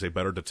 Booksmart is a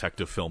better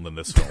detective film than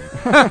this film.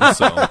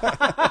 So.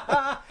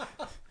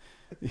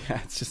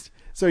 Yeah, it's just...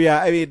 So,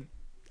 yeah, I mean,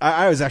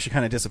 I was actually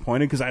kind of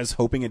disappointed because I was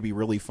hoping it'd be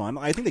really fun.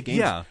 I think the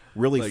game's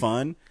really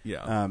fun.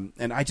 Yeah.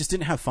 And I just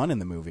didn't have fun in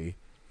the movie.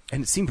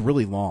 And it seemed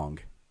really long.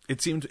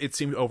 It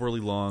seemed overly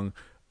long.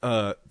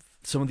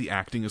 Some of the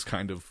acting is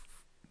kind of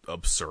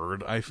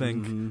absurd, I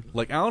think. Mm-hmm.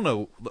 Like, I don't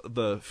know,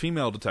 the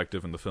female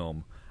detective in the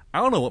film, I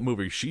don't know what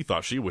movie she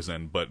thought she was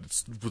in, but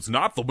it was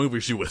not the movie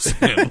she was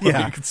in.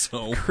 Yeah, like,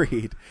 so,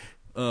 agreed.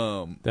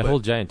 That whole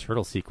giant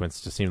turtle sequence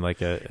just seemed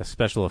like a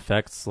special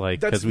effects, like,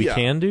 That's- because we yeah.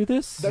 can do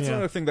this? That's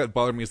another thing that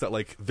bothered me is that,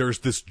 like, there's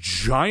this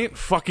giant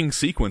fucking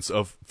sequence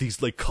of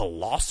these, like,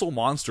 colossal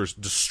monsters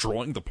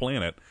destroying the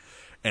planet,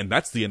 and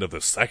that's the end of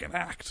the second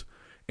act.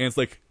 And it's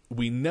like,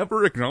 we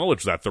never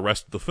acknowledge that the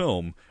rest of the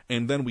film,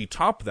 and then we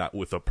top that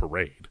with a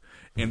parade.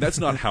 And that's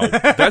not how,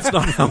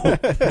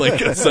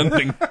 like,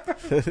 ascending,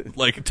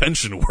 like,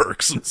 tension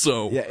works. And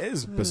so. Yeah, it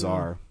is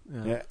bizarre.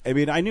 Yeah. I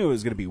mean, I knew it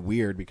was going to be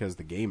weird because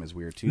the game is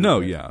weird, too. No,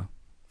 but- yeah.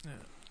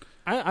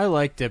 I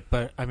liked it,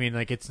 but I mean,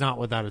 like it's not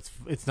without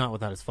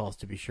its faults,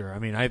 to be sure. I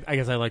mean, I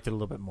guess I liked it a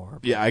little bit more.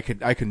 But. Yeah, I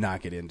could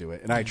not get into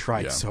it, and I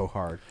tried Yeah. so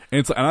hard.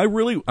 And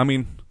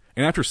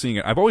and after seeing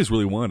it, I've always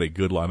really wanted a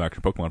good live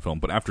action Pokemon film,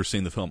 but after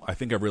seeing the film, I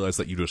think I realized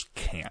that you just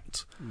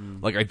can't.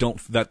 Like,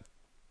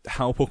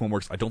 how Pokemon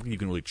works, I don't think you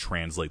can really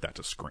translate that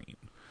to screen.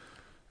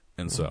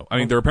 And so, I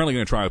mean, they're apparently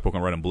going to try with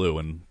Pokemon Red and Blue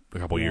in a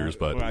couple years,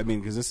 but. Well, I mean,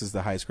 because this is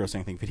the highest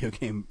grossing, I think, video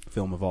game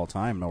film of all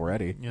time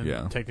already.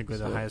 Yeah, technically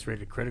the highest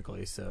rated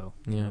critically. So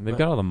Yeah, they've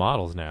got all the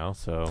models now,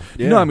 so...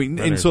 Yeah. No, I mean,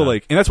 and There's so, that.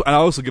 like, and I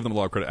also give them a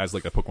lot of credit as,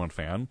 like, a Pokemon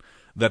fan,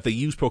 that they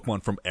use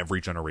Pokemon from every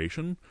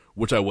generation,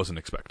 which I wasn't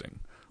expecting.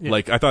 Yeah.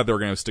 Like, I thought they were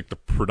going to stick to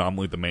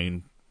predominantly the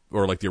main,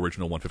 or, like, the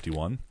original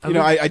 151. You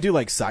know, I do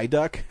like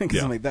Psyduck, because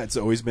Yeah. I'm like, that's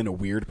always been a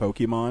weird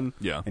Pokemon.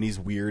 Yeah. And he's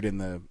weird in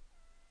the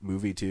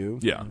movie, too.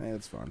 Yeah.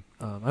 It's fun.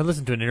 I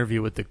listened to an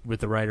interview with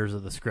the writers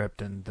of the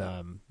script, and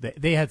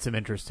they had some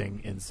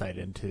interesting insight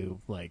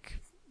into like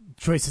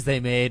choices they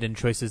made and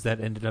choices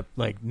that ended up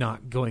like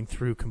not going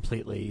through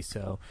completely.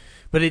 So,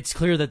 but it's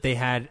clear that they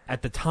had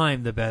at the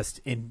time the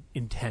best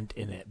intent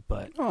in it.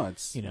 But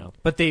it's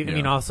but they I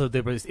mean Yeah. also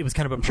it was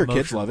kind of a I'm sure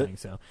kids promotional love it. thing.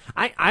 So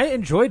I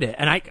enjoyed it,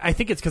 and I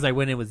think it's because I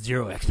went in with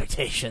zero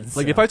expectations.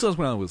 Like, so. if I saw this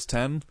when I was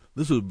 10,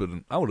 this would have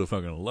been, I would have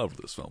fucking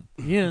loved this film.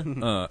 yeah.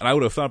 And I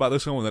would have thought about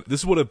this film, that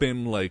this would have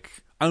been like,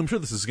 I'm sure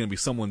this is going to be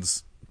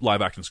someone's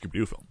live action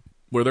Scooby-Doo film.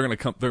 Where they're going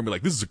to be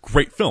like, this is a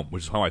great film,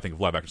 which is how I think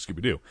of live action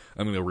Scooby-Doo.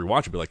 And then they'll rewatch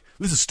it and be like,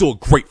 this is still a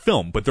great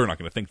film, but they're not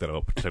going to think that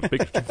of Detective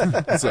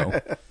Pikachu.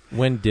 So,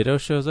 When Ditto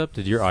shows up,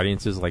 did your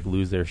audiences, like,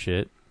 lose their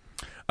shit?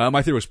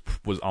 my theater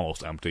was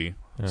almost empty.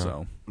 Yeah.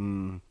 So, I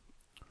don't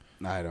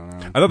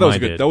know. I thought that was Mine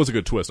did. that was a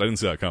good twist. I didn't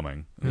see that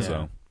coming. Yeah.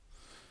 So,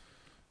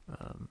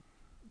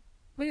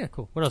 But yeah,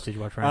 cool. What else did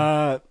you watch,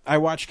 Ryan? I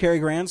watched Cary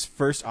Grant's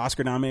first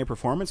Oscar-nominated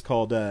performance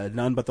called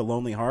None But the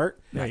Lonely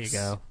Heart. There you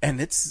go. And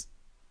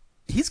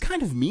he's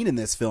kind of mean in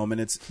this film,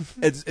 and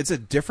it's a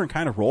different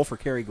kind of role for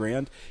Cary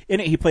Grant. In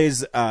it, he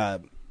plays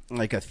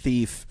like a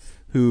thief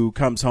who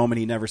comes home and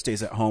he never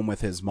stays at home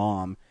with his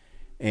mom.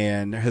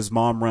 And his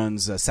mom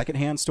runs a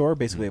secondhand store,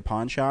 basically a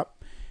pawn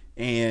shop.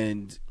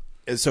 And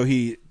so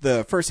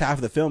the first half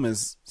of the film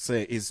is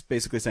he's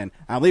basically saying,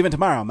 "I'm leaving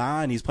tomorrow,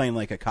 Ma," and he's playing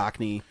like a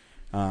Cockney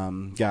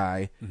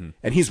guy,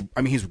 and he's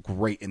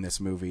great in this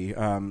movie.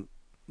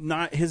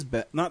 Not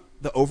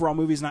the overall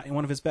movie's not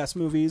one of his best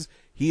movies.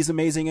 He's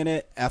amazing in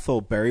it.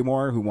 Ethel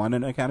Barrymore, who won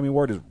an Academy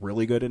Award, is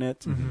really good in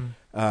it.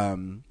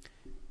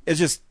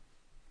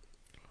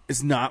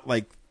 It's not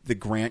like the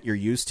Grant you're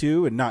used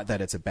to, and not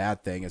that it's a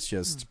bad thing. It's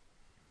just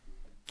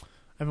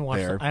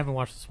there. I haven't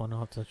watched this one. I'll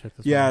have to check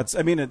this. Yeah, one it's.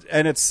 I mean,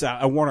 it's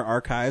a Warner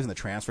Archives, and the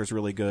transfer's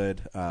really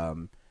good.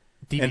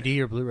 DVD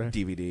or Blu-ray?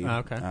 DVD. Oh,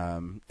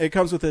 okay. It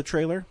comes with a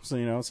trailer,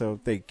 so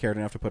they cared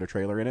enough to put a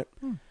trailer in it.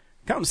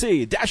 Come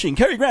see dashing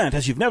Cary Grant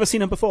as you've never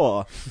seen him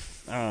before.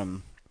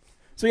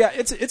 So yeah,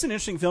 it's an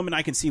interesting film, and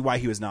I can see why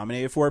he was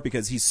nominated for it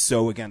because he's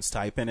so against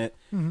type in it.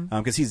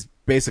 Because he's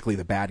basically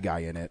the bad guy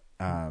in it,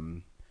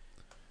 and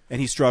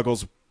he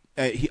struggles.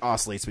 He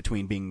oscillates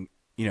between being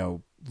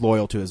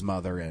loyal to his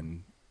mother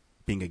and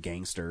being a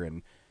gangster,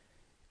 and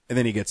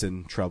then he gets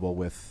in trouble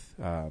with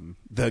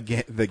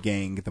the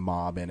gang, the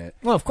mob in it.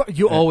 Well, of course,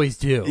 you always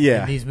do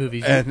in these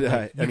movies.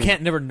 You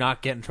can't never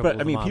not get in trouble. But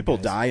with I mean, the mob people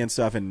guys. die and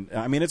stuff, and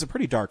I mean, it's a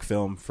pretty dark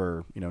film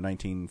for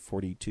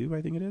 1942,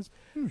 I think it is.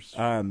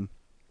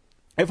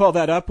 I followed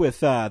that up with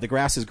The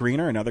Grass is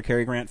Greener, another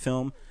Cary Grant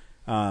film,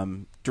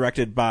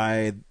 directed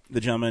by the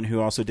gentleman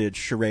who also did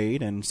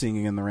Charade and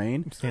Singing in the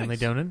Rain. Stanley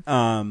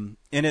Donen.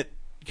 In it,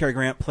 Cary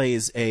Grant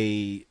plays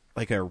a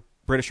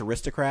British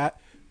aristocrat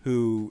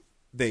who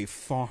they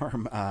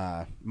farm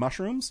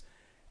mushrooms,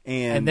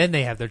 and then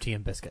they have their tea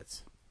and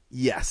biscuits.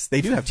 Yes,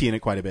 they do have tea in it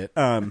quite a bit.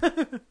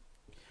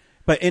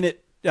 But in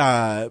it,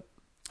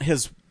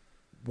 his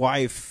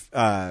wife.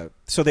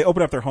 So they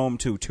open up their home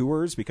to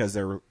tours because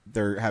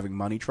they're having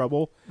money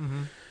trouble.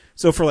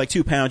 So for like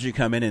 £2, you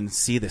come in and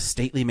see the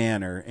stately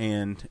manor.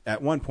 And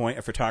at one point,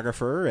 a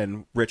photographer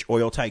and rich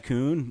oil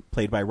tycoon,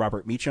 played by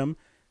Robert Meacham,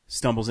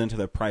 stumbles into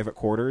the private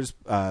quarters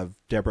of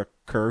Deborah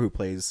Kerr, who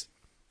plays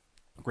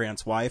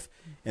Grant's wife,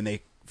 and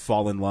they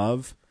fall in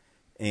love.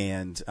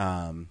 And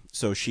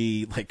so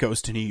she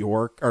goes to New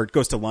York or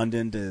goes to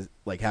London to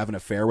have an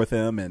affair with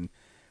him, and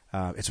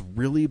it's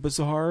really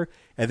bizarre.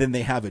 And then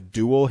they have a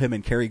duel, him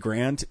and Cary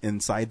Grant,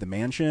 inside the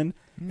mansion,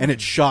 and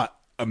it's shot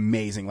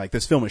amazing.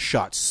 This film is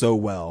shot so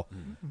well.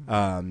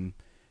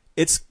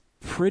 It's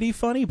pretty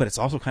funny, but it's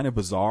also kind of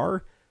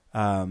bizarre.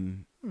 I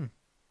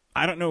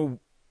don't know.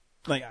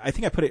 I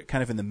think I put it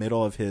kind of in the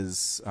middle of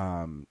his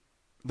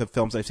the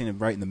films I've seen him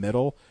right in the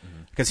middle,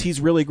 because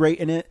he's really great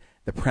in it.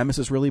 The premise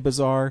is really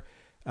bizarre.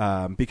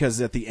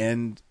 Because at the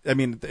end, I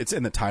mean, it's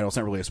in the title. It's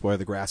not really a spoiler.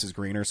 The grass is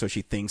greener, so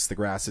she thinks the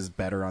grass is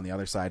better on the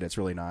other side. It's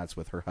really not. It's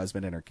with her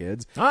husband and her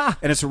kids. And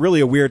it's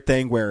really a weird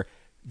thing where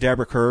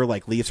Deborah Kerr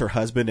leaves her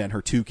husband and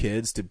her 2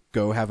 kids to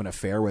go have an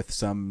affair with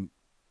some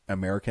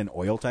American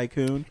oil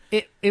tycoon.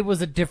 It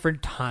was a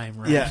different time,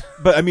 right? Yeah,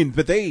 but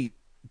they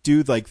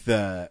do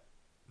the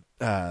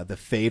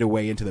fade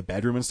away into the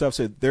bedroom and stuff.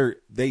 So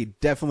they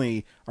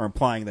definitely are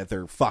implying that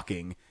they're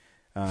fucking.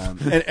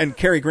 And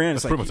Cary Grant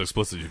is pretty much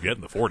explicit you get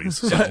in the 40s.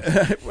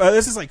 So. Well,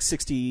 this is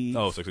 60,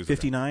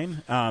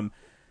 59. And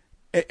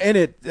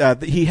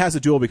he has a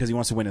duel because he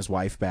wants to win his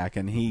wife back,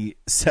 and he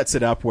sets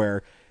it up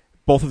where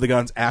both of the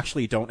guns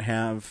actually don't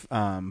have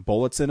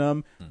bullets in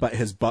them, but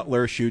his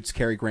butler shoots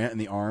Cary Grant in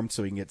the arm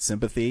so he can get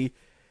sympathy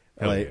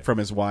from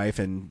his wife,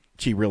 and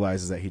she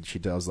realizes that she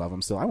does love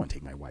him still. I want to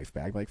take my wife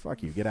back.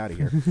 Fuck you, get out of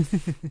here.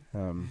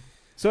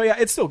 So yeah,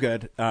 it's still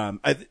good.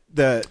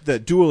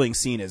 The dueling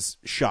scene is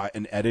shot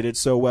and edited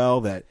so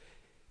well that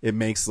it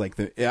makes I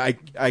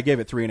gave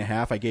it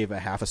 3.5. I gave a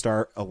half a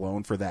star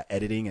alone for that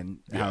editing and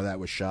how that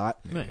was shot.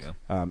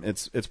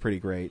 Nice. It's pretty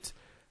great.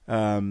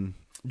 John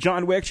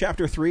Wick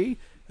Chapter 3.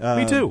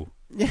 Me too.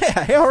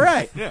 Yeah. All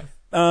right. Yeah.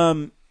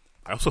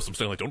 I also have some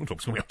Stanley Donen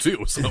films coming out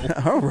too. So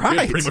all right, we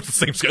have pretty much the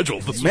same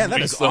schedule. Man,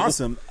 that is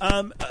awesome.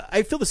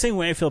 I feel the same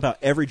way I feel about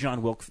every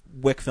John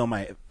Wick film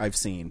I've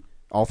seen.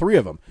 All 3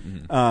 of them.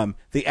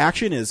 The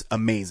action is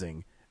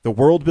amazing. The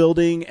world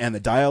building and the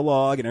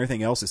dialogue and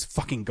everything else is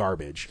fucking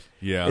garbage.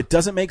 Yeah. It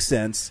doesn't make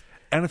sense.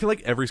 And I feel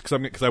like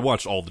because I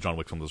watched all the John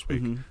Wick films this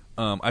week,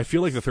 I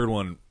feel like the third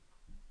one,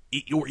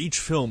 or each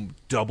film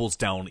doubles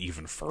down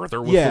even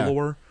further with the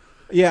lore.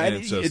 Yeah, and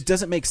it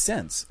doesn't make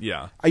sense.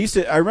 Yeah.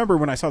 I remember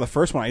when I saw the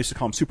first one, I used to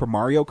call them Super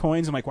Mario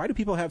coins. I'm like, why do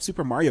people have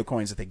Super Mario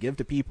coins that they give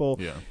to people?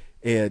 Yeah.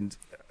 And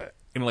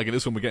in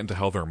this when we get into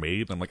how they're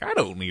made, I'm like, I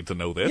don't need to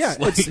know this. Yeah,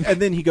 and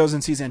then he goes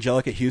and sees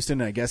Angelica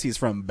Houston, and I guess he's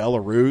from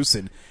Belarus,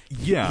 and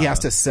he has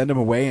to send him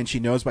away, and she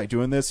knows by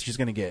doing this she's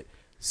going to get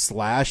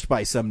slashed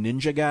by some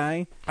ninja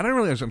guy. I don't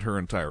really understand her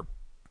entire...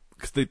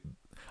 Because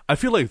I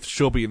feel like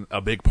she'll be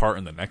a big part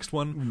in the next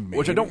one,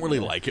 which I don't really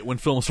like it when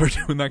films start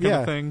doing that kind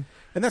of thing.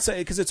 And that's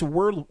because it's a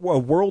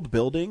world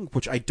building,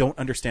 which I don't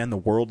understand the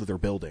world that they're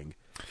building.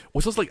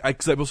 Well, so it's I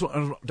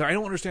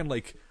don't understand,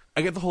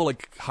 I get the whole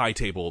high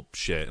table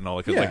shit and all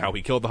that, how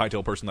he killed the high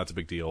table person. That's a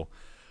big deal.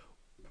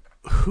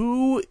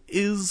 Who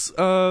is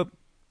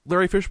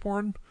Larry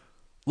Fishburne?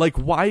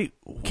 Why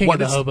King of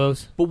the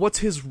Hobos? But what's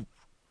his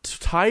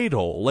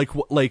title?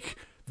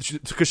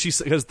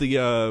 Because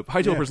the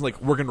high table person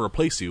we're going to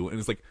replace you, and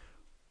it's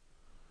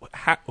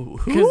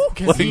who?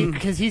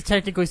 Because he's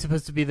technically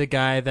supposed to be the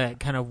guy that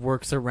kind of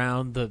works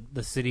around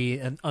the city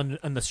and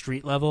on the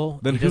street level.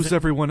 Then who's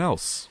everyone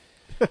else?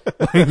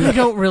 I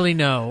don't really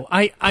know.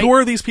 Who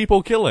are these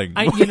people killing?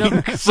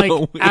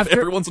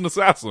 Everyone's an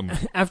assassin.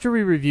 After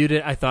we reviewed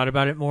it, I thought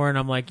about it more, and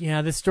I'm like,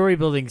 yeah, this story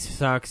building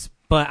sucks,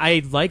 But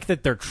I like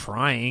that they're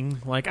trying.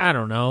 Like, I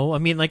don't know. I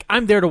mean, like,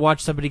 I'm there to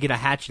watch somebody get a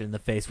hatchet in the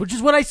face, which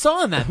is what I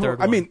saw in that third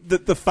one. I mean,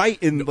 the fight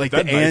in like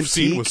that the knife antique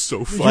scene was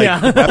so funny.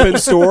 weapon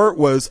store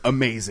was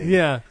amazing.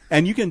 Yeah.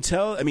 And you can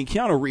tell, I mean,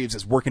 Keanu Reeves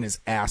is working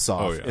his ass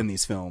off Oh, yeah. in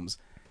these films.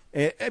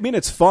 I mean,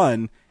 it's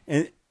fun.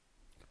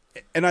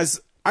 And I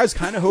was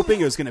kind of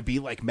hoping it was going to be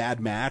like Mad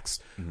Max,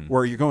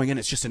 where you're going in,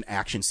 it's just an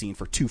action scene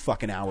for 2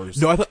 fucking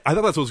hours. No, I thought that's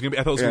what it was gonna be.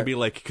 I thought it was Yeah. gonna be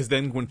like, because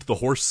then went to the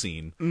horse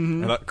scene.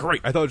 I thought, great.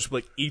 I thought it was just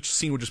like each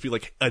scene would just be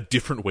like a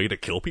different way to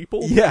kill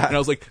people. Yeah. and I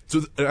was like,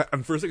 so.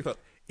 And first, I thought,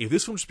 if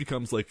this one just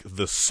becomes like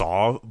the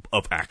Saw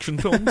of action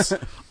films,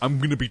 I'm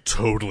gonna be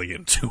totally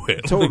into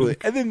it. Totally.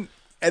 Like,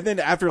 And then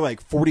after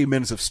like 40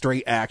 minutes of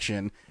straight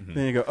action,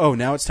 then you go, oh,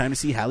 now it's time to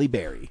see Halle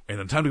Berry. and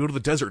then time to go to the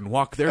desert and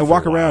walk there. And for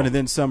walk a while. around, and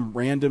then some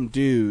random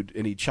dude,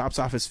 and he chops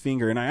off his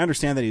finger. And I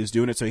understand that he was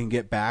doing it so he can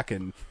get back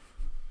and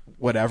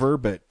whatever,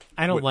 but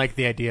I don't like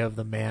the idea of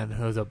the man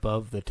who's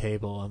above the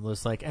table. I'm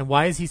just like, and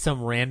why is he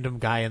some random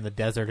guy in the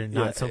desert and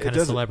not Yeah, some it kind of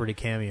doesn't- celebrity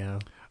cameo?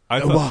 I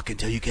thought, walk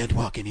until you can't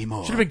walk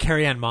anymore. Should have been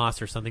Carrie Ann Moss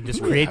or something.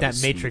 Just create that that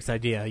was Matrix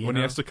idea. You when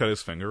know? he has to cut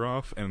his finger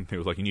off, and he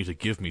was like, "You need to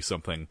give me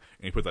something," and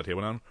he put that table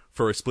down.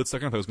 For a split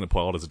second, I thought he was going to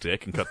pull out his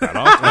dick and cut that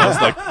off. And I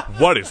was like,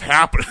 "What is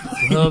happening?"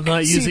 Well, I'm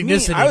not See, using me,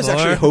 this anymore. I was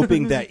actually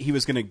hoping that he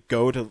was going to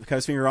go to cut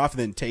his finger off and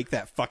then take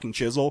that fucking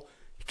chisel,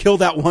 kill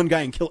that one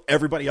guy, and kill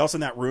everybody else in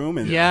that room.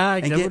 And yeah,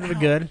 and that would have been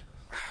good.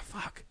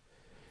 Fuck.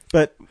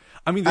 But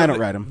I mean, I don't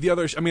write 'em. The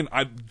other, I mean,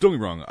 don't get me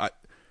wrong.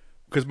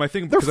 Because my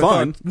thing, They're 'cause I thought-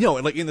 fun. no,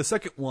 and like in the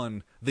second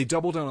one, they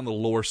double down on the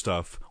lore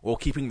stuff while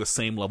keeping the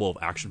same level of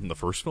action from the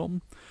first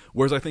film.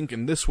 Whereas I think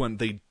in this one,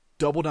 they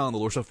double down on the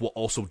lore stuff while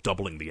also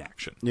doubling the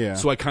action. Yeah.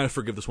 So I kind of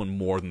forgive this one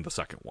more than the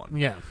second one.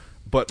 Yeah.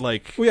 But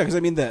like, well, yeah, because I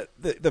mean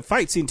the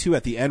fight scene too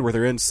at the end where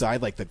they're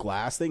inside like the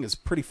glass thing is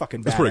pretty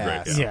fucking badass. It's pretty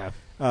great, Yeah.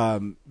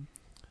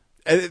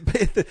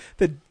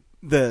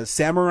 The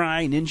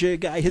samurai ninja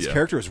guy, his Yeah.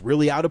 character is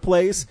really out of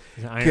place.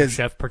 He's an Iron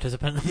Chef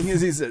participant.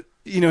 He's he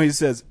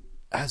says,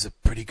 "That was a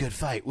pretty good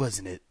fight,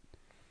 wasn't it?"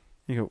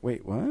 You go,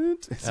 "Wait,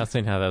 what?" I was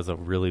saying how that was a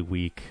really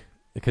weak,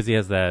 because he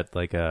has that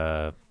like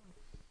that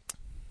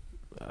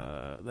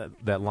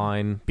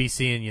line. Be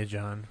seeing you,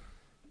 John.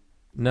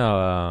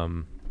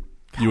 No,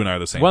 you and I are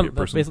the same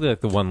person. basically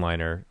like the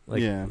one-liner.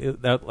 Like, Yeah.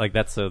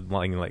 that's a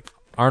line like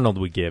Arnold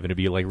would give, and it'd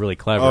be like really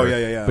clever. Oh,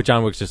 yeah. But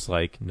John Wick's just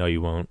like, no,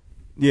 you won't.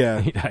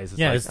 Yeah, He dies. It's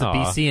Yeah, like, it's the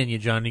aw. be seeing you,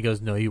 John. He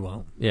goes, no, you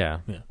won't. Yeah.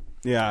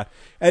 yeah.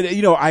 And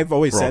I've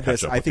always We'll all said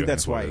this. catch up I with think you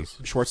that's in a why couple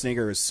days.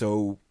 Schwarzenegger is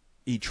so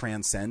he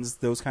transcends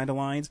those kind of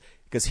lines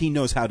because he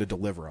knows how to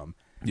deliver them.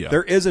 Yeah.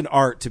 There is an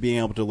art to being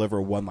able to deliver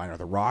a one-liner.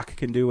 The Rock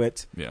can do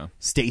it. Yeah.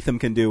 Statham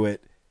can do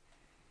it.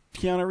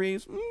 Keanu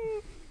Reeves,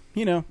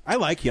 I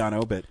like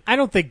Keanu, but I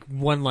don't think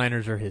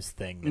one-liners are his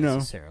thing No.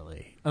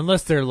 necessarily,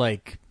 unless they're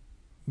like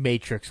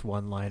Matrix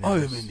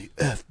one-liners. the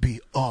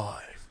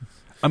FBI.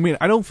 I mean,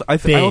 I don't think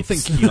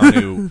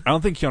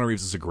Keanu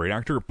Reeves is a great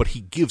actor, but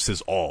he gives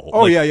his all.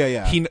 Oh, Like,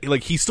 yeah.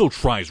 He still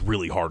tries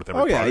really hard with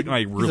every Oh, yeah. project, and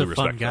I really a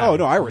fun respect guy. that. Oh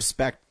no, I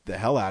respect the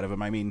hell out of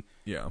him. I mean,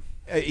 Yeah.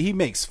 he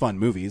makes fun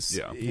movies.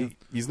 Yeah.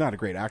 He's not a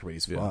great actor, but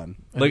he's fun.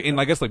 Like, and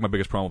I guess like my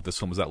biggest problem with this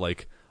film is that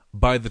like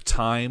by the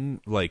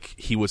time like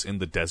he was in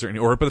the desert,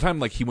 or by the time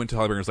like he went to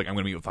Halle Berry and was like, I'm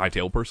going to meet with the high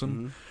table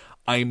person,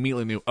 I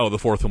immediately knew, the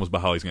fourth film was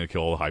about how he's going to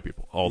kill all the high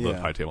people, all the Yeah.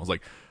 high tables.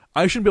 Like,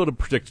 I shouldn't be able to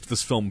predict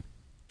this film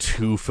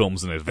 2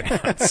 films in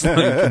advance. Like,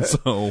 and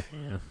so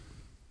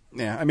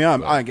Yeah, I mean,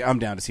 I'm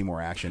down to see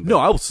more action. no,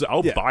 I'll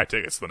Yeah. buy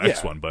tickets to the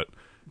next Yeah. one, but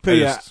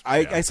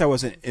I guess I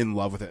wasn't in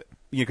love with it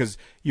because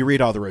you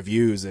read all the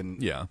reviews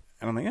and yeah.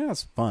 and I'm like, yeah,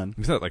 it's fun.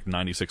 It's at like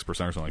 96% or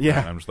something like Yeah. that.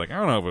 And I'm just like, I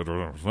don't know if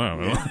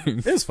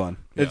It is fun.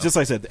 Yeah. It's just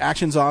like I said, the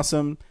action's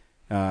awesome.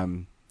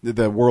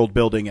 The world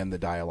building and the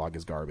dialogue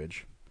is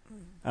garbage.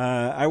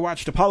 I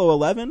watched Apollo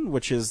 11,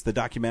 which is the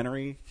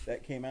documentary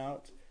that came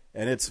out,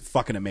 and it's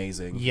fucking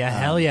amazing. Yeah,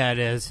 hell yeah, it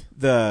is.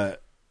 The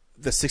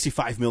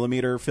 65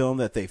 millimeter film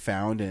that they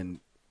found and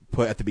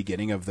put at the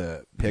beginning of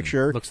the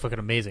picture Looks fucking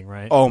amazing,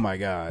 right? Oh my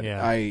god!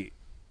 Yeah.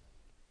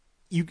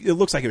 It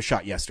looks like it was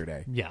shot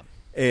yesterday. Yeah.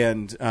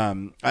 And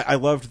I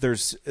loved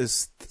there's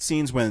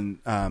scenes when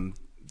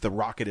the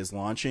rocket is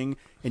launching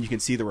and you can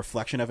see the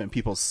reflection of it in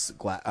people's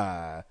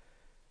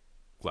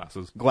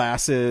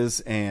glasses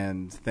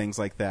and things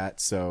like that.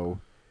 So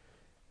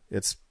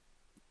it's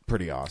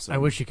pretty awesome. I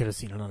wish you could have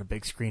seen it on a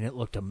big screen. It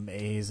looked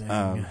amazing.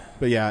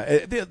 But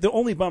yeah, the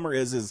only bummer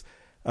is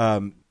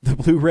the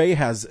Blu-ray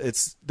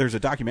there's a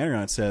documentary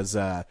on it that says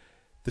the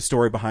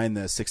story behind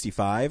the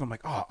 65. I'm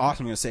like, oh,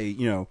 awesome. I'm going to say,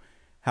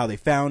 how they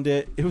found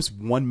it. It was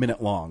 1 minute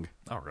long.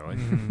 Oh, really?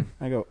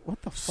 I go, what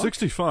the fuck?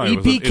 65 is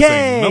EPK!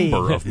 a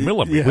number of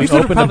millimeters. We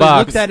opened the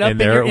box, and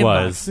there it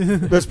was.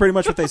 That's pretty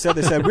much what they said.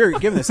 They said, we were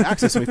given this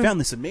access, and we found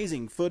this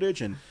amazing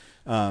footage, and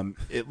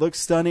it looks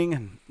stunning.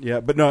 And yeah,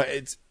 but no,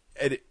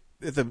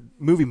 the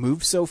movie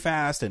moves so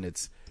fast, and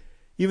it's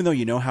even though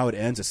you know how it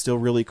ends, it's still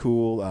really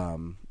cool.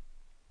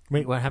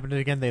 Wait, what happened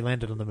again? They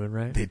landed on the moon,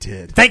 right? They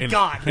did. Thank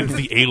God. And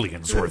the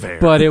aliens were there.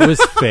 But it was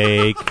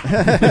fake.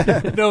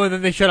 No, and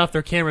then they shut off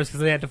their cameras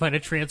because they had to find a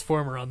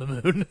transformer on the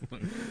moon.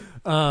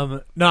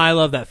 No, I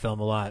love that film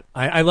a lot.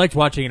 I liked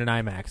watching it in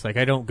IMAX. Like,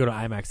 I don't go to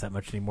IMAX that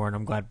much anymore, and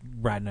I'm glad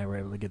Brad and I were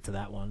able to get to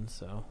that one.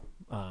 So,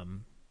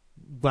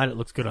 glad it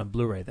looks good on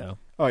Blu-ray, though.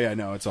 Oh yeah,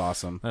 no, it's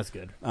awesome. That's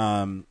good.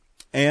 And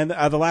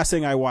the last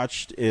thing I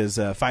watched is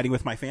Fighting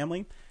with My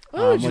Family.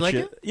 Oh, did you like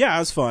it? Yeah, it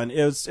was fun.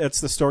 It's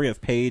the story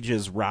of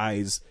Paige's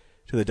rise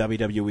to the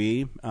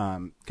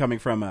WWE, coming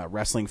from a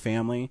wrestling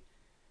family.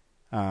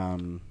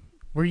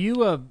 Were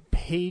you a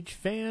Paige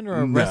fan or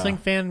a No. wrestling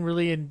fan,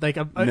 really, in like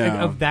No.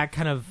 of that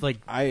kind of like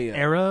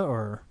era?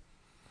 Or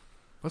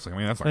That's like, I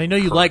mean, that's like I know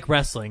you current- like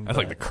wrestling. That's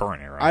but like the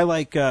current era. I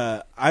like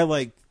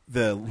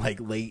the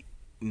late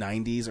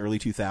 90s, early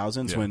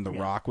 2000s when The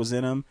Rock was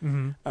in them.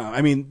 Mm-hmm.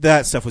 I mean,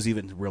 that stuff was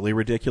even really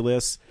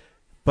ridiculous.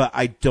 But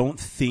I don't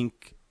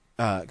think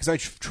because I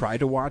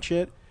tried to watch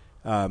it.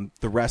 The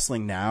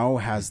wrestling now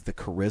has the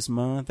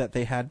charisma that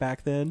they had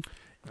back then.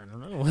 I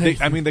don't know. They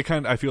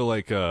kind of, I feel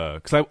like,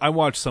 because I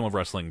watched some of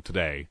wrestling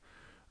today,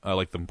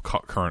 like the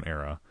current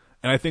era,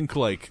 and I think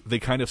like they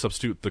kind of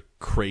substitute the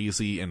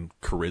crazy and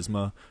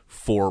charisma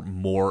for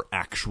more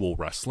actual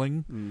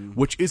wrestling,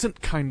 which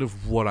isn't kind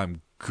of what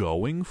I'm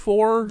going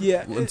for.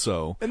 Yeah, and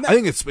so and I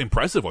think it's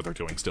impressive what they're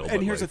doing still.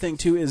 And here's the thing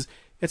too: is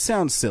it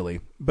sounds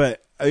silly,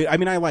 but I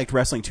mean, I liked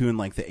wrestling too in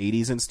like the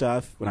 80s and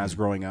stuff when I was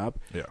growing up.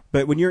 Yeah.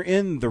 But when you're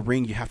in the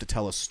ring, you have to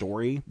tell a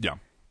story. Yeah.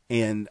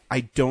 And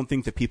I don't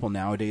think that people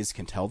nowadays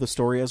can tell the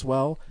story as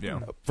well. Yeah.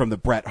 From the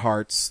Bret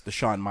Harts, the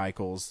Shawn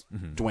Michaels,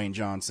 Dwayne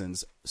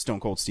Johnsons, Stone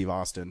Cold Steve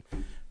Austin.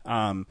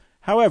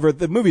 However,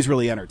 the movie's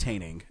really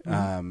entertaining.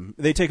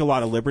 They take a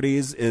lot of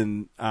liberties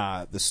in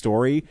the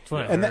story,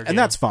 and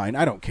that's fine.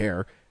 I don't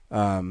care.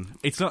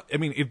 It's not. I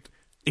mean,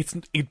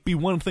 it'd be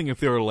one thing if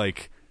they were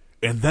like,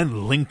 and then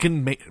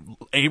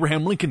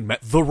Abraham Lincoln met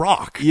The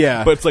Rock.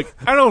 Yeah. But it's like,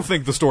 I don't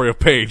think the story of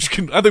Paige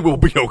I think we'll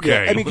be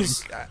okay. Yeah, I mean,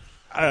 'cause,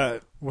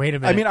 wait a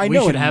minute. I mean, I we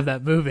know should have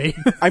that movie.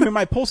 I mean,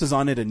 my pulse is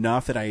on it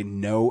enough that I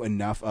know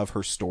enough of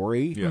her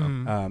story.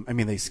 Yeah. I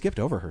mean, they skipped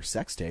over her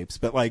sex tapes,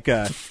 but like,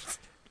 the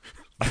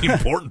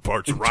important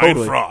part's Ryan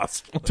Totally.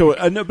 Frost.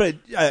 no, but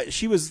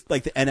she was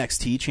like the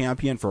NXT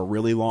champion for a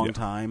really long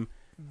time.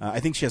 I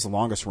think she has the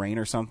longest reign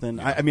or something.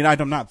 I mean,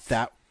 I'm not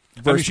that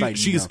versed. I mean,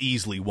 she is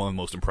easily one of the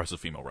most impressive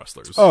female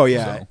wrestlers. Oh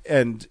yeah, So.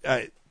 and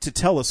to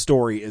tell a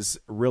story is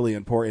really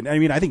important. I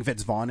mean, I think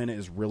Vince Vaughn in it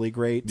is really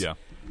great. Yeah.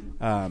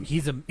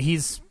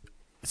 He's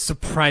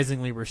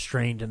surprisingly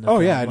restrained in the Oh,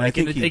 film. yeah, and like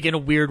I think in a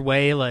weird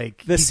way.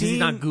 Like The he's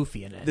not scene-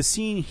 goofy in it. The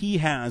scene he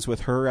has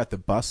with her at the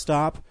bus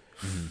stop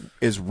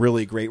is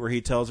really great, where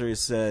he tells her, he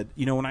said,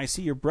 you know, when I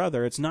see your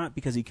brother, it's not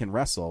because he can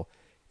wrestle.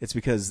 It's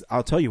because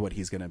I'll tell you what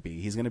he's going to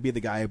be. He's going to be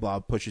the guy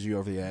who pushes you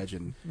over the edge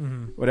and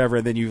whatever.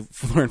 And then you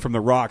learn from The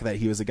Rock that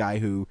he was the guy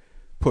who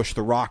pushed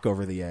The Rock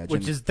over the edge.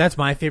 That's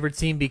my favorite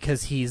scene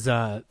because he's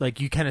like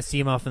you kind of see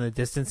him off in the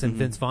distance and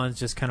Vince Vaughn's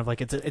just kind of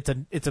like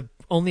it's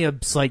only a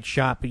slight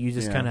shot, but you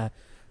just kind of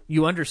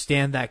you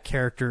understand that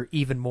character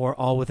even more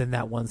all within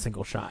that one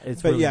single shot.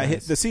 But really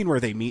nice. The scene where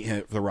they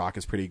meet The Rock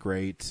is pretty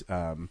great.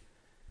 And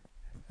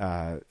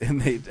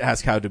they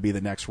ask how to be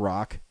the next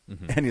Rock.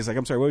 And he's like,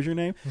 I'm sorry, what was your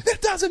name?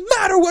 It doesn't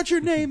matter what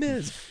your name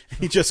is.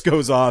 He just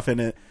goes off and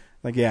it,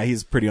 like, yeah,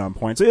 he's pretty on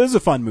point. So it was a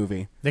fun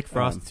movie. Nick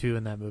Frost too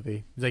in that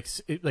movie.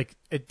 Like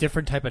a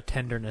different type of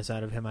tenderness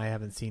out of him I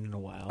haven't seen in a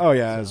while. Oh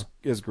yeah,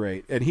 it was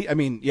great. And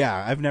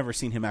I've never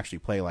seen him actually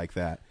play like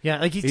that. Yeah,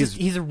 like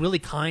he's a really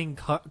kind,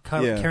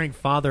 caring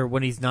father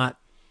when he's not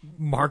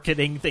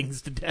marketing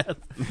things to death.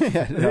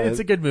 It's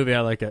a good movie.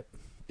 I like it.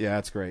 Yeah,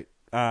 it's great.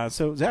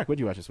 So Zach, what did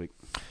you watch this week?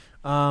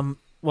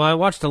 Well, I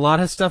watched a lot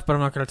of stuff, but I'm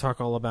not going to talk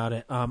all about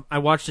it. I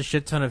watched a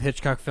shit ton of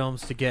Hitchcock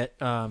films to get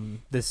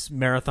this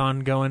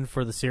marathon going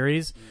for the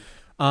series.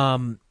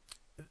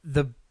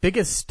 The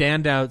biggest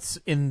standouts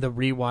in the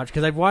rewatch,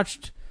 because I've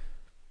watched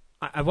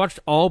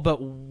all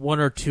but one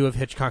or two of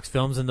Hitchcock's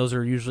films, and those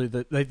are usually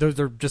those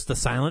are just the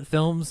silent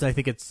films. I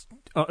think it's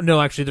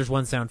actually there's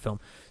one sound film.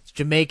 It's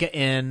Jamaica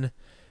Inn,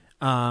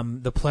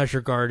 The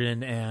Pleasure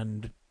Garden,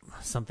 and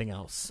something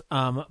else.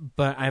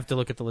 But I have to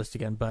look at the list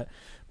again. But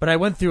I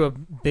went through a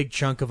big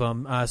chunk of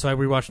them. So I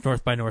rewatched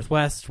North by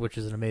Northwest, which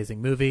is an amazing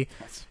movie.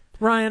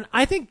 Ryan,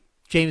 I think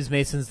James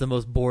Mason's the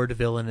most bored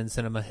villain in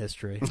cinema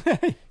history.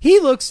 He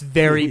looks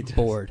very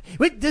bored.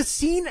 Wait, the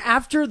scene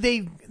after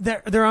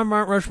they're on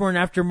Mount Rushmore and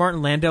after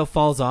Martin Landau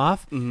falls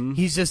off,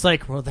 he's just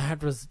like, well,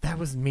 that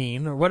was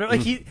mean or whatever.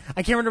 Like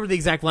I can't remember the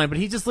exact line, but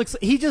he just looks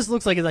like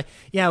he's like,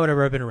 yeah,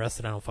 whatever. I've been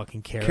arrested. I don't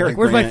fucking care. Cary Like,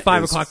 where's my Grant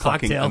 5 is o'clock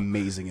fucking cocktail?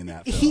 Amazing in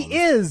that film. He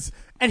is.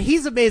 And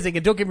he's amazing.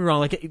 And don't get me wrong,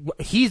 like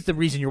he's the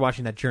reason you're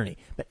watching that journey.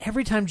 But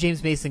every time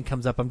James Mason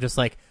comes up, I'm just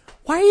like,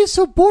 why are you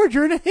so bored?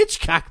 You're in a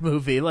Hitchcock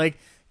movie. Like,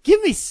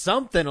 give me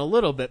something a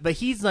little bit. But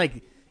he's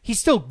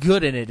still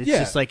good in it. It's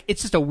just like,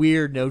 it's just a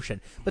weird notion.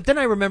 But then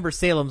I remember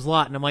Salem's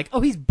Lot, and I'm like,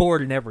 oh, he's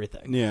bored in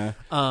everything. Yeah.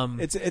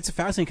 It's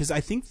fascinating because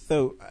I think,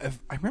 though,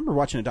 I remember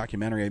watching a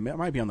documentary. It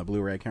might be on the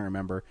Blu-ray. I can't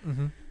remember.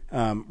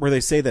 where they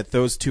say that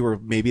those two are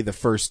maybe the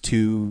first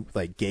two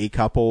like gay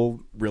couple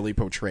really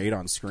portrayed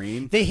on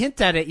screen. They hint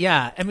at it,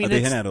 yeah. I mean,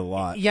 they hint at it a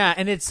lot. Yeah,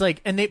 and it's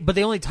like, but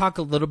they only talk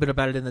a little bit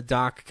about it in the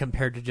doc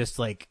compared to just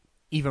like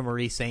Eva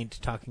Marie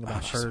Saint talking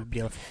about her.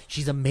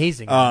 She's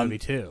amazing in the movie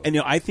too. And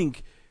I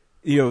think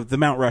the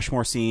Mount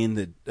Rushmore scene,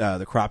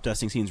 the crop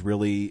dusting scene is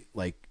really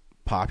like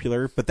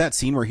popular, but that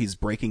scene where he's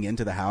breaking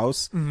into the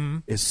house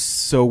is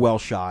so well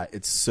shot.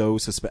 It's so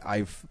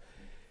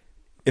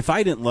if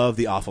I didn't love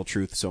The Awful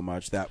Truth so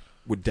much, that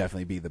would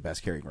definitely be the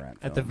best Cary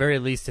Grant film. At the very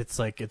least, it's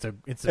like it's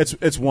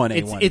 1A,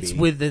 1B. It's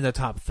within the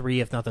top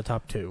 3, if not the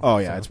top 2. Oh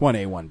yeah, it's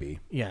 1A, 1B.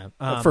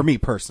 Yeah, for me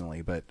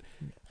personally, but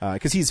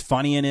because he's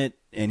funny in it,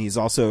 and he's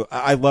also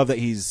I love that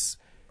he's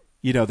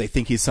they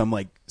think he's some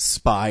like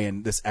spy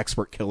and this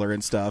expert killer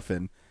and stuff,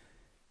 and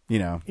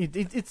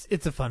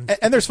it's a fun.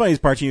 And there's funny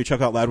parts you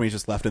chuck out loud when he's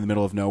just left in the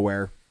middle of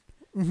nowhere,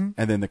 and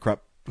then the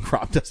crop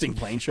dusting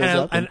plane shows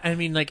up. And I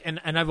mean, like,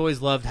 and I've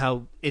always loved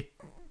how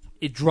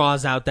it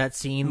draws out that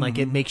scene, like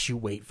it makes you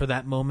wait for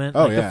that moment.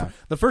 Oh, like yeah.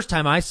 The first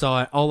time I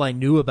saw it, all I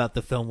knew about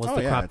the film was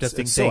the crop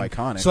dusting it's thing. so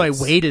iconic. So I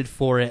waited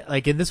for it,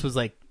 like, and this was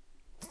like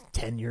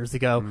 10 years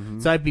ago.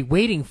 So I'd be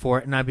waiting for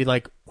it, and I'd be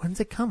like, when's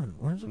it coming?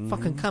 When's it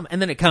fucking coming?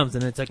 And then it comes,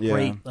 and it's like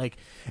great. Like,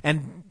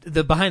 and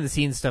the behind the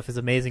scenes stuff is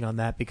amazing on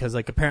that because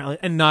like apparently,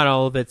 and not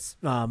all of it's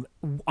on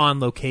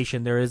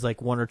location. There is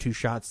like 1 or 2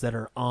 shots that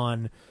are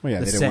on. Well, yeah,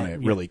 the they set. didn't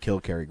want to really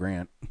kill Cary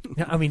Grant.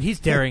 I mean, he's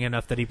daring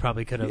enough that he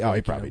probably could have.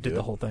 He probably did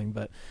the whole thing,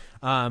 but.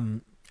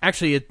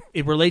 Actually,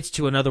 it relates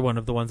to another one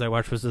of the ones I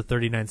watched was the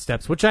 39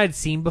 Steps, which I had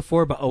seen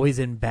before, but always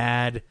in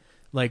bad,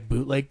 like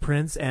bootleg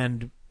prints.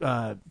 And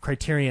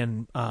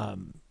Criterion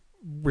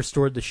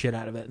restored the shit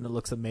out of it, and it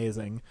looks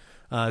amazing.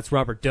 It's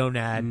Robert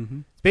Donat.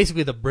 It's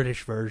basically the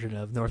British version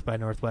of North by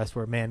Northwest,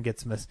 where man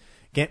gets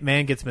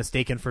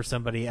mistaken for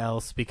somebody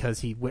else because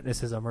he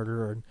witnesses a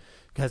murder and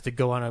has to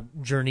go on a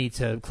journey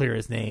to clear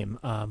his name.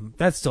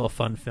 That's still a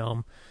fun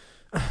film.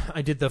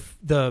 I did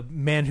the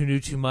Man Who Knew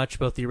Too Much,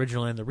 both the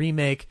original and the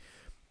remake.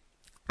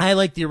 I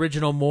like the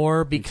original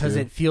more because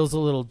it feels a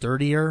little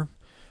dirtier.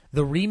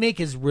 The remake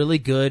is really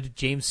good.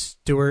 James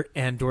Stewart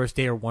and Doris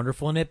Day are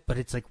wonderful in it, but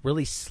it's like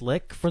really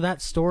slick for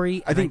that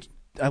story. I think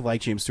I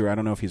like James Stewart. I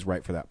don't know if he's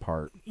right for that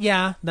part.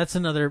 Yeah, that's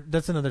another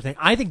thing.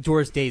 I think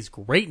Doris Day is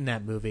great in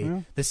that movie.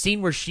 Yeah. The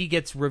scene where she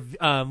gets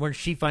when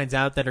she finds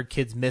out that her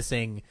kid's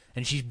missing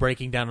and she's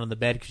breaking down on the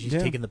bed because she's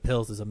taking the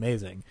pills is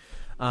amazing.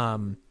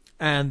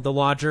 And The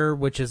Lodger,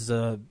 which is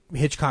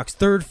Hitchcock's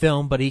third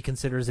film, but he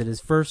considers it his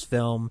first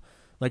film.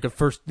 Like the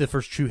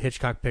first true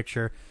Hitchcock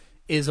picture,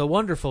 is a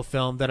wonderful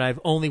film that I've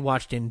only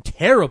watched in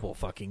terrible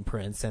fucking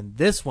prints, and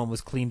this one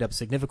was cleaned up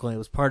significantly. It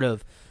was part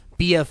of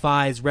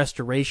BFI's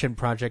restoration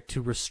project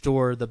to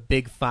restore the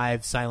big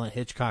 5 silent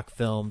Hitchcock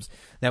films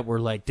that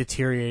were like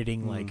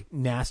deteriorating like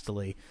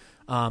nastily.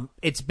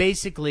 It's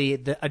basically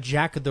a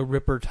Jack the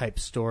Ripper type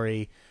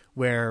story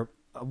where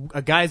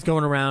a guy's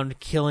going around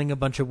killing a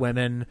bunch of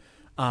women.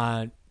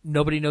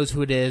 Nobody knows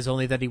who it is,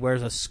 only that he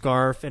wears a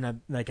scarf and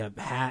a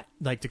hat,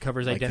 like to cover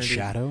his identity. The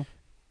Shadow?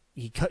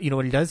 You know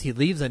what he does? He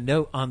leaves a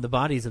note on the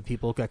bodies of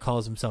people that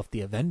calls himself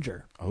the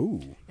Avenger. Oh.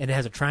 And it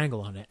has a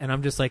triangle on it. And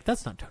I'm just like,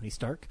 that's not Tony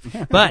Stark.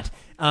 But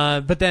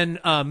then,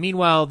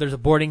 meanwhile, there's a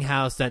boarding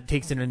house that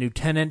takes in a new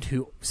tenant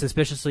who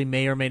suspiciously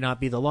may or may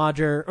not be the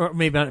Lodger, or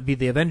may not be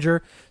the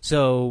Avenger.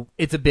 So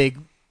it's a big,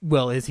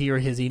 well, is he or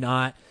is he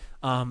not?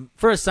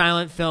 For a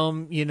silent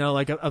film,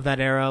 like of that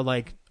era,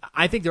 like,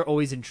 I think they're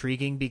always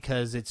intriguing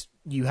because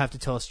you have to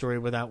tell a story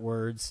without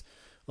words,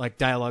 like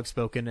dialogue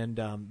spoken, and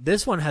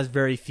this one has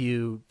very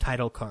few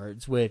title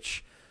cards,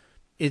 which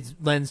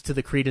lends to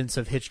the credence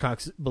of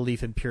Hitchcock's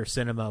belief in pure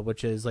cinema,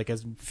 which is like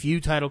as few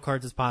title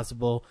cards as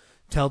possible,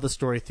 tell the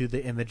story through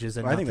the images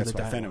and I not think through that's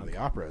the why dialogue. Phantom of the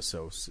Opera is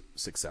so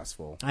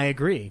successful. I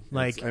agree.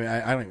 I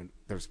don't even.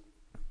 There's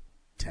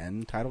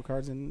 10 title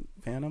cards in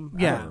Phantom?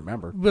 Yeah. I don't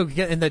remember. Well,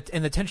 and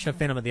the tension of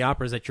Phantom of the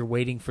Opera is that you're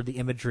waiting for the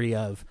imagery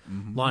of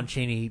Lon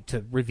Chaney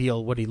to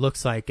reveal what he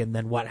looks like and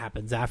then what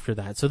happens after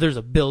that. So there's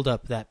a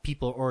build-up that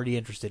people are already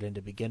interested in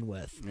to begin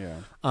with. Yeah.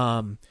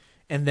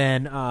 And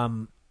then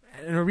and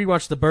I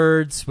rewatched The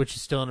Birds, which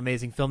is still an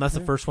amazing film. That's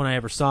the first one I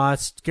ever saw. It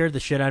scared the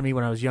shit out of me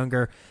when I was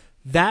younger.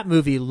 That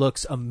movie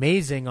looks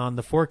amazing on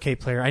the 4K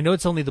player. I know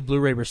it's only the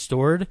Blu-ray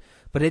restored,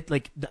 but it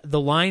like the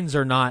lines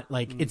are not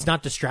like it's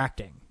not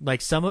distracting.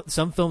 Like some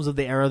films of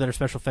the era that are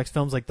special effects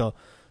films, like the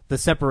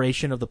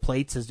separation of the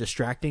plates is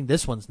distracting.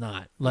 This one's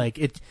not. Like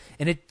it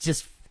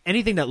just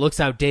anything that looks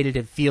outdated,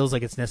 it feels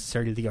like it's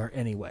necessary to the art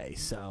anyway.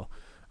 So,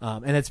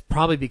 and it's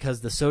probably because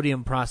the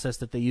sodium process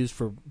that they used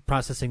for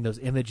processing those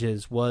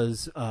images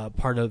was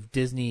part of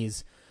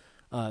Disney's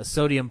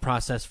sodium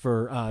process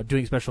for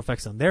doing special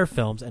effects on their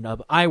films, and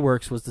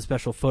iWorks was the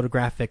special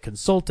photographic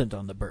consultant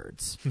on The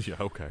Birds. Yeah,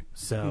 okay.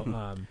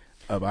 So,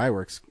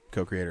 iWorks,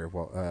 co-creator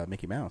of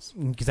Mickey Mouse.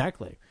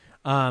 Exactly.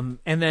 And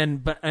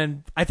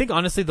I think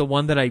honestly the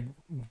one that I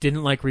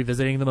didn't like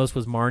revisiting the most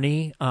was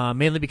Marnie,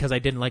 mainly because I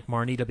didn't like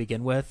Marnie to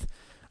begin with.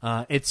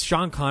 It's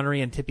Sean Connery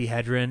and Tippi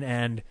Hedren,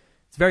 and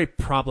it's a very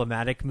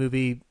problematic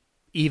movie,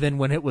 even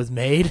when it was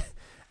made.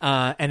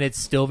 and it's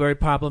still very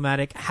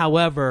problematic.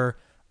 However,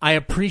 I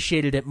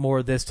appreciated it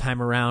more this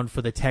time around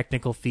for the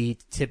technical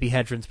feat, Tippi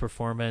Hedren's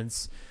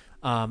performance.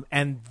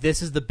 And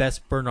this is the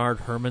best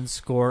Bernard Herrmann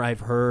score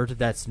I've heard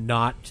that's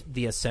not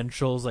the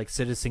essentials like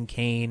Citizen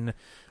Kane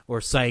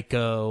or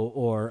Psycho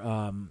or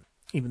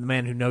even The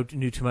Man Who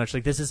Knew Too Much.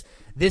 Like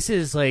this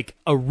is like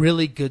a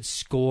really good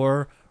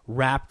score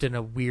wrapped in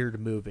a weird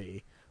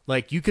movie.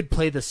 Like you could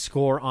play the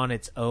score on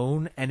its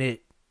own and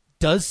it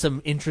does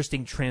some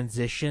interesting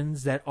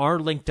transitions that are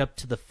linked up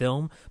to the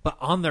film, but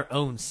on their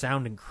own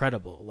sound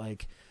incredible.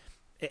 Like,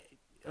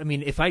 I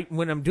mean,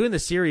 when I'm doing the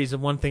series,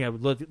 and one thing I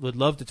would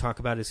love to talk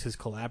about is his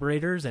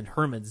collaborators, and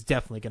Herman's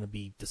definitely going to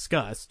be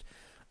discussed.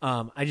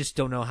 I just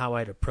don't know how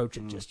I'd approach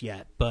it just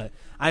yet. But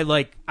I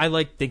like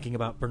thinking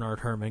about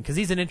Bernard Herrmann because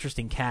he's an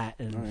interesting cat,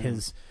 and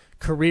his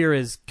career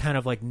is kind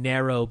of like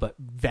narrow but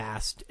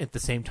vast at the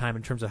same time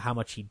in terms of how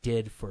much he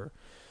did for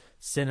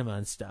cinema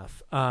and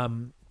stuff.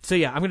 So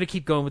yeah, I'm going to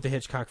keep going with the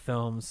Hitchcock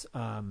films.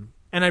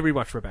 And I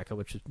rewatched Rebecca,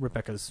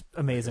 Rebecca's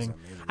amazing.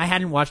 I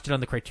hadn't watched it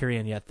on the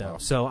Criterion yet though.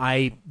 So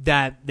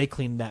they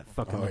cleaned that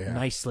fucking up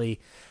nicely.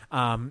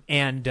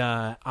 And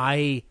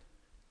I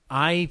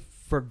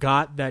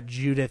forgot that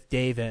Judith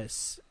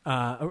Davis,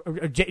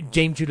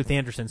 James Judith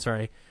Anderson,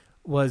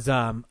 was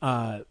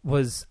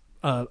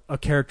a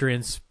character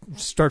in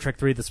Star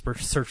Trek III: The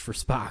Search for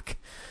Spock.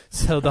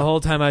 So the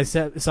whole time I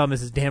saw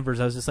Mrs.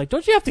 Danvers, I was just like,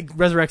 don't you have to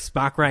resurrect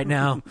Spock right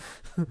now?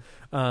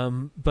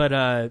 So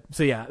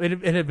yeah,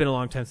 it had been a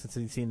long time since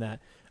I'd seen that.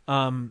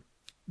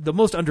 The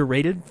most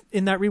underrated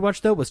in that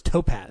rewatch though was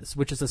Topaz,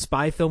 which is a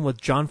spy film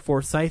with John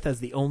Forsythe as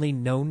the only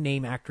known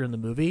name actor in the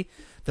movie.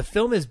 The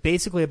film is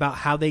basically about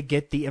how they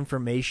get the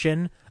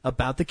information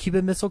about the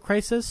Cuban Missile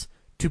Crisis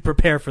to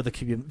prepare for the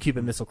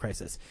Cuban Missile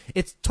Crisis.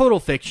 It's total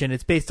fiction.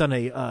 It's based on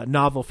a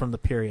novel from the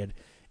period,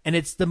 and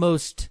it's the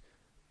most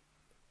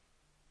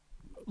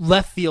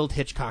left field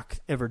Hitchcock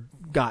ever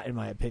got, in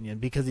my opinion,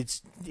 because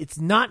it's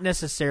not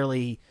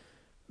necessarily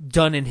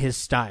done in his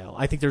style.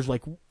 I think there's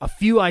like a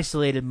few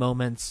isolated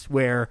moments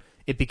where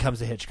it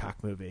becomes a Hitchcock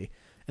movie,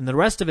 and the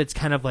rest of it's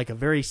kind of like a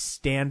very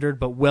standard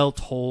but well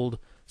told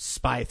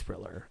spy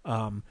thriller.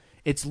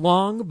 It's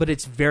long, but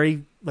it's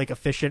very like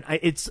efficient.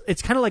 It's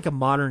kind of like a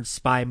modern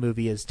spy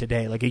movie is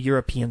today, like a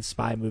European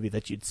spy movie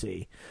that you'd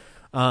see.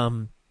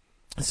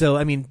 So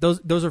I mean,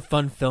 those are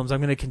fun films. I'm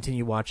going to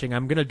continue watching.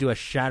 I'm going to do a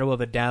Shadow of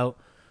a Doubt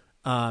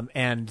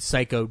and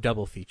Psycho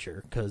double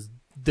feature because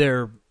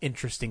they're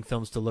interesting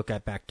films to look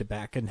at back to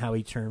back, and how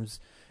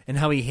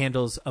he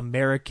handles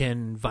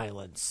American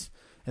violence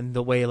and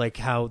the way like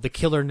how the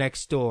killer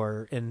next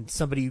door and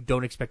somebody you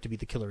don't expect to be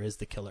the killer is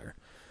the killer.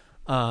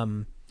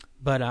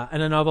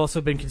 And then I've also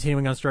been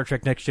continuing on Star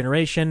Trek Next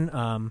Generation.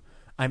 I'm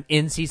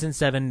in season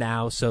 7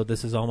 now, so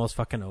this is almost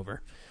fucking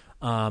over.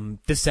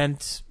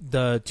 Descent,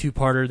 the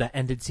 2-parter that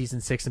ended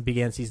season 6 and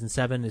began season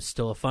 7, is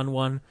still a fun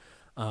one.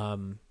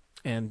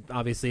 And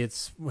obviously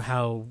it's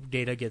how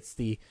Data gets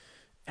the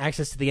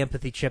access to the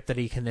empathy chip that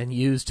he can then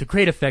use to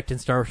great effect in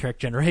Star Trek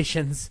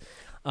Generations.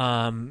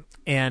 The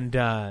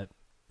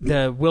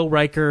Will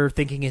Riker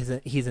thinking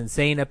he's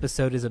insane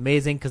episode is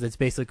amazing because it's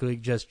basically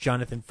just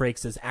Jonathan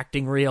Frakes'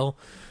 acting reel.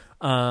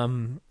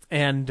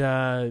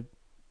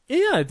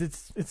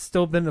 It's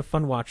still been a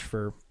fun watch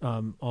for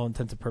all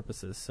intents and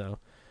purposes. So,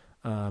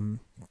 and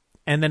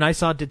then I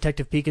saw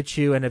Detective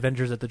Pikachu and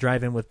Avengers at the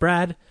Drive-In with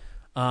Brad.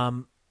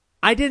 I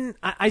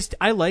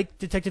liked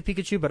Detective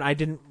Pikachu, but I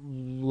didn't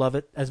love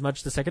it as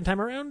much the second time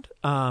around.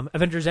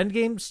 Avengers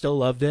Endgame, still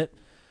loved it.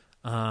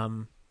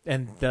 And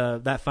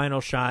that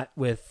final shot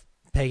with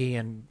Peggy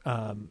and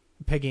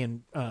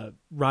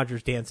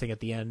Rogers dancing at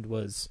the end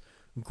was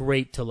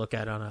great to look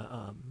at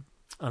on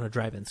a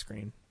drive-in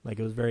screen. Like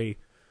it was very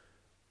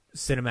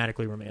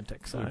cinematically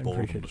romantic. So I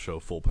appreciate to show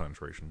full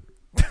penetration.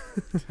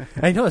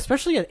 I know,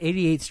 especially at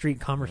 88th Street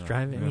Commerce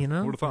Drive-In. Yeah. You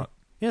know, Who'd have thought?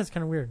 Yeah, it's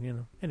kind of weird. You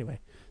know. Anyway,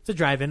 it's a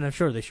drive-in. I'm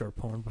sure they showed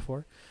porn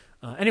before.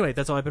 Anyway,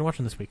 that's all I've been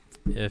watching this week.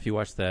 If you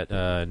watch that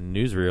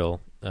newsreel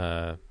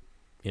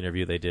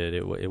interview they did,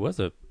 it was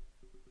a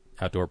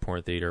outdoor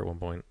porn theater at one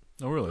point.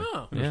 Oh, really?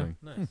 Oh, interesting.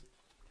 Yeah, nice.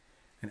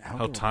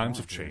 How times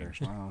have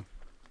changed. Wow.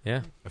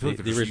 Yeah, I feel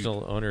like the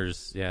original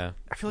owners. Yeah,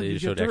 I feel like they you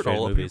showed get dirt X-rated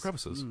all up in your movies.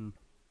 crevices.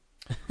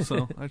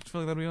 So I just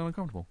feel like that'd be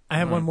uncomfortable. I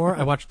have one more.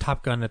 I watched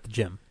Top Gun at the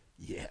gym.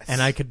 Yes.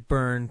 And I could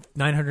burn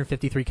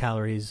 953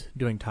 calories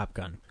doing Top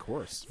Gun. Of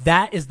course.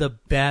 That is the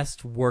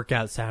best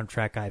workout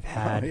soundtrack I've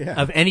had yeah.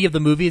 of any of the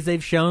movies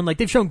they've shown. Like,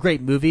 they've shown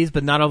great movies,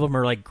 but not all of them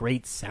are, like,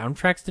 great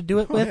soundtracks to do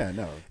it with. Yeah,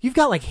 no. You've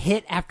got, like,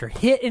 hit after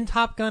hit in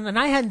Top Gun, and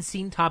I hadn't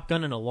seen Top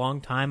Gun in a long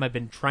time. I've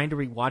been trying to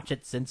rewatch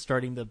it since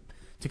starting to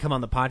come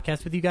on the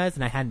podcast with you guys,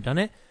 and I hadn't done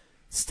it.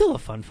 Still a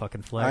fun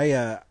fucking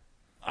flick.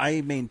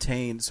 I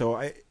maintain,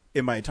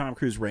 in my Tom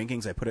Cruise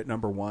rankings, I put it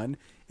number 1.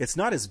 It's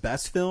not his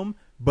best film,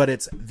 but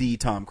it's the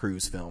Tom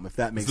Cruise film, if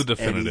that makes the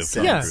definitive any Tom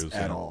sense Cruise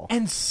at film. all.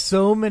 And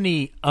so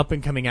many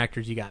up-and-coming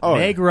actors. You got Oh,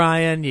 Meg yeah.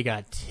 Ryan, you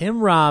got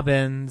Tim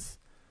Robbins,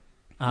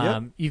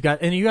 Yep. you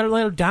got a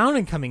lot of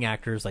down-and-coming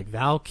actors like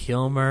Val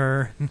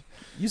Kilmer.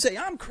 You say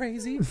I'm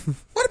crazy.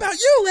 What about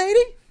you,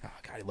 lady? Oh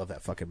God, I love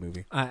that fucking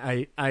movie.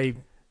 I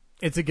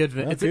It's a good.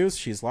 Well, Goose,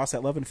 she's lost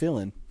that love and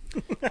feeling.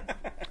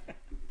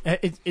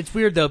 It's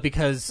weird though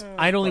because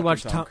I'd only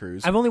watched Tom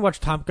Cruise. I've only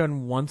watched Top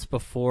Gun once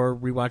before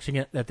rewatching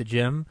it at the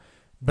gym,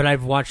 but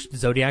I've watched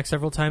Zodiac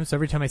several times. So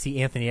every time I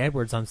see Anthony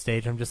Edwards on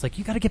stage, I'm just like,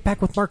 you got to get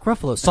back with Mark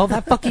Ruffalo, solve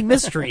that fucking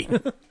mystery.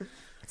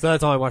 So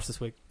that's all I watched this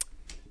week.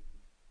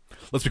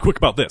 Let's be quick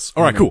about this.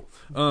 All right, cool.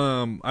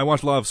 I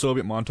watched a lot of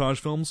Soviet montage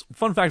films.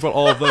 Fun fact about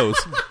all of those: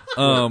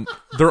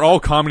 they're all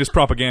communist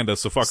propaganda.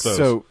 So fuck those.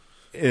 So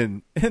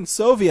in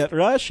Soviet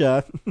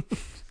Russia.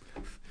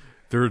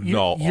 They're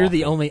You're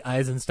the only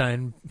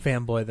Eisenstein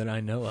fanboy that I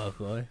know of,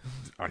 boy.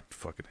 I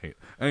fucking hate.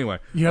 Anyway,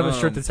 You have a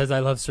shirt that says "I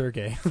love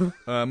Sergey."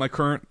 my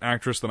current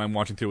actress that I'm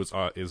watching too is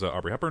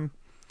Aubrey Hepburn.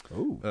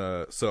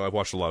 Oh, so I've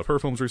watched a lot of her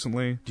films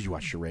recently. did you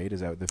watch Charade?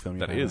 Is that the film?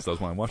 That was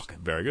one I watched.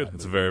 Very good.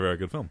 It's a very, very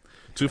good film.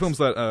 Two films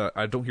that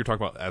I don't hear talk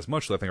about as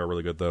much that I think are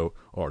really good though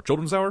are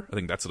Children's Hour. I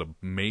think that's an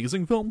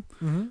amazing film.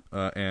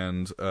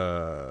 And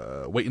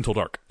Wait Until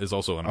Dark is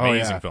also an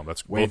amazing film.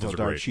 That's Wait both Until those are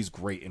Dark. great. She's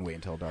great in Wait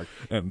Until Dark.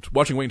 And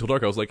watching Wait Until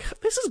Dark, I was like,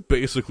 this is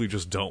basically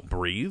just Don't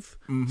Breathe.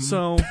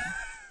 So,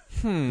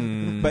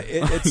 But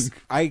it's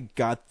I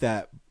got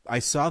that. I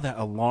saw that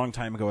a long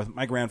time ago.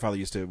 My grandfather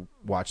used to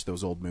watch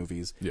those old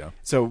movies. Yeah.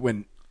 So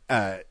when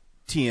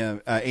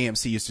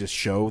AMC used to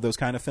show those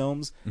kind of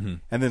films,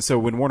 and then so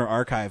when Warner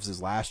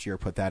Archives last year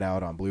put that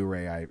out on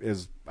Blu-ray,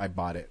 I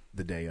bought it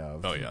the day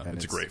of. Oh yeah, and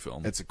it's a great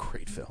film. It's a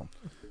great film.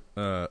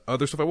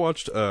 Other stuff I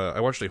watched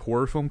a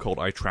horror film called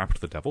I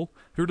Trapped the Devil.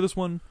 Have you heard of this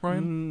one,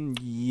 Ryan?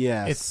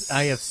 Yes, It's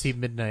IFC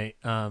Midnight.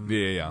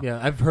 Yeah.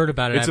 I've heard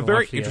about it. It's I a haven't very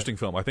watched it yet. interesting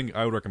film. I think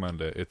I would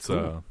recommend it.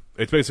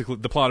 It's basically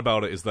the plot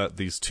about it is that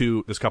this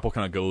couple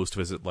kind of goes to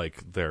visit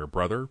like their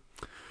brother,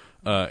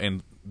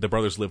 and the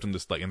brothers lived in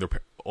this like in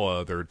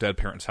their dead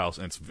parents' house,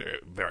 and it's very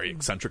very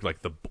eccentric.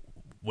 Like the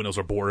windows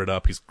are boarded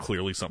up. He's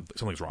clearly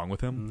something's wrong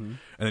with him,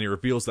 and then he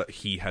reveals that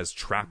he has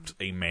trapped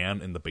a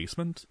man in the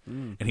basement,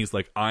 and he's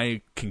like,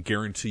 I can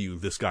guarantee you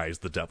this guy is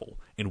the devil,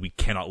 and we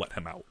cannot let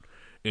him out.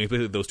 And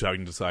basically those two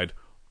having to decide.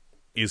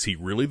 Is he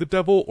really the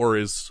devil, or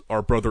is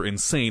our brother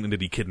insane, and did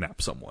he kidnap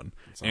someone?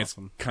 That's and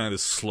awesome. It's kind of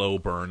this slow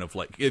burn of,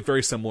 like, it's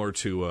very similar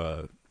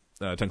to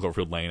 10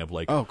 Cloverfield Lane of,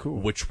 like, oh, cool.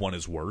 which one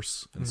is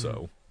worse? And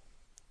so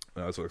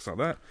I saw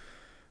that.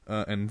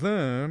 And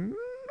then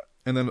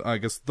I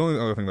guess the only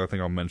other thing that I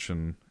think I'll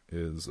mention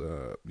is,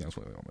 that's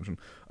one thing I'll mention.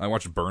 I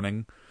watched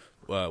Burning,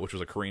 which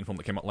was a Korean film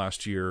that came out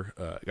last year.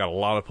 It got a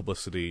lot of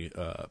publicity,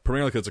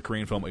 primarily because it's a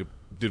Korean film. It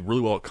did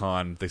really well at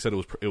Cannes. They said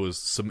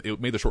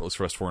it made the shortlist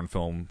for Best Foreign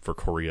Film for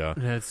Korea.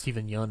 It had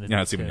Stephen Yeun in it. Yeah, it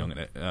had Stephen Yeun in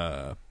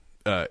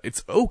it.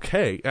 It's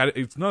okay.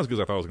 It's not as good as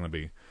I thought it was going to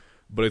be,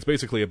 but it's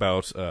basically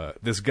about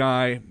this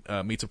guy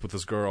meets up with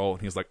this girl,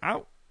 and he's like,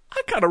 I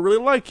kind of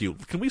really like you.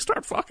 Can we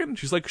start fucking?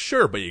 She's like,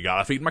 sure, but you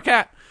gotta feed my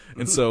cat.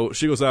 And so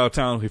she goes out of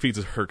town. He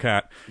feeds her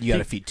cat. You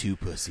gotta feed two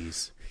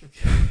pussies.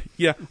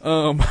 Yeah.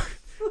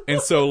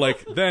 And so,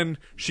 like, then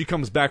she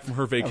comes back from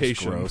her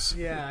vacation. That was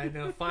gross. Yeah, I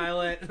know.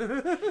 File it.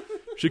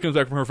 She comes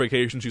back from her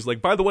vacation. She's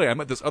like, by the way, I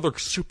met this other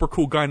super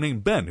cool guy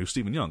named Ben, who's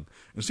Stephen Yeun.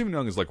 And Stephen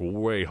Yeun is, like,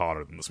 way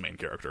hotter than this main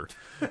character.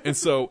 And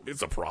so,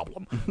 it's a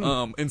problem.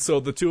 And so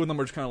the two of them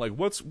are just kind of like,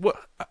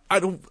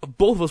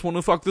 both of us want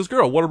to fuck this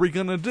girl. What are we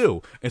going to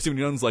do? And Stephen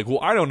Yeun's like, well,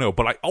 I don't know,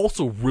 but I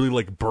also really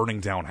like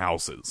burning down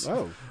houses.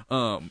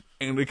 Oh.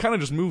 And it kind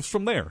of just moves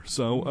from there.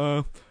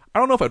 So, I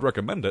don't know if I'd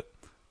recommend it.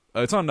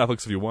 It's on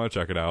Netflix if you want to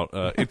check it out.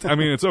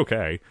 It's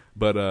okay,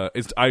 but I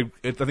think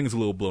it's a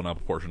little blown out of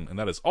proportion, and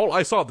that is all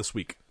I saw this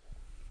week.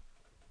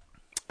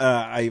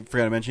 I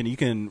forgot to mention, you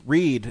can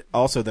read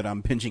also that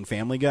I'm binging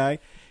Family Guy,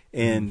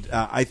 and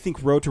I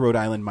think Road to Rhode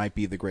Island might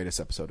be the greatest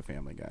episode of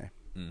Family Guy.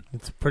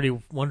 It's a pretty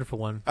wonderful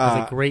one.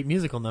 It's a great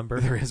musical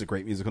number. There is a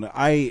great musical number.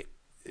 It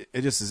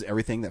just is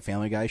everything that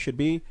Family Guy should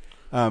be.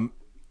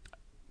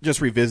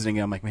 Just revisiting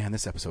it, I'm like, man,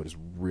 this episode is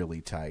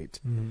really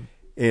tight. Mm-hmm.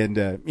 And,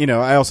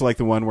 I also like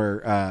the one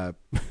where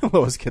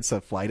Lois gets a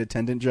flight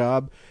attendant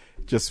job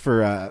just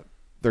for,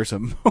 there's a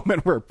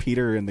moment where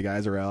Peter and the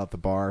guys are out at the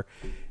bar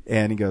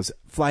and he goes,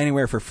 fly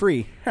anywhere for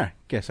free. Huh,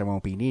 guess I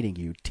won't be needing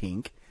you,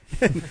 Tink.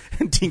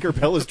 And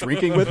Tinkerbell is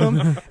drinking with him.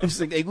 And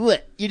she's like,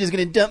 what? You're just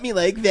going to dump me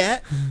like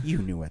that? You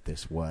knew what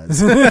this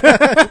was.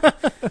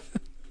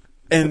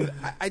 And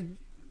I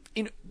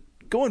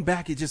going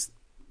back,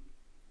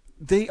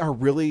 they are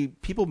really,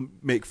 people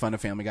make fun of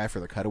Family Guy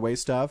for the cutaway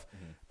stuff.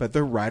 But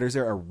the writers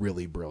there are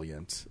really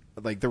brilliant.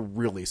 Like, they're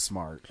really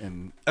smart.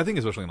 And I think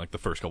especially in, like, the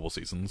first couple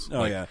seasons.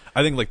 Oh, yeah.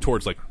 I think, like,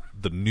 towards, like,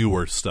 the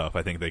newer stuff,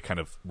 I think they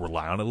kind of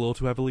rely on it a little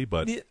too heavily,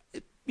 but...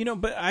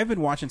 But I've been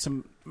watching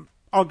some...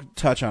 I'll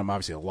touch on them,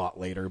 obviously, a lot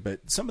later,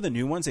 but some of the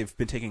new ones, they've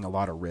been taking a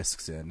lot of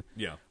risks in.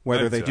 Yeah.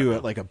 Whether they do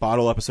it, like, a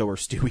bottle episode where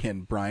Stewie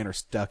and Brian are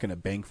stuck in a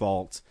bank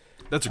vault.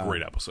 That's a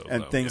great episode,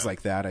 and things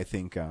like that, I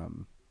think,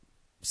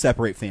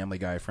 separate Family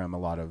Guy from a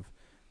lot of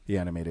the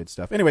animated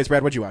stuff. Anyways,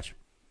 Brad, what'd you watch?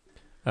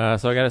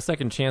 So I got a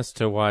second chance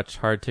to watch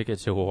Hard Ticket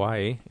to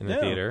Hawaii in the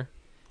theater,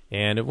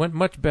 and it went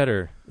much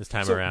better this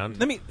time around.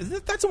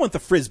 That's the one with the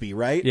Frisbee,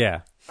 right?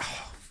 Yeah.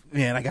 Oh,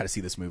 man, I got to see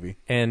this movie.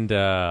 And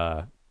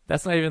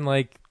that's not even,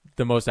 like,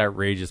 the most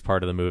outrageous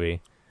part of the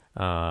movie.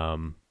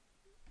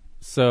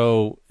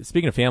 So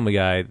speaking of Family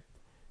Guy,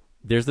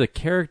 there's a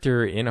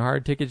character in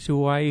Hard Ticket to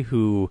Hawaii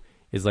who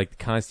is like the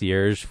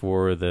concierge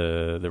for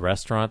the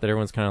restaurant that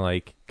everyone's kind of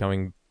like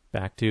coming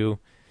back to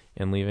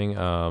and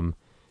leaving.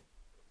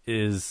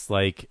 Is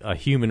like a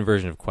human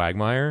version of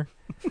Quagmire.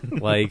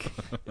 like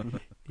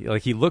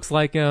he looks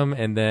like him,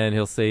 and then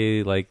he'll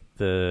say like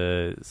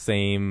the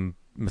same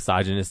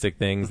misogynistic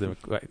things. That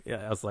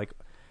I was like,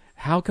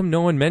 how come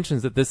no one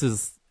mentions that this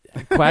is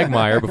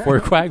Quagmire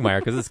before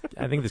Quagmire? Because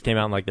I think this came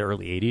out in like the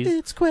early 80s.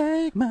 It's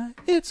Quagmire.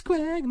 It's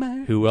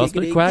Quagmire. Who else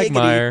but Giggity,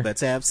 Quagmire? giggity.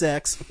 Let's have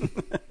sex.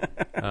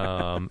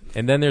 And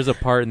then there's a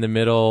part in the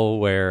middle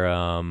where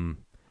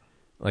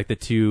like the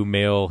two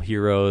male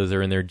heroes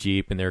are in their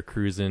Jeep and they're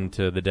cruising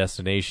to the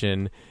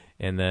destination,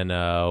 and then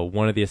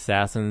one of the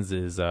assassins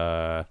is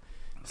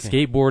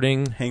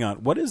skateboarding. Hang on.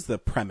 What is the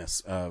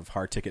premise of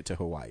Hard Ticket to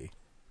Hawaii?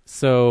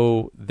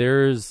 So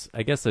there's,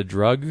 I guess, a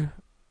drug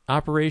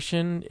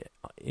operation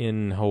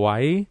in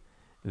Hawaii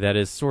that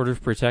is sort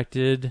of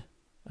protected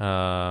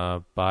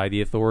by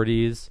the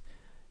authorities,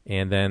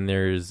 and then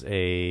there's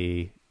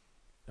a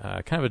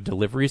kind of a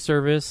delivery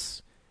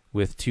service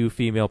with two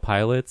female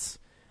pilots.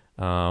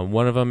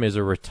 One of them is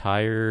a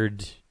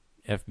retired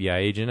FBI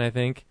agent, I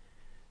think,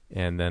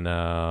 and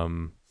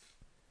then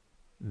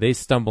they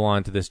stumble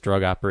onto this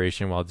drug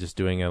operation while just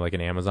doing like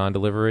an Amazon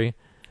delivery,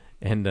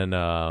 and then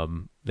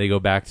they go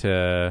back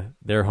to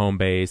their home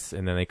base,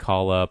 and then they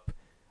call up.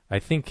 I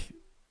think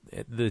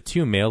the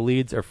two male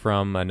leads are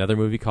from another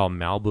movie called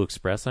Malibu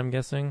Express, I'm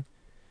guessing,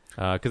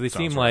 because they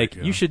seem like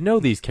you should know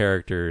these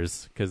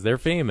characters because they're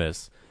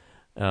famous.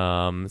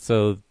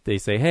 So they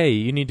say, hey,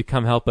 you need to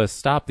come help us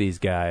stop these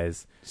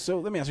guys. So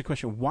let me ask you a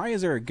question. Why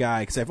is there a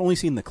guy, because I've only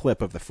seen the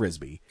clip of the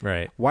Frisbee.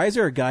 Right. Why is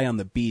there a guy on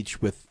the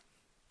beach with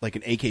like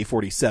an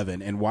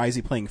AK-47, and why is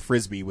he playing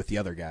Frisbee with the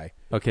other guy?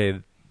 Okay,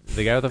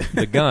 the guy with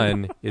the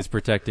gun is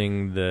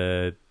protecting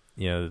the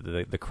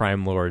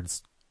crime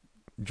lord's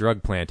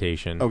drug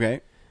plantation.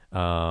 Okay.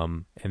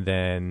 And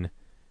then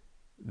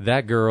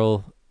that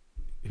girl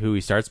who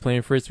he starts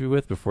playing Frisbee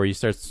with before he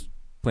starts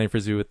playing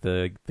Frisbee with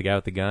the guy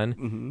with the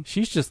gun,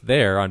 she's just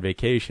there on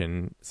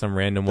vacation, some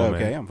random woman.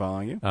 Okay, I'm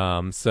following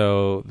you.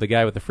 So the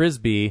guy with the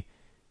Frisbee,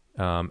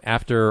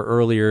 after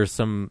earlier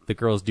the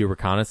girls do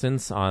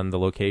reconnaissance on the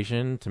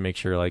location to make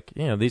sure, like,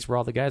 these were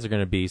all the guys are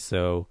going to be,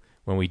 so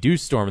when we do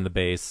storm the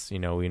base, we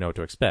know what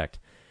to expect.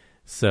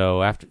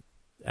 So after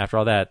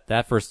all that's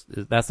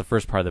the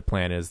first part of the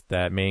plan, is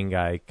that main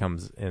guy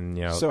comes and,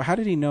 So how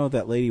did he know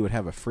that lady would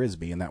have a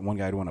Frisbee and that one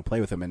guy would want to play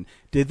with him? And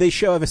did they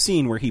show a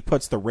scene where he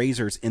puts the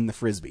razors in the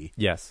Frisbee?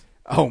 Yes.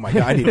 Oh my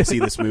God, I need to see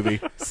this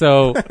movie.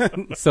 So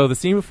the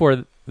scene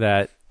before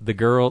that, every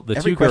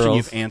two question girls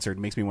you've answered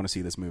makes me want to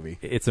see this movie.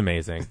 It's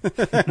amazing.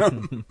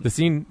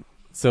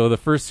 So the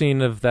first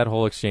scene of that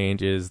whole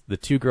exchange is the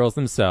two girls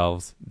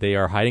themselves. They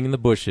are hiding in the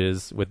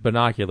bushes with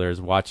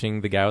binoculars,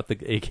 watching the guy with the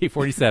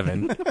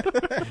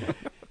AK-47,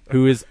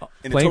 who is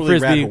in playing a totally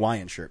Frisbee. rad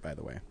Hawaiian shirt, by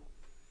the way.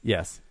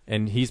 Yes,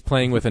 and he's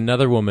playing with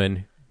another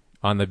woman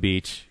on the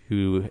beach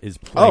who is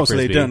playing so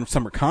Frisbee. they've done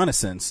some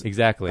reconnaissance.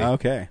 Exactly.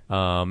 Okay.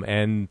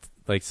 And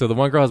like, so the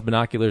one girl has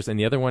binoculars, and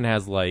the other one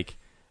has like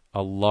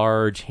a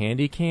large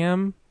handy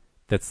cam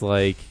that's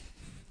like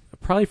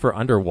probably for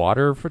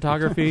underwater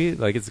photography.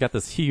 Like, it's got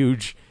this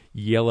huge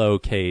yellow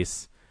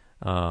case,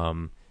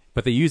 but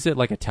they use it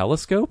like a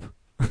telescope.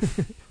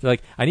 They're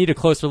like, I need a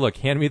closer look.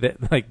 Hand me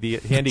the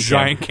handy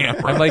giant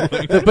camera. I'm like,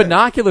 the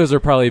binoculars are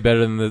probably better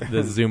than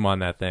the zoom on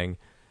that thing.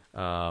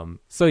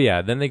 So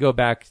yeah, then they go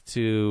back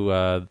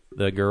to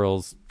the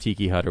girls'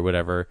 tiki hut or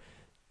whatever.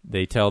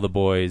 They tell the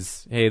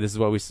boys, hey, this is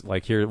what we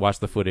like. Here, watch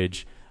the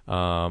footage.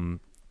 The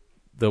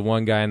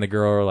one guy and the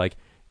girl are like,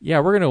 yeah,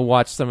 we're going to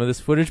watch some of this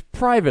footage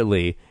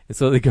privately. And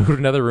so they go to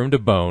another room to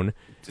bone.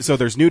 So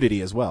there's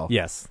nudity as well.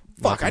 Yes.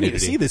 Fuck, I need to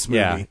see this movie.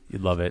 Yeah,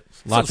 you'd love it.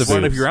 Lots of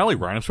right boobs. up your alley,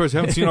 Brian. I'm surprised you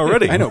haven't seen it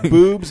already. I know,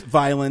 boobs,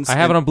 violence. I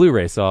have it on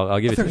Blu-ray, so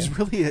I'll give it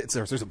to you.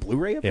 There's a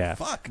Blu-ray of it? Yeah.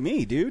 Fuck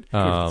me, dude.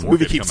 This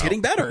movie keeps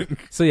getting better.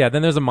 So yeah,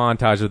 then there's a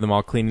montage of them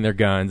all cleaning their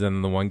guns,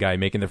 and the one guy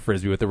making the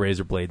Frisbee with the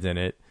razor blades in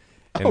it.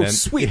 And then,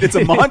 sweet. It's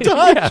a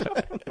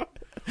montage? Yeah.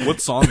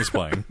 What song is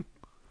playing?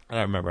 I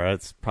don't remember.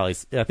 It's probably,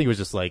 I think it was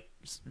just like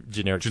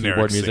generic Generic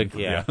keyboard music.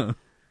 synth,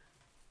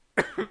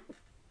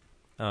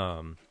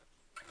 Yeah.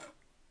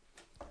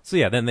 So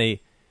yeah, then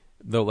the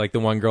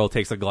one girl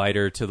takes a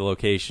glider to the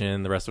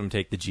location, the rest of them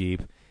take the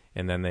Jeep,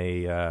 and then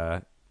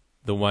the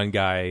one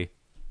guy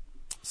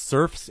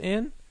surfs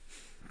in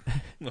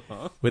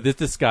with his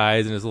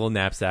disguise and his little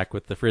knapsack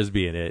with the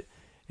Frisbee in it,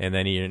 and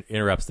then he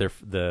interrupts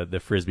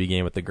the Frisbee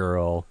game with the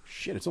girl.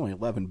 Shit, it's only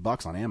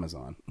 $11 on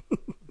Amazon.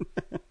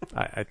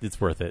 It's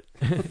worth it.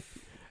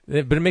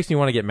 But it makes me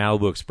want to get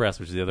Malibu Express,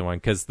 which is the other one,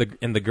 because the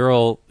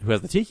girl who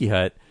has the tiki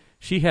hut,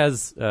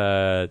 she's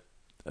a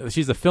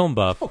film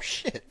buff. Oh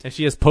shit! And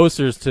she has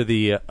posters to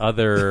the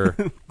other.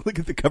 Look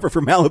at the cover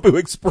for Malibu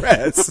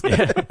Express.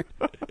 Yeah.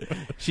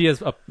 She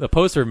has a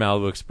poster of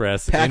Malibu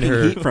Express Packing in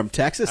her heat from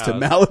Texas to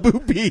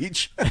Malibu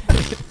Beach.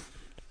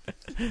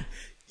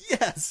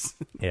 Yes.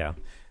 Yeah.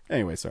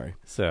 Anyway, sorry.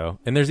 So,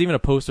 and there's even a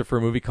poster for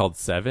a movie called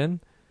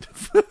Seven,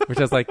 Which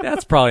I was like,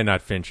 that's probably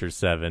not Fincher's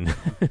 7.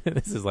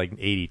 This is like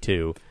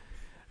 82.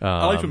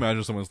 I like to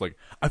imagine someone's like,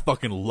 I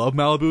fucking love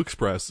Malibu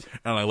Express,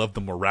 and I love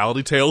the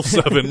morality tale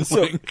 7.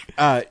 So,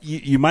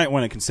 you might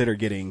want to consider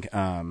getting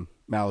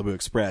Malibu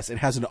Express. It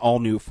has an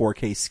all-new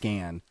 4K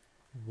scan.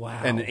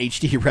 Wow. And an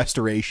HD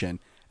restoration.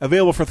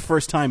 Available for the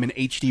first time in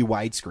HD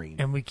widescreen.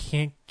 And we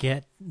can't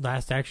get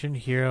Last Action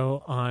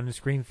Hero on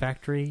Screen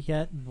Factory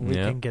yet. We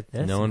can get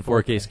this. No in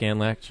 4K scan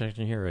Last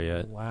Action Hero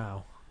yet.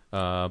 Wow.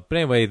 But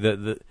anyway,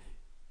 the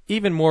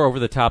even more over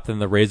the top than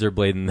the razor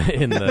blade in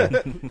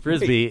the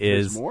Frisbee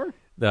is more?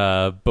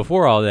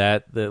 Before all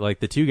that,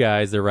 the two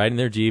guys, they're riding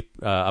their Jeep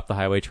up the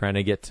highway trying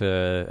to get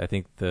to, I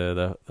think,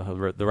 the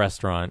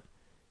restaurant,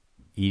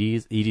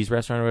 Edie's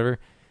restaurant or whatever,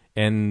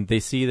 and they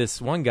see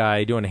this one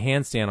guy doing a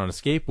handstand on a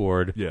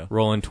skateboard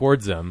rolling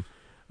towards them.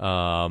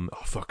 Oh,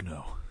 fuck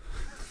no.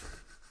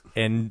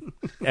 And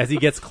as he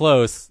gets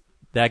close,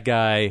 that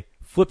guy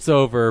flips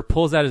over,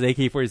 pulls out his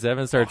AK-47,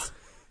 and starts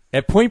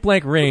at point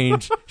blank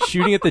range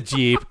shooting at the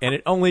Jeep, and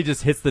it only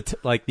just hits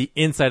the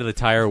inside of the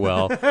tire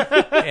well,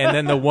 and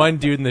then the one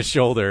dude in the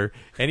shoulder,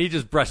 and he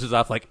just brushes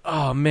off like,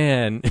 oh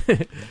man.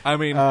 I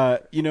mean,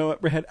 you know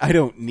what, Brad? I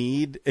don't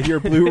need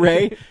your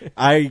Blu-ray.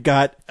 I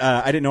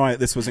didn't know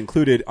this was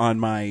included on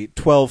my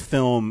 12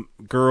 film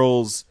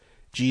girls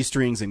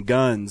G-strings and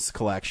guns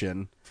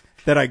collection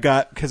that I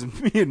got because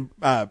me and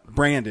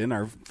Brandon,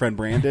 our friend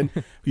Brandon,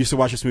 used to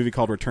watch this movie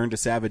called Return to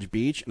Savage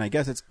Beach, and I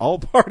guess it's all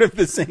part of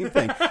the same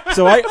thing.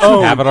 So I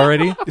own have it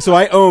already. So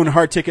I own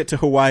Hard Ticket to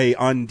Hawaii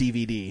on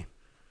DVD.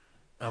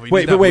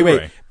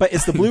 Wait! But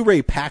is the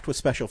Blu-ray packed with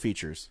special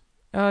features?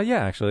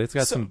 Yeah, actually, it's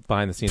got some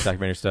behind-the-scenes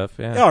documentary stuff.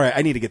 Yeah. All right,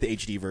 I need to get the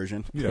HD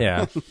version.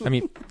 Yeah. I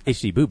mean,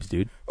 HD boobs,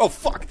 dude. Oh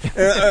fuck.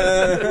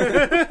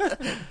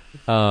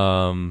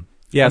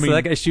 Yeah. So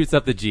that guy shoots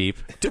up the Jeep.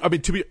 I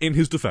mean, to be in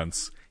his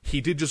defense, he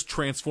did just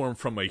transform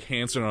from a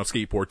handstand on a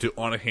skateboard to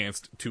on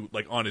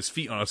his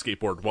feet on a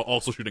skateboard while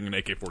also shooting an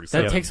AK-47.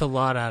 That takes a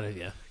lot out of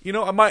you. You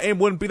know, my aim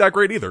wouldn't be that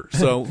great either.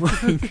 So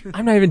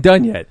I'm not even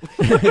done yet.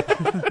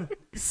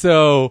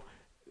 So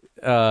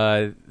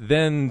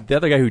then the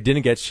other guy who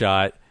didn't get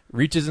shot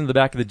reaches into the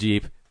back of the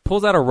Jeep,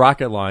 pulls out a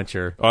rocket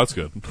launcher. Oh, that's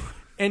good.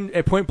 And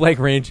at point blank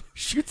range,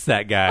 shoots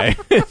that guy.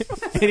 And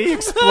he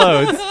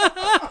explodes.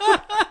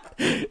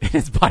 And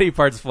his body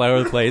parts fly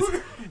over the place.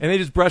 And they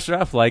just brush it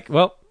off like,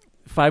 well,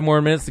 5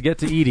 more minutes to get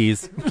to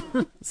Edie's.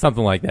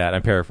 Something like that.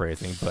 I'm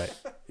paraphrasing. But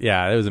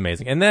yeah, it was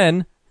amazing. And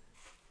then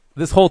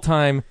this whole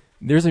time,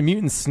 there's a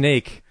mutant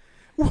snake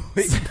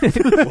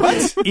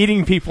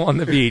eating people on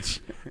the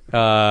beach.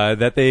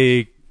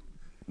 The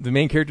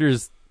main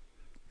characters,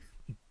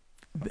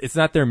 it's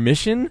not their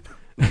mission,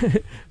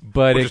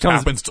 but it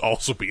happens to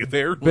also be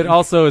there. But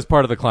also is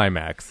part of the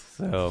climax.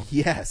 So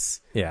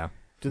yes. Yeah.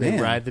 Do they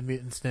ride the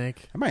mutant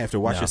snake? I might have to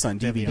watch this on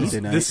DVD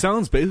tonight. This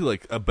sounds basically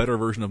like a better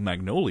version of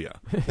Magnolia,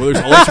 where there's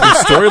all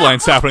these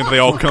storylines happening, but they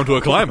all come to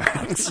a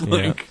climax.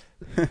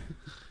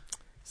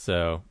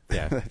 So,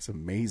 yeah. That's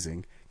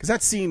amazing. Because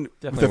that scene with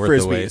Definitely the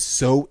Frisbee is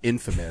so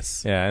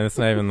infamous. Yeah, and it's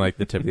not even like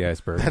the tip of the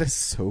iceberg. That is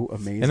so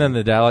amazing. And then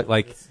the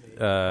dialogue,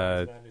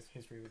 the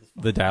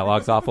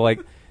dialogue's awful. Like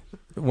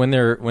when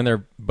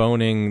they're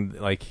boning,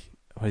 like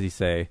what does he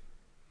say?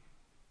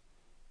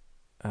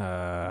 You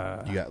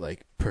got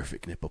like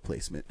perfect nipple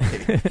placement.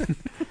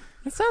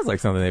 It sounds like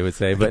something they would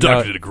say, but the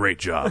doctor did a great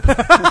job.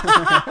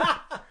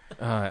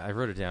 I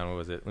wrote it down. What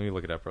was it? Let me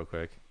look it up real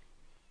quick.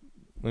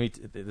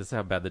 This is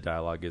how bad the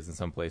dialogue is in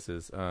some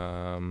places.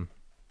 What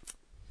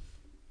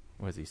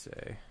does he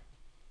say?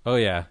 Oh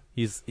yeah,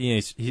 he's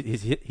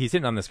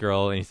hitting on this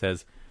girl, and he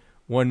says,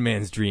 "One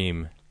man's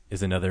dream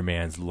is another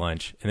man's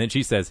lunch," and then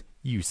she says,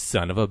 "You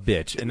son of a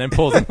bitch," and then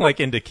pulls him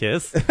like into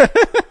kiss.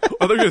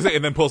 I thought you were going to say,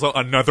 and then pulls out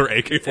another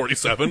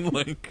AK-47.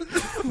 Like,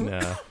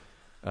 no.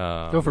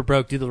 Go for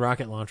broke. Do the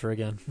rocket launcher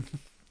again.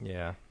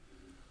 Yeah.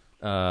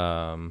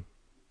 So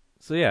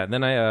yeah,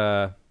 then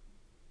I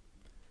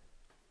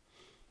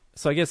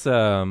guess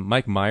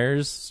Mike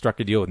Myers struck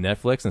a deal with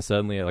Netflix, and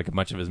suddenly like a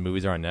bunch of his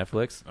movies are on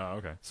Netflix. Oh,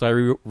 okay. So I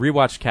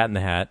rewatched Cat in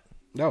the Hat.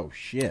 Oh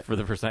shit! For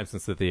the first time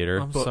since the theater.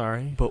 I'm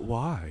sorry, but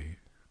why?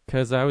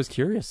 Because I was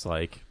curious,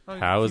 like,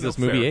 how is this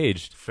movie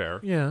aged?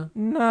 Fair. Yeah.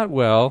 Not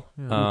well.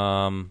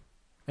 Yeah.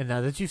 And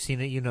now that you've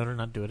seen it, you know to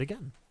not do it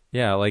again.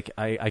 Yeah, like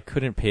I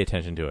couldn't pay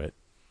attention to it.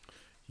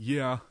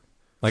 Yeah.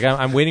 Like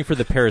I'm waiting for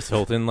the Paris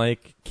Hilton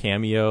like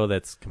cameo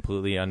that's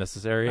completely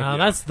unnecessary.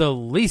 That's the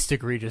least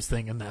egregious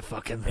thing in that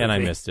fucking movie. And I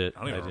missed it.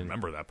 I don't even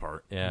remember that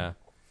part. Yeah.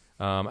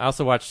 I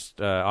also watched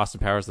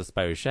Austin Powers: The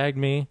Spy Who Shagged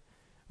Me,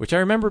 which I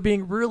remember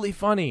being really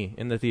funny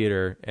in the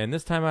theater. And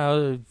this time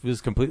I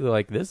was completely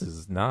like, this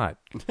is not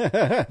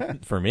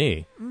for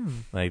me.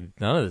 Like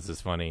none of this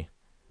is funny.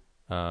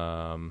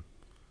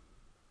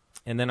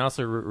 And then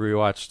also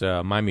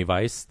rewatched Miami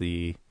Vice,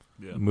 the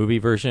movie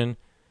version,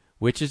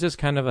 which is just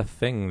kind of a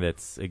thing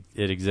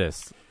it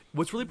exists.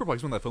 What's really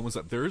perplexing about that film is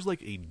that there is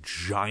like a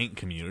giant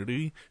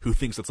community who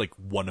thinks it's like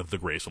one of the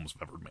greatest films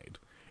ever made,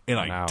 and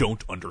I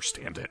don't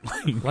understand it.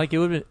 Like it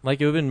would have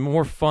been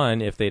more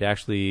fun if they'd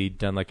actually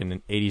done like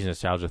an '80s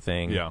nostalgia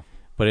thing,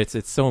 but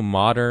it's so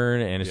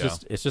modern, and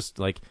it's just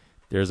like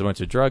there's a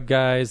bunch of drug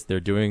guys. They're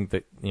doing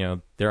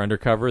they're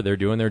undercover. They're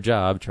doing their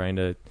job, trying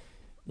to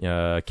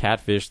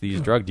catfish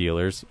these drug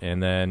dealers,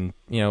 and then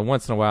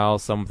once in a while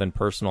something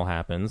personal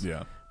happens.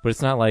 Yeah, but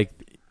it's not like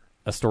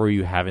a story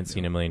you haven't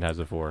seen a million times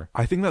before.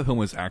 I think that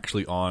film is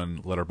actually on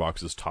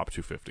Letterboxd's top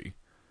 250,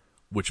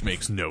 which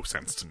makes no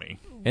sense to me.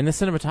 And the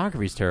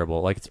cinematography is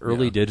terrible. Like, it's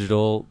early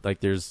digital. Like,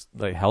 there's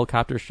like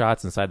helicopter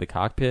shots inside the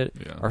cockpit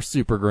are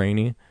super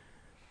grainy.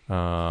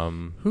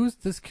 Who's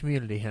this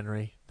community,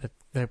 Henry,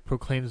 that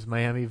proclaims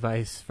Miami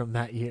Vice from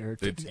that year?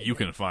 You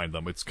can find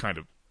them.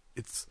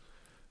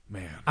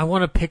 Man, I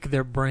want to pick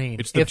their brain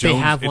it's the if they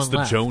have one It's the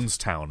left.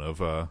 Jonestown of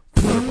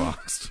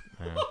Letterboxd.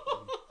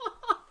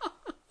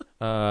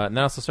 And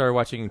I also started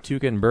watching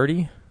Tuca and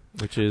Birdie,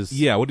 which is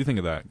what do you think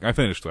of that? I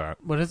finished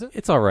that. What is it?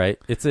 It's all right.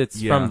 It's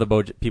from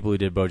the people who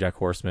did BoJack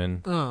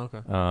Horseman. Oh,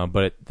 okay.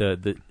 But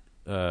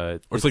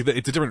it's like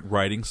it's a different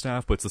writing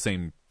staff, but it's the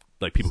same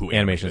like people who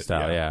animation animate it.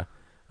 style.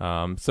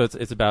 Yeah. So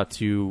it's about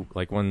two,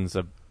 like, one's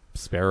a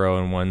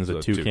sparrow and one's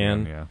a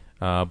toucan.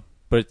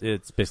 But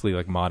it's basically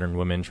like modern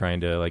women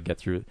trying to like get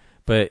through.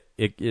 But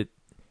it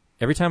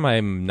every time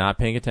I'm not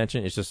paying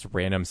attention, it's just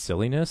random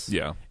silliness.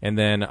 Yeah. And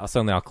then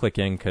suddenly I'll click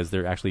in because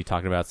they're actually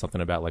talking about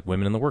something about like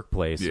women in the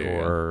workplace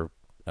or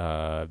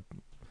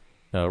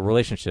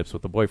relationships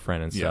with the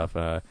boyfriend and stuff.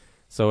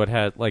 So it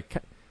had like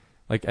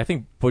I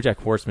think BoJack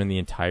Horseman, the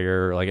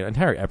entire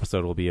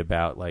episode will be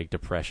about like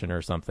depression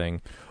or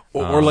something.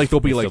 Or like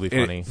there'll be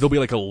funny.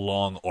 a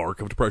long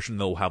arc of depression.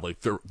 They'll have like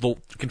they'll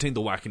contain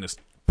the wackiness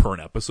per an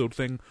episode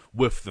thing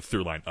with the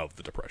through line of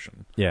the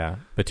depression. Yeah,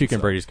 but Tuca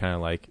and Brady's kind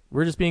of like,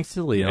 we're just being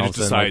silly, and all it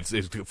just decides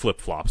it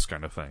flip flops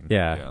kind of thing.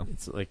 Yeah,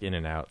 it's like in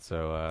and out,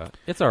 so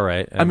it's all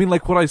right. I mean,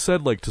 like what I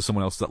said, like to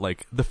someone else, that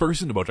like the first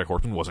season of BoJack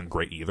Horseman wasn't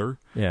great either.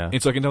 Yeah,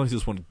 and so I can tell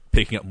this one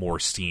picking up more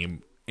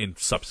steam in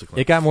subsequent.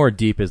 It got more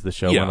deep as the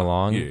show went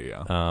along.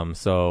 Yeah.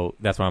 So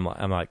that's why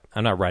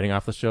I'm not writing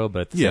off the show,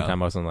 but at the same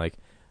time I wasn't like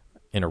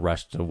in a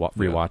rush to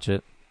rewatch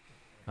it.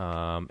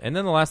 And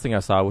then the last thing I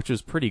saw, which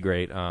was pretty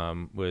great,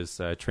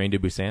 was Train to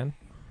Busan.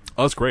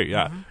 Oh, that's great.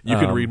 Yeah, you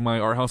can read my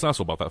Art House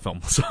Asshole about that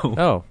film.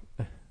 So,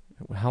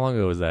 how long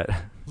ago was that? It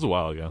was a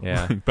while ago.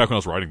 Yeah, back when I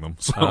was writing them.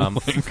 So,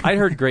 I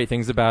heard great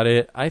things about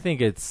it. I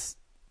think it's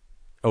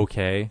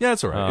okay. Yeah,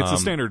 it's alright. It's a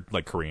standard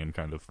like Korean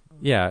kind of.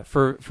 Yeah,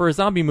 for a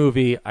zombie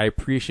movie, I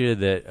appreciated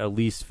that at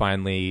least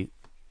finally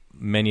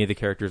many of the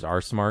characters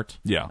are smart.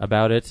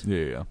 About it.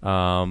 Yeah.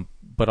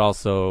 But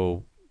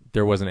also,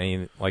 there wasn't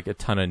any like a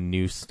ton of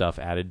new stuff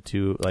added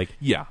to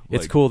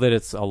it's cool that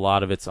it's a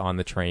lot of it's on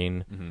the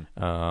train,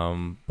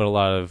 but a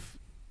lot of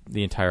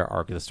the entire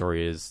arc of the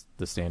story is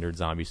the standard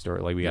zombie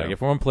story. Like we gotta get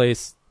from one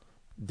place,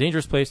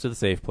 dangerous place, to the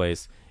safe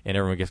place, and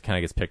everyone gets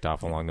picked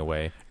off along the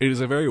way. It is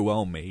a very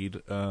well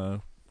made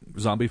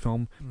zombie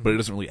film, but it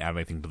doesn't really add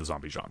anything to the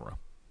zombie genre.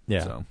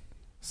 Yeah.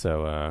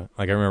 So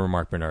like I remember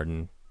Mark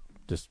Bernardin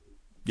just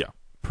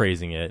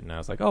praising it, and I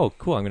was like, oh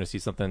cool, I'm gonna see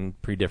something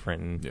pretty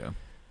different. And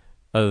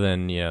other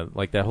than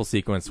like that whole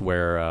sequence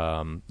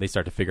where they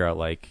start to figure out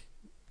like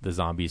the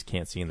zombies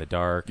can't see in the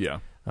dark.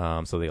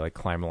 So they like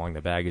climb along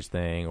the baggage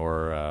thing,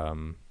 or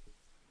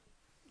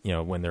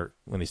when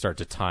they start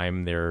to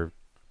time their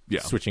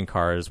switching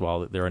cars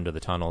while they're under the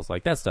tunnels,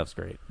 like that stuff's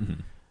great.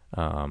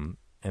 And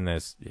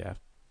there's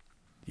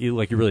you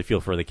really feel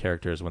for the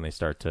characters when they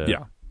start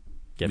to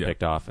get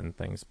picked off and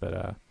things,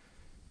 but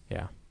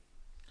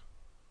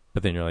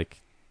but then you're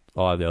like,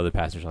 all the other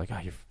passengers are like,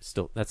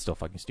 that's still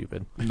fucking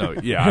stupid. No,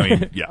 I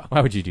mean,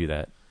 why would you do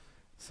that?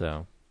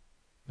 So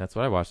that's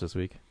what I watched this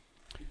week.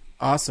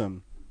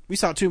 Awesome. We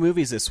saw 2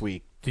 movies this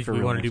week. Did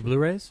we want to do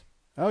Blu-rays?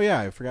 Oh yeah,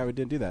 I forgot we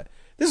didn't do that.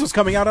 This was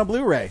coming out on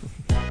Blu-ray.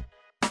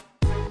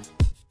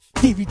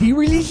 DVD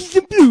releases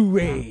and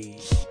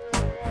Blu-rays.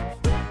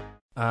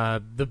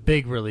 The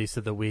big release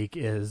of the week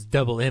is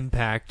Double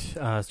Impact,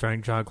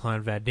 starring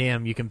Jean-Claude Van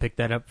Damme. You can pick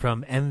that up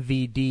from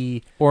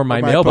MVD or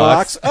my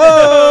mailbox.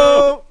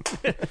 Oh,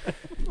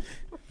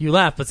 you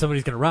laugh, but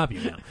somebody's gonna rob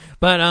you now.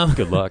 But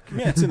good luck.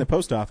 Yeah, it's in the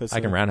post office. I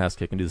can roundhouse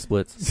kick and do the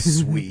splits.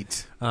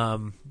 Sweet.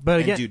 But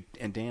again,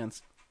 and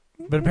dance.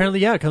 But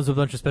apparently, it comes with a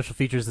bunch of special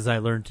features, as I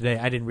learned today.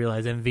 I didn't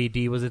realize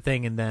MVD was a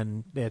thing, and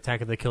then the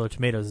Attack of the Killer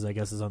Tomatoes, I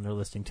guess, is on their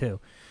listing too.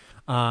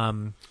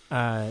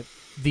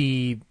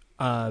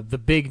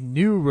 The big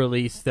new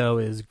release, though,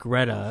 is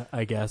Greta,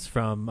 I guess,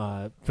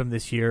 from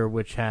this year,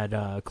 which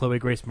had Chloe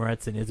Grace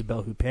Moretz and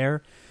Isabelle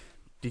Huppert.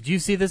 Did you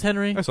see this,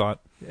 Henry? I saw it.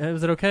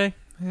 Was it okay?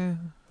 Yeah.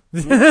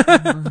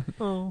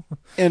 Oh.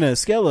 In a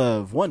scale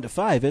of 1 to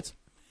 5, it's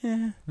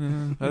I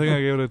think I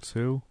gave it a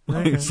 2.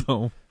 Okay.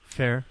 So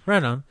fair.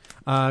 Right on.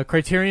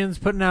 Criterion's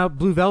putting out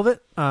Blue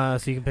Velvet, so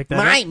you can pick that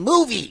My up.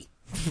 movie!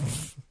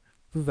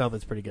 Blue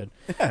Velvet's pretty good.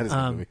 That is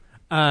a movie.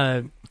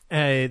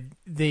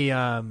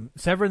 The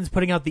Severin's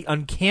putting out The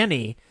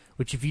Uncanny,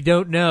 which, if you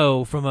don't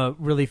know from a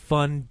really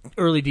fun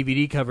early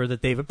DVD cover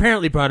that they've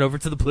apparently brought over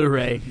to the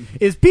Blu-ray,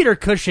 is Peter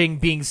Cushing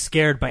being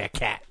scared by a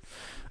cat.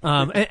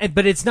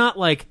 But it's not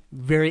like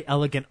very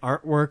elegant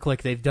artwork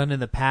like they've done in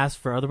the past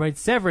for other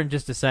rights. Severin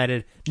just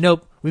decided,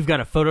 nope, we've got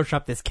to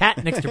Photoshop this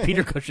cat next to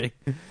Peter Cushing.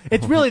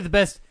 It's really the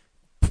best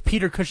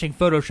Peter Cushing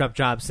Photoshop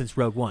job since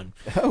Rogue One.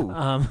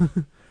 Oh.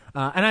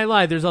 And I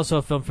lied. There's also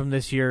a film from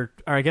this year,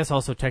 or I guess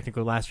also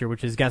technically last year,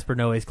 which is Gaspar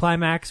Noé's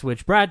Climax,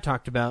 which Brad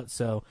talked about.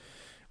 So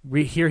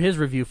hear his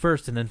review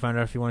first and then find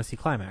out if you want to see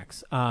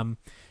Climax.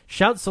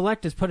 Shout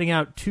Select is putting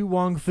out To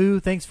Wong Fu,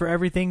 Thanks for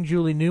Everything,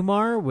 Julie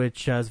Newmar,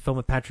 which is a film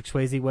with Patrick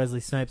Swayze, Wesley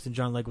Snipes, and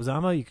John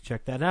Leguizamo. You can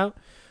check that out.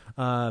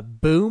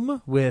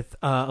 Boom with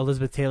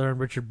Elizabeth Taylor and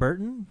Richard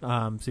Burton.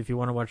 So if you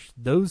want to watch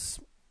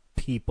those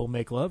people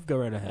make love, go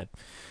right ahead.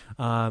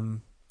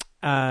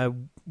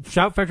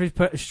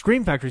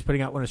 Scream Factory's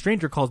putting out When a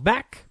Stranger Calls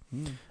Back,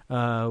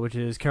 which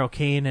is Carol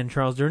Kane and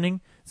Charles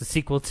Durning. It's a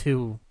sequel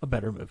to a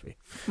better movie.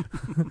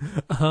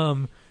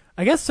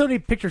 I guess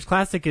Sony Pictures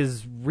Classic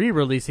is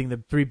re-releasing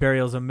The Three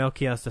Burials of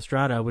Melquias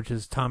Estrada, which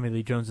is Tommy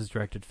Lee Jones's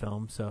directed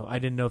film. So I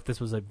didn't know if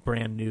this was a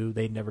brand new.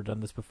 They'd never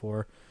done this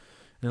before.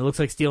 And it looks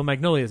like Steel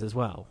Magnolias as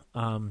well.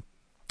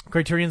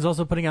 Criterion's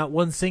also putting out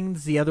One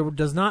Sings, the Other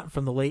Does Not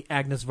from the late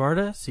Agnes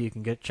Varda, so you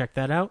can check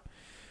that out.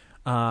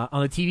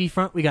 On the TV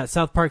front, we got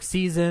South Park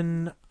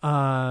season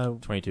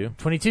 22.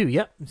 22,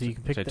 yep. So you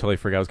can pick I totally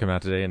forgot it was coming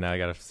out today, and now I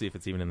got to see if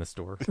it's even in the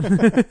store.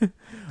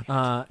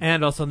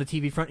 And also on the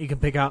TV front, you can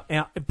pick up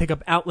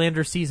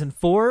Outlander season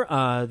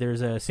 4.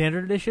 There's a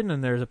standard edition,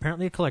 and there's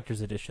apparently a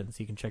collector's edition, so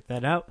you can check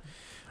that out.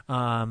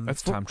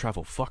 That's time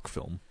travel fuck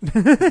film.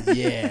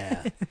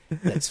 Yeah.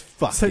 That's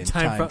fucking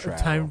time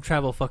travel. Time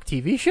travel fuck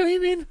TV show,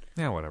 you mean?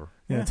 Yeah, whatever.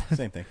 Yeah,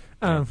 same thing.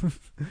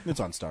 It's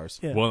on Stars.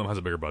 Yeah. One of them has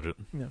a bigger budget.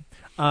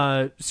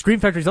 Yeah. Scream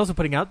Factory's also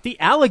putting out The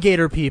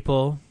Alligator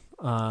People.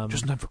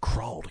 Just in time for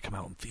Crawl to come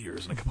out in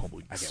theaters in a couple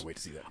weeks. I can't wait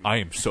to see that. I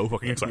am so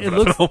fucking excited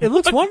for that film. It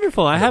looks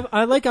wonderful.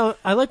 I like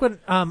when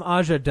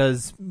Aja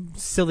does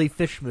silly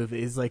fish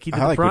movies. Like he did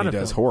I like when he Piranha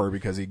does film. horror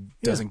because he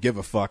doesn't give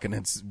a fuck and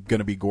it's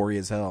gonna be gory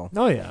as hell.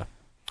 Oh yeah.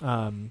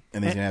 And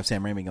then he's gonna have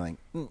Sam Raimi going,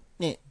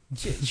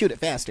 shoot it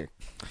faster.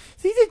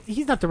 See,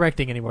 he's not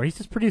directing anymore. He's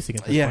just producing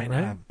at this point,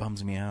 right? That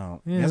bums me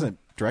out. Yeah. He hasn't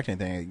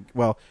directed anything.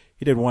 Well,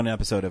 he did one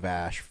episode of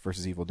Ash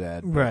versus Evil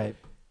Dead. Right.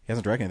 He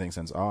hasn't directed anything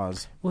since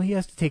Oz. Well, he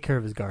has to take care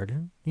of his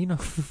garden, you know.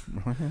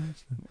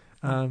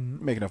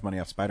 Make enough money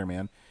off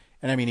Spider-Man.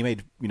 And I mean, he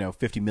made,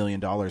 $50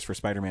 million for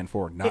Spider-Man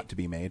 4 not to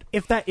be made.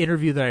 If that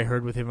interview that I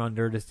heard with him on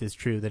Nerdist is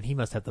true, then he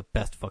must have the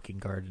best fucking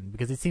garden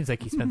because it seems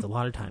like he spends a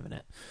lot of time in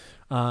it.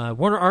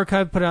 Warner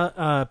Archive put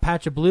out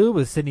Patch of Blue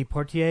with Sidney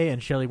Poitier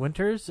and Shelley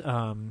Winters.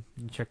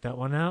 Check that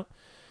one out.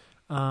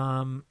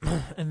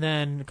 And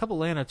then a couple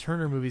Lana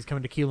Turner movies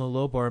coming to Kilo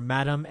Lobo are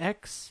Madame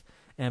X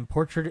and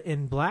Portrait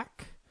in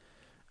Black.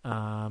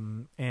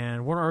 And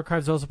Warner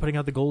Archive is also putting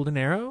out The Golden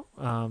Arrow,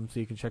 so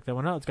you can check that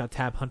one out. It's got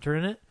Tab Hunter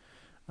in it.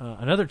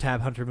 Another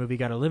Tab Hunter movie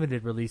got a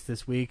limited release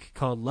this week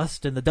called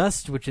Lust in the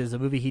Dust, which is a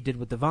movie he did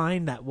with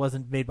Divine that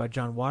wasn't made by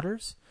John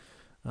Waters.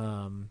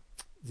 So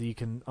you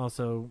can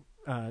also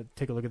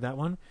take a look at that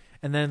one.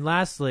 And then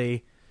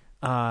lastly,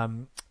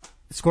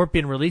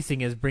 Scorpion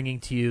Releasing is bringing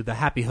to you The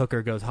Happy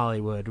Hooker Goes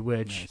Hollywood,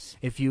 which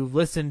if you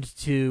listened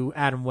to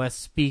Adam West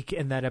speak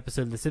in that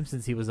episode of The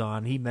Simpsons he was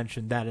on, he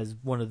mentioned that as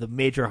one of the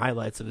major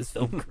highlights of his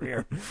film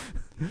career.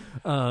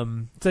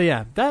 So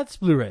yeah, that's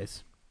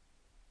Blu-rays.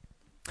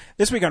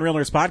 This week on Real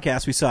Nerds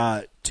Podcast, we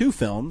saw two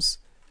films.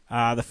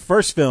 The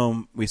first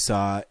film we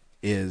saw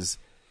is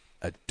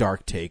a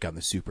dark take on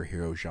the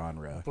superhero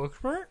genre.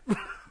 Booksmart?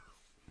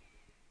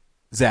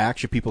 Zach,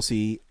 should people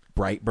see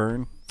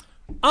Brightburn?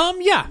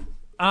 Yeah.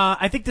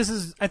 I think this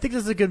is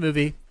a good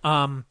movie.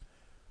 I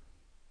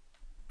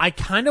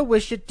kind of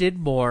wish it did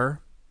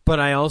more, but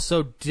I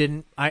also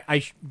didn't.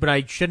 But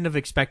I shouldn't have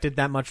expected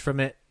that much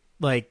from it.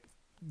 Like,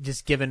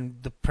 just given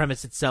the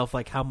premise itself,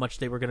 like how much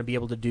they were going to be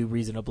able to do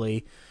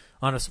reasonably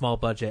on a small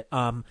budget.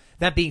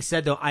 That being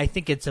said, though, I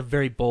think it's a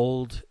very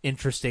bold,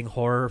 interesting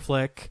horror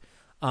flick.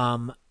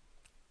 I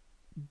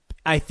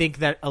think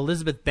that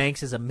Elizabeth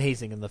Banks is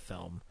amazing in the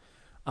film.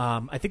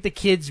 I think the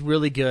kid's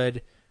really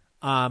good.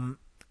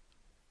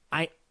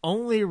 I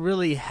only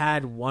really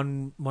had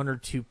one or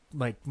two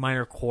like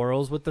minor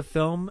quarrels with the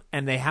film,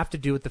 and they have to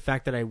do with the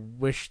fact that I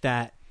wish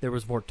that there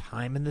was more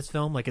time in this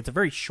film. Like, it's a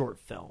very short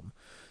film,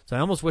 so I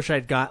almost wish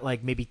I'd got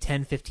like maybe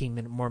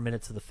 10-15 more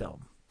minutes of the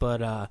film.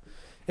 But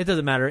it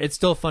doesn't matter. It's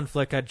still a fun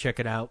flick. I'd check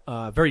it out.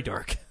 Very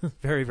dark.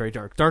 Very, very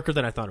dark. Darker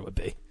than I thought it would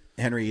be.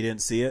 Henry, you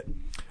didn't see it?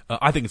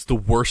 I think it's the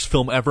worst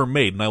film ever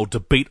made, and I will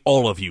debate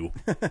all of you.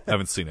 I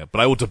haven't seen it, but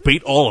I will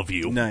debate all of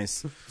you.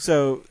 Nice.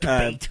 So,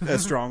 a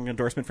strong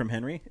endorsement from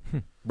Henry.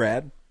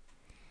 Brad?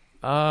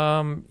 Yeah,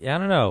 I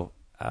don't know.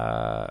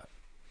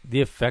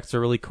 The effects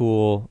are really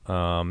cool.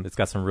 It's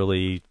got some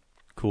really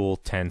cool,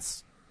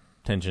 tension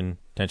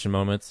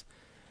moments.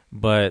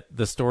 But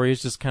the story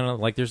is just kind of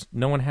like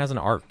no one has an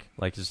arc.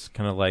 Like, it's just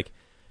kind of like,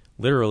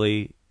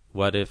 literally,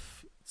 what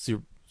if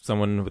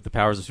someone with the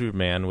powers of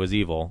Superman was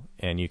evil,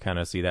 and you kind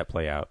of see that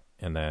play out,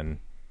 and then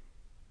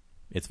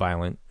it's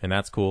violent, and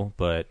that's cool,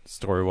 but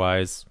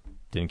story-wise,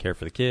 didn't care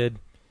for the kid,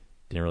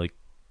 didn't really,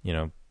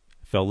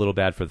 felt a little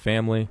bad for the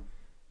family,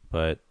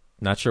 but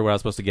not sure what I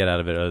was supposed to get out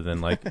of it other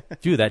than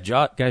like, dude, that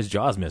guy's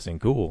jaw's missing.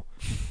 Cool.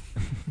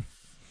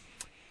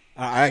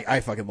 I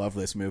fucking love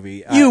this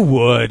movie. You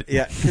would.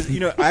 Yeah, because,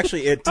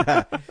 actually it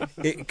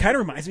kind of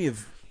reminds me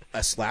of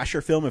a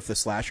slasher film if the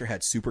slasher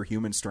had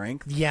superhuman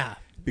strength. Yeah.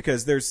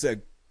 Because there's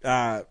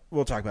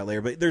we'll talk about it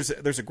later, but there's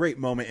a great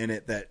moment in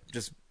it that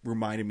just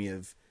reminded me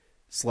of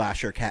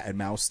slasher cat and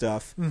mouse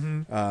stuff.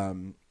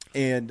 Mm-hmm.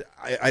 And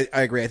I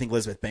agree. I think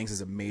Elizabeth Banks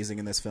is amazing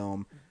in this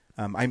film.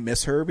 I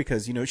miss her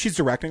because, she's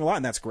directing a lot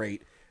and that's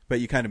great, but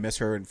you kind of miss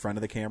her in front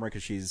of the camera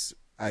because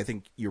I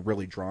think you're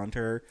really drawn to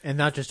her. And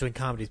not just doing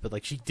comedies, but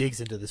like she digs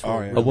into this.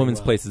 A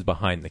woman's place is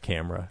behind the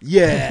camera.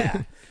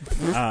 Yeah.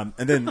 And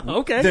then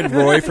then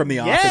Roy from The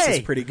Office is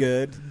pretty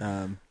good.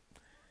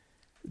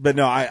 But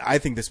no, I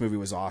think this movie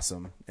was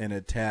awesome, and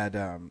it had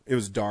it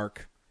was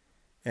dark,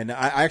 and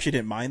I actually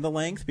didn't mind the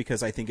length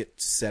because I think it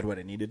said what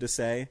it needed to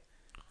say.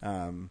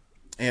 And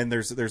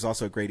there's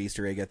also a great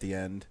Easter egg at the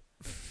end,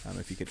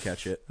 if you could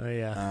catch it. Oh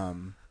yeah.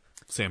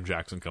 Sam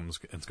Jackson comes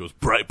and goes,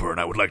 Brightburn,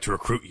 I would like to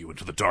recruit you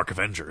into the Dark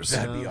Avengers.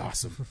 That'd be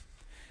awesome.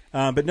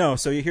 But no,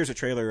 so here's a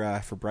trailer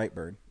for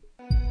Brightburn.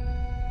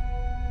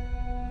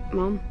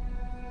 Mom,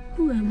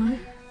 who am I?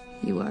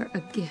 You are a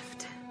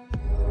gift.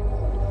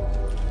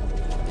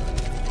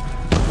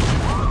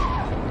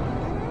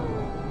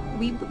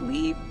 We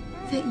believe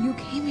that you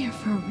came here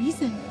for a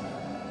reason.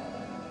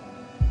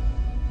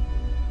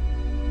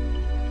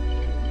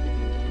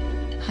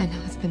 I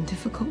know it's been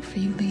difficult for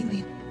you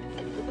lately,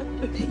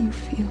 that you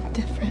feel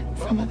different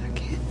from other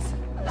kids.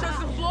 Touch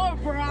the floor,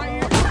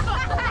 Brian!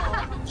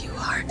 You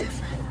are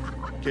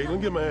different.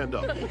 Caitlin, give him a hand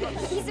up.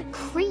 He's a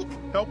creep.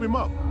 Help him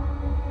up.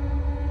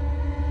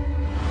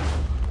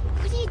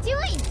 What are you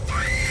doing?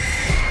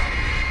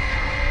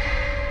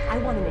 I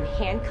want him in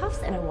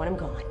handcuffs and I want him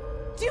gone.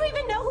 Do you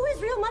even know who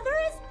his real mother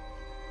is?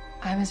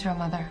 I'm his real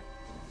mother.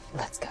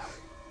 Let's go.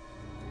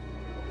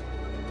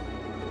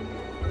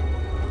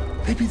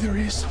 Maybe there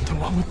is something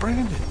wrong with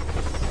Brandon.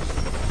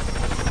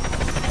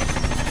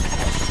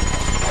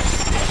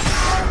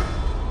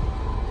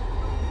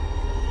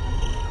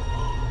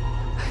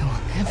 I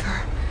will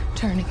never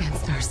turn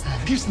against our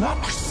son. He's not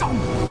our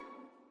son.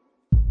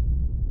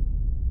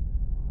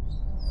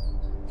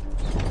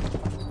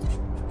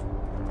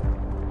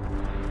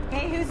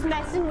 Hey, who's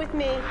messing with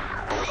me?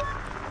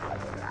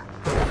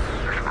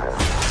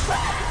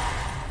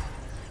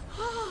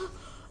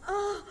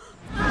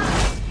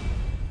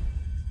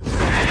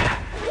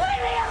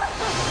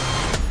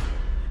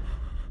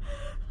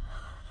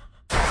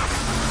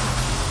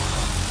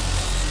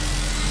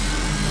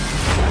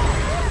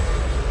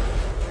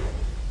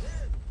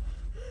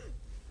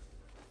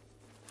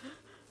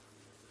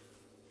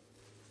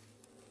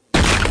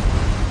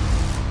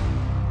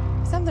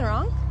 Something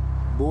wrong?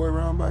 Boy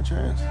around by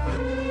chance?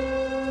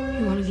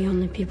 You're one of the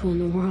only people in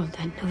the world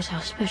that knows how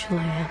special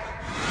I am.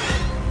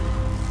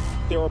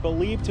 There are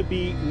believed to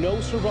be no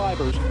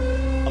survivors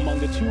among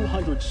the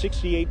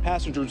 268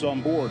 passengers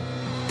on board.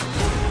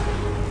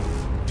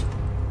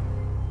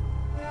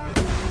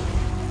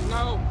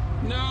 No,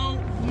 no,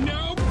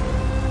 no!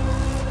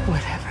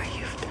 Whatever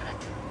you've done,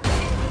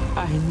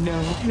 I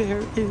know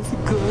there is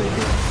good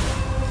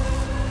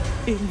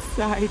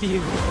inside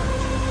you.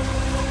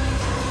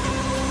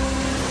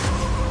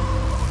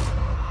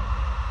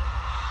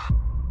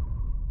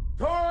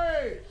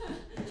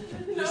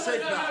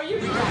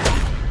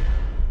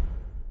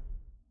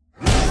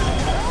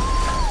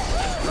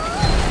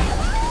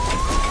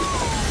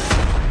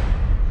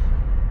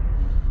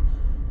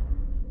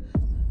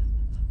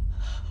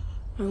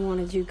 I want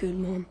to do good,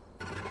 Mom.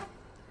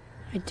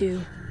 I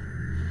do.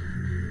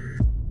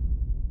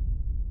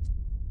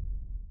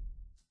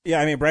 Yeah,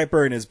 I mean,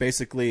 Brightburn is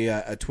basically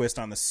a twist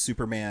on the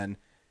Superman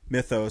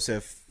mythos.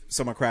 If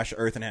someone crashed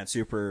Earth and had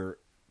super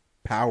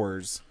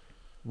powers,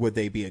 would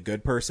they be a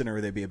good person or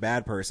would they be a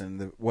bad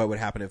person? What would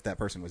happen if that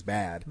person was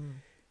bad?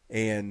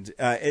 And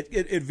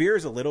it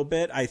veers a little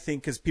bit, I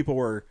think, because people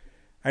were...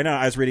 I know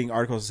I was reading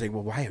articles saying,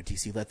 well, why would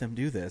DC let them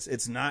do this?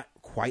 It's not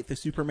quite the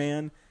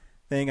Superman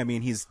thing. I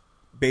mean, he's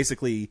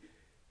basically...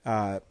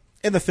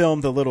 in the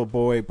film, the little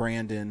boy,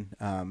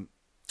 Brandon,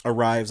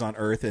 arrives on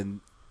Earth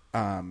and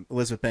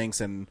Elizabeth Banks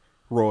and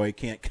Roy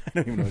can't... I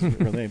don't even know his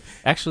real name.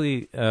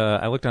 Actually,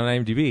 I looked on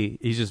IMDb.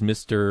 He's just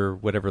Mr.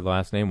 whatever the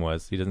last name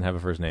was. He doesn't have a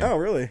first name. Oh,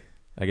 really?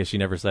 I guess she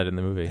never said it in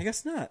the movie. I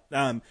guess not.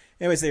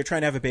 Anyways, they're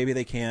trying to have a baby.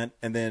 They can't.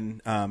 And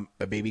then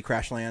a baby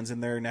crash lands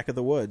in their neck of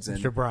the woods.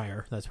 And, Mr.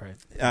 Breyer, that's right.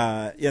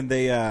 And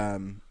they...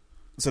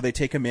 so they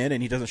take him in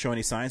and he doesn't show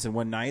any signs. And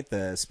one night,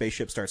 the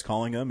spaceship starts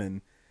calling him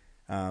and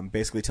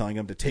basically telling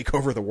him to take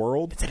over the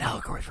world. It's an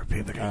allegory for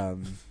puberty.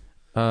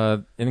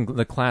 In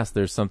the class,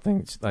 there's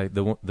something like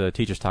the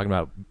teacher's talking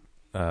about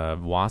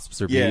wasps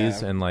or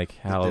bees and like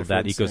how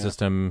that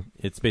ecosystem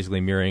it's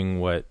basically mirroring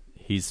what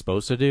he's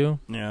supposed to do.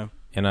 Yeah.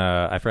 And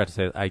I forgot to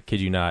say, I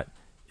kid you not,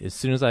 as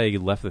soon as I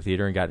left the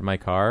theater and got in my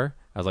car,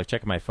 I was like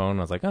checking my phone. And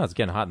I was like, oh, it's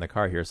getting hot in the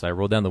car here. So I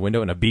rolled down the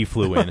window and a bee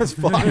flew in. That's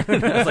fine.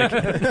 I was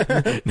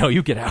like, no,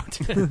 you get out.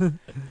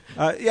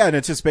 Yeah, and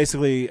it's just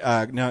basically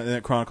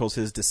it chronicles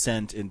his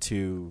descent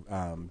into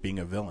being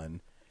a villain.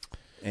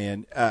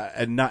 and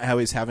not how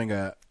he's having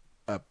a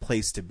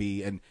place to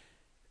be. And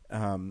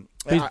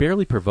but he's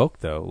barely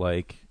provoked though.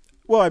 Like,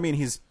 well, I mean,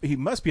 he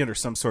must be under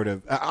some sort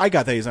of. I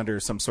got that he's under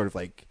some sort of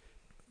like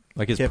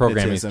his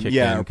programming is kicked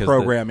in, or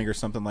programming or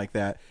something like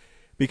that.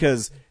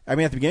 Because I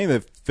mean, at the beginning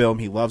of the film,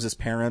 he loves his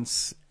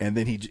parents, and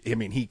then he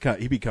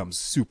becomes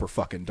super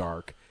fucking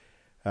dark.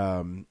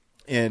 And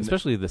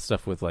especially the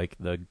stuff with like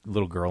the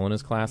little girl in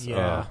his class,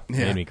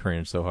 made me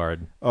cringe so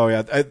hard. Oh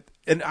yeah,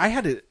 I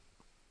had to.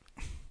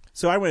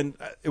 So I went.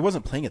 It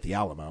wasn't playing at the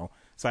Alamo,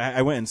 so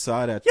I went and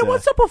saw it at. Yeah,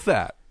 what's up with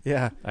that?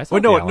 Yeah, I saw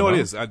no, Alamo. it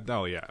is. Never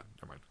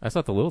mind. I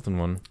saw the Littleton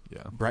one.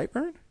 Yeah,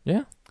 Brightburn.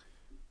 Yeah,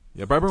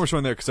 Brightburn was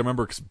showing there because I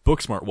remember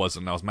Booksmart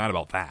wasn't. And I was mad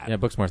about that. Yeah,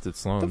 Booksmart's at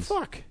Sloan's. The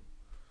fuck.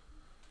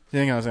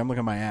 Hang on, I'm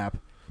looking at my app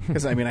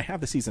because I mean I have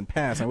the season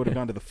pass. I would have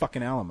gone to the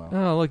fucking Alamo.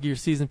 Oh, look, your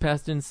season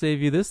pass didn't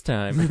save you this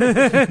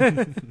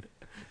time.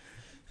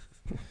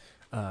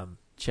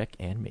 Check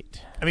and mate.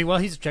 I mean, while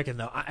he's checking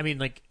though, I mean,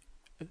 like,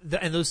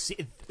 those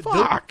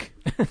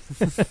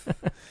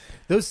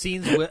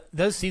scenes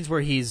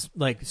where he's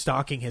like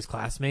stalking his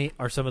classmate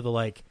are some of the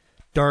like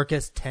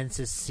darkest,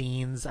 tensest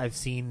scenes I've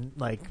seen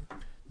like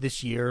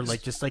this year.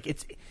 Like, just like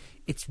it's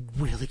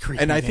really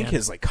creepy. And I think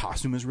his like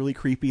costume is really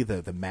creepy.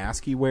 The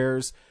mask he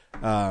wears.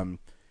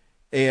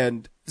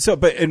 And so,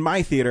 but in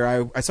my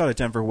theater, I saw it at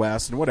Denver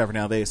West and whatever.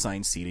 Now they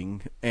assign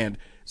seating, and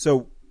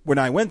so when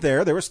I went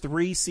there was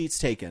 3 seats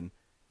taken,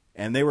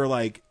 and they were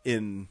like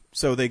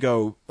so they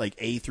go like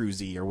A through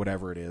Z or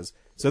whatever it is.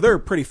 So they're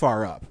pretty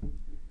far up.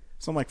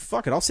 So I'm like,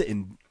 fuck it, I'll sit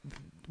in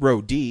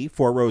row D,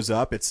 4 rows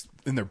up. It's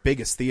in their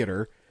biggest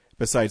theater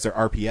besides their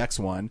RPX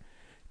one,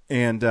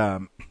 and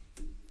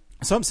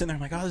so I'm sitting there,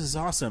 I'm like, oh, this is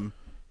awesome.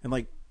 And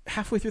like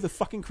halfway through the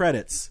fucking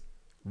credits,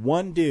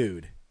 one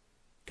dude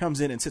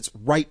comes in and sits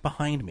right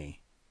behind me.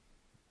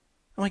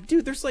 I'm like,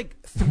 dude, there's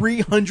like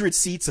 300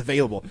 seats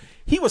available.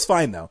 He was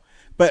fine though,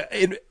 but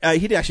he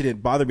actually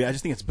didn't bother me. I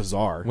just think it's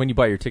bizarre. When you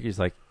buy your ticket, he's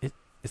like,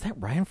 is that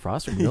Ryan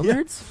Frost from Real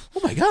Nerds?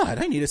 Oh my God,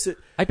 I need to sit.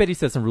 I bet he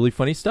said some really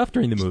funny stuff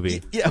during the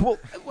movie. Yeah, well,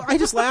 I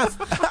just laugh.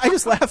 I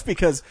just laugh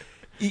because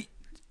in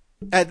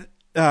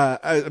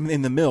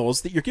the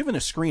Mills, that you're given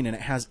a screen and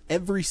it has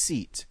every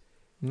seat.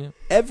 Yeah.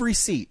 Every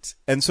seat.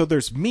 And so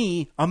there's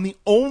me. I'm the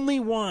only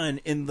one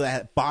in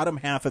that bottom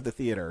half of the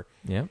theater.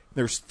 Yeah.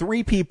 There's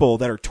 3 people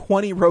that are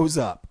 20 rows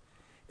up.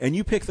 And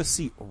you pick the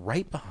seat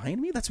right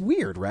behind me? That's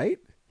weird, right?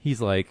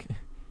 He's like,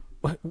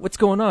 what's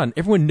going on?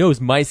 Everyone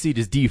knows my seat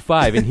is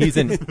D5 and he's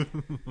in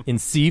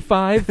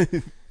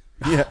C5?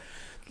 Yeah.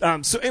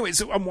 So anyway,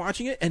 so I'm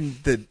watching it, and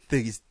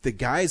the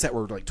guys that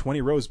were like 20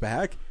 rows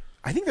back,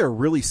 I think they're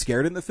really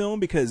scared in the film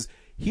because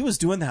he was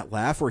doing that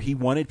laugh where he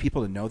wanted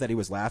people to know that he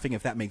was laughing,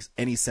 if that makes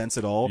any sense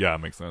at all. Yeah, it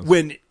makes sense.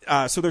 When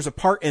so there's a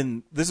part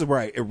in this is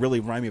where it really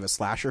reminded me of a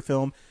slasher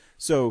film.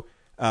 So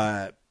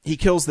he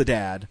kills the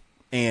dad,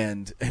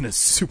 and in a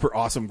super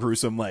awesome,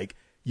 gruesome, like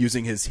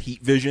using his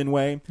heat vision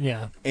way.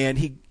 Yeah.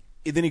 And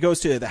then he goes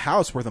to the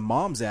house where the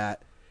mom's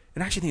at.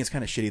 And I actually think it's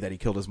kind of shitty that he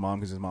killed his mom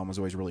because his mom was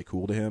always really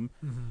cool to him.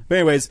 Mm-hmm. But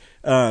anyways,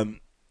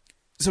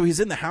 so he's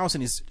in the house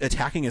and he's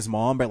attacking his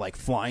mom by like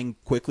flying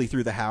quickly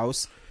through the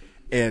house.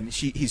 And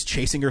he's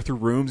chasing her through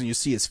rooms, and you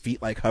see his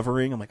feet like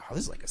hovering. I'm like, oh,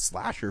 this is like a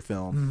slasher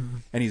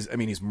film. And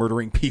he's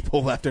murdering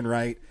people left and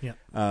right. Yeah.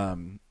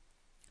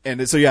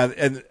 And so yeah,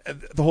 and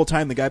the whole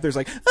time the guy there's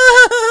like,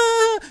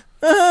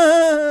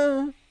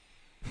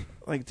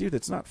 like, dude,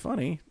 it's not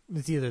funny.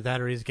 It's either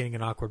that or he's getting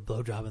an awkward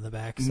blowjob in the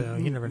back. So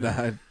you never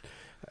know.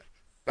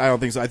 I don't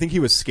think so. I think he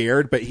was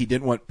scared, but he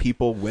didn't want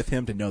people with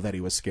him to know that he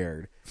was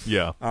scared.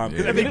 Yeah. I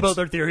think both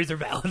our theories are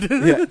valid.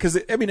 Yeah, because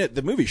I mean,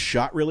 the movie's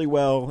shot really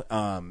well.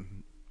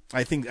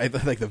 I think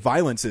like the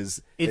violence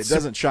it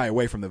doesn't shy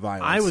away from the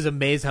violence. I was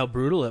amazed how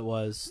brutal it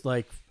was.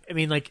 Like, I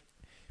mean, like,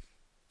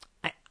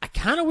 I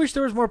kind of wish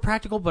there was more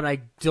practical, but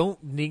I don't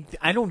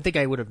think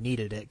I would have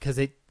needed it because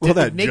it. Well,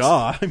 that makes,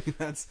 jaw. I mean,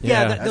 that's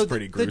that's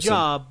pretty gruesome. The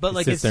jaw, but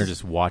like, sits there and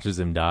just watches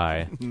him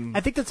die. I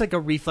think that's like a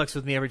reflex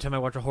with me every time I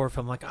watch a horror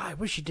film. Like, I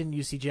wish you didn't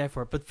use CGI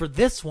for it, but for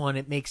this one,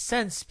 it makes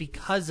sense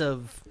because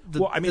of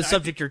the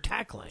subject you're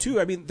tackling. Too.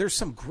 I mean, there's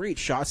some great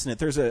shots in it.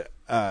 There's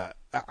I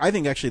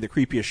think actually the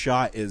creepiest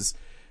shot is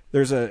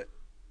there's a.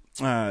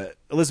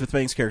 Elizabeth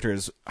Banks' character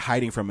is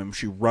hiding from him.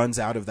 She runs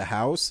out of the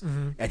house,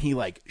 and he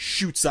like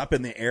shoots up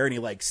in the air, and he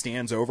like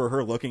stands over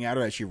her, looking at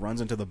her as she runs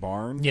into the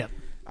barn. Yeah,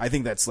 I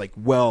think that's like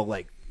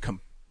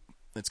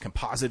it's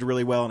composited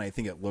really well, and I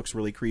think it looks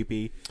really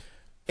creepy.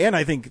 And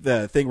I think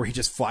the thing where he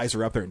just flies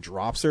her up there and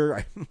drops her,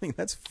 I think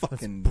that's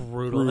fucking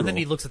brutal. And then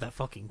he looks at that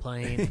fucking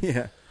plane.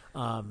 Yeah.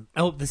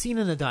 The scene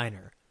in the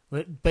diner,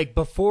 like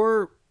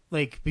before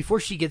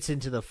she gets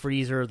into the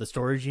freezer or the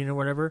storage unit or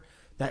whatever.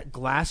 That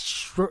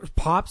glass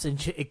pops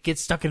and it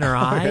gets stuck in her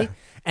eye. Yeah.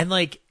 And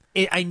like,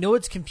 I know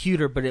it's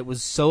computer, but it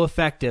was so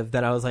effective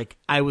that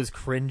I was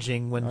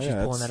cringing when she's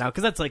pulling that out.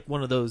 Cause that's like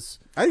one of those.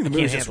 I think the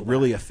movie's just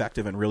really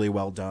effective and really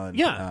well done.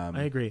 Yeah,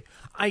 I agree.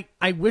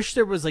 I wish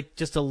there was like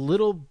just it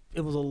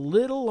was a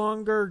little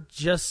longer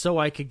just so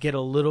I could get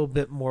a little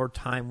bit more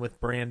time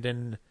with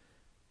Brandon,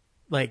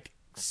 like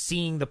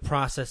seeing the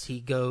process he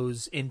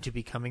goes into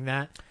becoming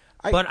that.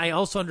 But I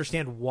also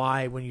understand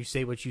why, when you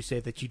say what you say,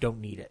 that you don't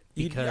need it.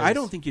 Because I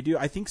don't think you do.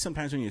 I think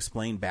sometimes when you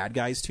explain bad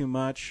guys too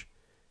much,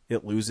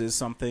 it loses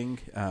something.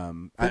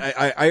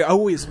 I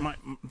always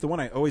the one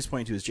I always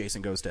point to is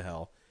Jason Goes to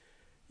Hell.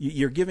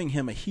 You're giving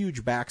him a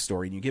huge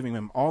backstory, and you're giving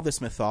him all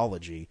this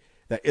mythology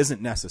that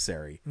isn't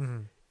necessary.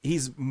 Mhm.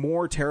 He's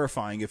more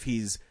terrifying if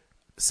he's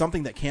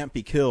something that can't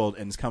be killed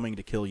and is coming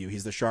to kill you.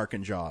 He's the shark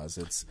in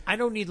Jaws. I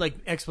don't need like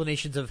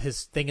explanations of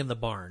his thing in the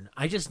barn.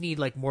 I just need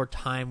like more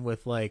time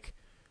with like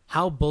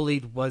how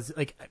bullied was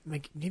like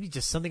maybe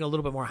just something a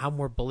little bit more. How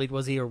more bullied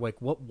was he, or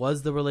like what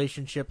was the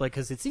relationship like?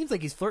 Because it seems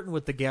like he's flirting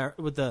with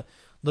the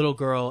little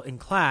girl in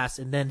class,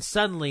 and then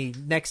suddenly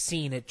next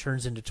scene it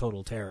turns into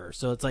total terror.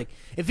 So it's like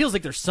it feels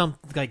like there's some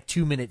like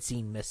 2-minute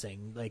scene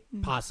missing, like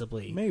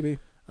possibly maybe.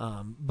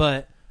 I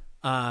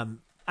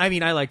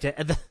mean, I liked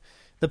it.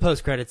 The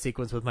post-credit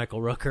sequence with Michael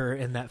Rooker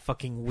and that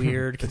fucking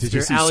weird Did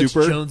you see Alex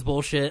Super? Jones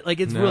bullshit. Like,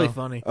 it's really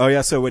funny. Oh,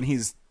 yeah, so when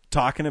he's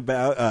talking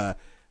about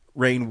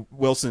Rainn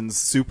Wilson's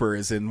Super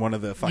is in one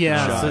of the fucking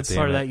shots. So it's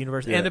part of that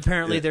universe. Yeah. And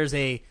apparently Yeah. there's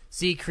a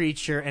sea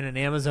creature and an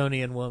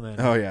Amazonian woman.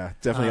 Oh, yeah.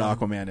 Definitely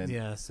Aquaman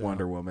and so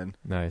Wonder Woman.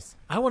 Nice.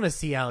 I want to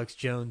see Alex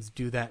Jones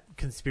do that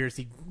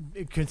conspiracy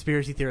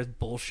theorist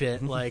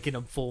bullshit like in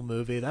a full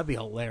movie. That'd be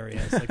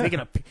hilarious. Like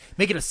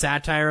making a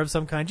satire of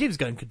some kind. James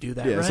Gunn could do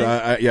that, Yeah, right?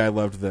 so I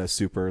loved the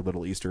Super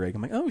little Easter egg.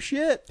 I'm like, oh,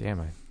 shit.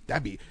 Damn,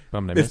 that'd be...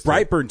 bummed I If missed it.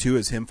 Brightburn 2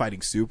 is him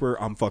fighting Super,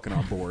 I'm fucking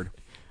on board.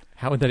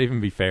 How would that even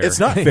be fair? It's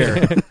not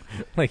fair.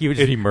 Like he would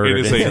just be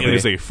murdered. It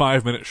is a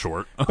 5-minute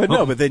short.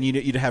 But then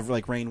you'd have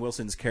like Rainn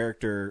Wilson's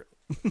character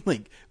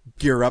like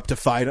gear up to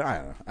fight. I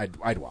don't know.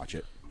 I'd watch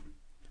it.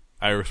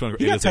 I respond.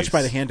 He got touched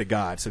by the hand of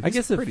God, so he's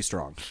guess pretty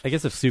strong. I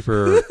guess if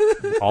Super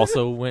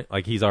also went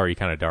like he's already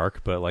kind of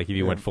dark, but like if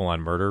he went full on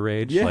murder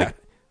rage, Yeah. like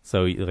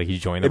so like he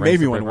joined the It made ranks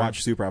me of want to Brightburn.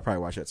 watch Super. I'll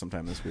probably watch that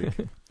sometime this week.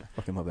 I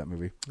fucking love that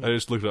movie. I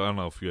just looked at. I don't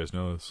know if you guys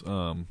know this,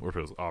 or if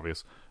it was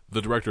obvious.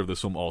 The director of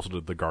this film also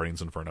did the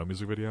Guardians Inferno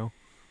music video,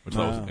 which I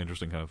thought was an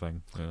interesting kind of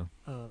thing. Yeah.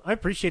 I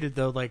appreciated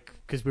though, like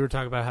because we were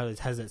talking about how it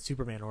has that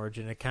Superman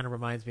origin. It kind of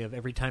reminds me of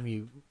every time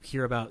you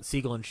hear about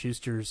Siegel and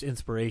Schuster's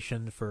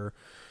inspiration for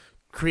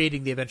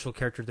creating the eventual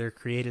character they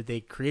created.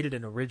 They created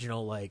an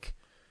original like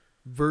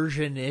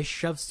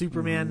version-ish of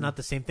Superman, not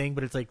the same thing,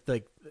 but it's like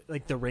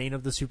the reign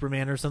of the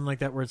Superman or something like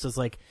that, where it's just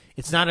like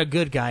it's not a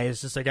good guy. It's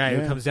just a guy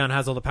who comes down,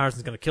 has all the powers, and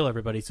is going to kill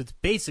everybody. So it's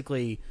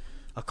basically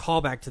a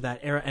callback to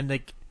that era, and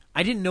like.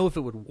 I didn't know if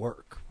it would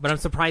work, but I'm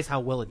surprised how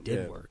well it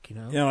did work. You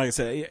know, Yeah, like I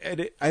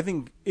said, I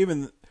think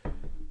even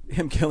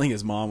him killing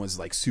his mom was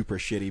like super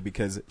shitty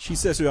because she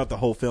says throughout the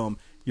whole film,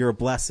 "You're a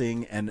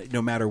blessing," and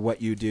no matter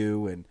what you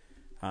do, and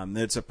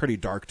it's a pretty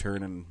dark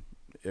turn, and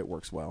it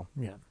works well.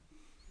 Yeah,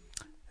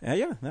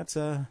 yeah, that's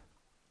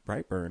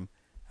Brightburn.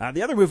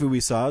 The other movie we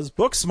saw is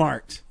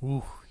Booksmart.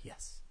 Ooh,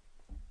 yes.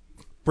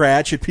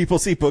 Brad, should people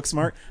see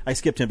Booksmart? I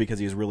skipped him because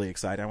he was really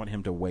excited. I want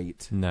him to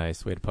wait.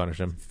 Nice way to punish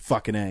him.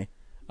 Fucking A.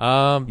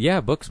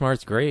 Yeah,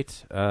 Booksmart's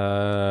great.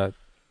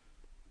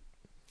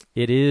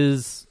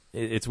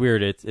 It's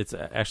weird. It's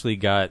actually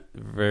got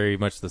very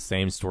much the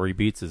same story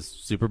beats as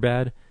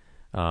Superbad.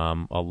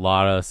 A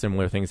lot of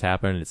similar things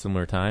happen at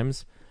similar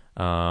times.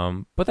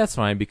 But that's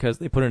fine because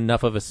they put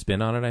enough of a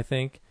spin on it, I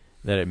think,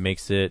 that it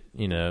makes it,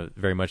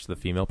 very much the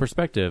female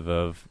perspective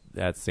of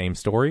that same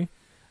story.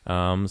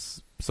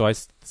 So I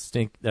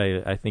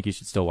think you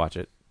should still watch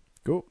it.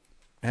 Cool.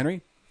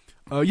 Henry?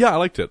 Yeah, I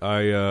liked it.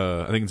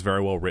 I think it's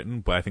very well written,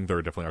 but I think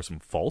there definitely are some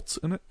faults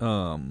in it.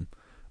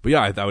 But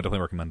yeah, I would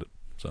definitely recommend it.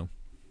 So,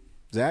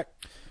 Zach?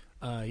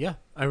 Yeah,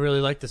 I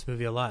really like this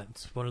movie a lot.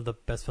 It's one of the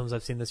best films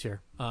I've seen this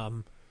year.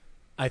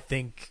 I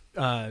think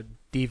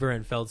Deaver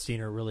and Feldstein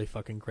are really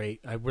fucking great.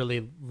 I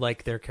really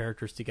like their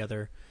characters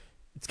together.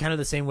 It's kind of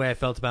the same way I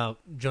felt about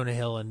Jonah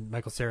Hill and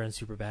Michael Cera in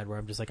Superbad, where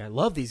I'm just like, I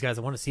love these guys.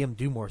 I want to see them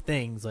do more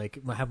things, like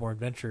have more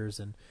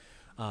adventures.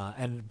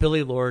 And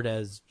Billy Lord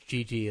as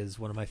Gigi is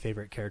one of my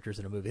favorite characters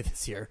in a movie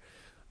this year.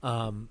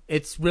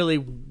 It's really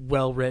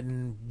well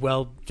written,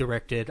 well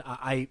directed.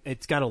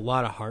 It's got a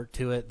lot of heart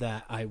to it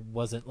that I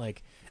wasn't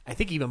like. I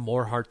think even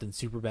more heart than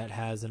Superbad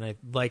has, and I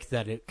like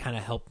that it kind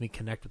of helped me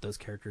connect with those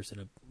characters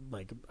in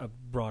a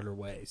broader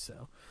way.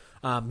 So,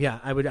 yeah,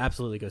 I would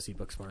absolutely go see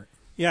Booksmart.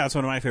 Yeah, it's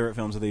one of my favorite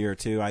films of the year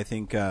too. I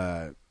think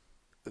the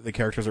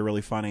characters are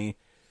really funny.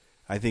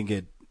 I think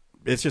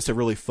it's just a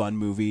really fun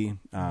movie.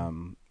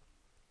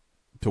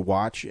 To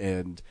watch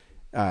and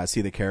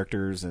see the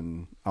characters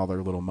and all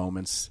their little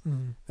moments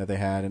that they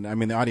had, and I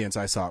mean the audience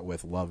I saw it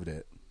with loved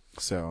it.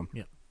 So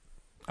yeah,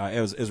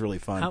 it was really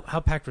fun. How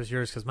packed was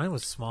yours? Because mine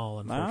was small,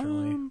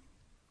 unfortunately.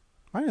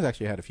 Mine has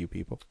actually had a few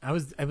people. I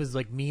was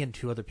like me and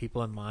 2 other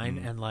people in mine,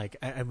 and like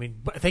I mean,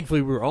 but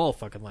thankfully we were all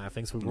fucking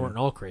laughing, so we weren't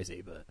all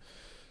crazy. But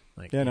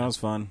like, yeah, no, it was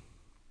fun.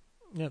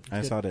 Yeah,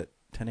 I saw it at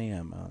 10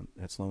 a.m.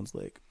 At Sloan's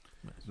Lake.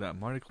 That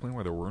might explain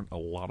why there weren't a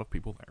lot of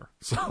people there.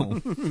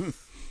 So.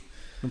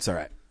 It's all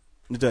right.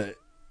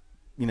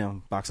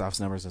 Box office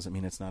numbers doesn't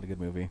mean it's not a good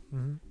movie.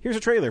 Mm-hmm. Here's a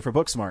trailer for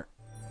Booksmart.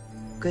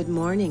 Good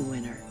morning,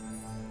 winner.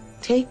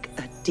 Take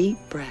a deep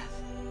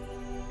breath.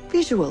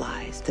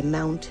 Visualize the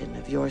mountain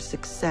of your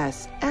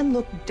success and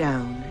look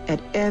down at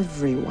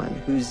everyone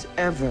who's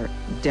ever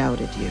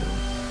doubted you.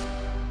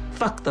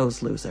 Fuck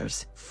those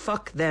losers.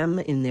 Fuck them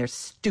in their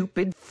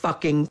stupid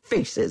fucking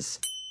faces.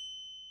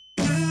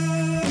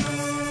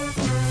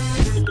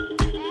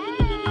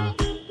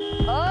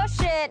 Oh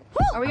shit!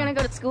 Are we gonna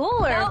go to school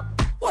or? No.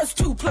 What's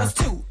 2 + 2?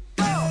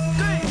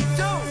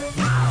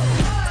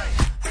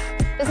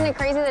 Isn't it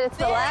crazy that it's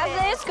the last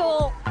day of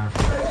school?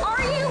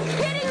 Are you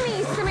kidding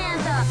me,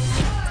 Samantha?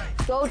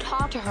 Go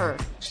talk to her.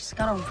 She's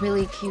got a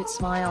really cute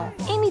smile.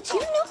 Amy, do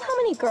you know how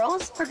many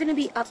girls are gonna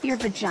be up your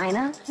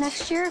vagina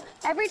next year?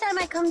 Every time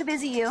I come to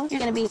visit you, you're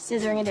gonna be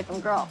scissoring a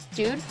different girl.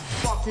 Dude,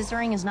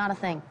 scissoring is not a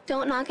thing.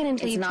 Don't knock it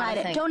until you've tried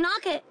it. Don't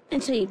knock it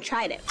until you've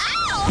tried it.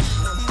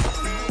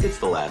 Ow! It's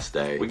the last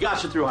day. We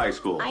got you through high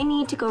school. I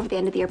need to go over the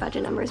end of the year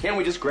budget numbers. Can't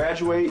we just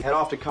graduate, head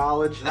off to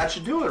college? That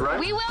should do it, right?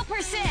 We will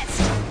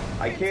persist.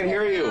 I can't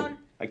hear you.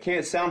 I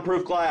can't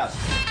soundproof glass.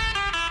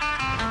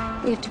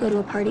 We have to go to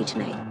a party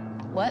tonight.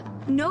 What?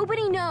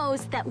 Nobody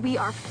knows that we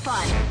are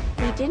fun.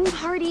 We didn't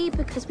party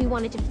because we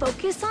wanted to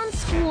focus on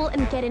school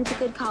and get into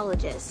good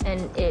colleges.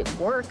 And it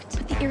worked.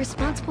 But the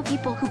irresponsible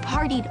people who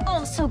partied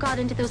also got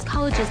into those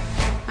colleges.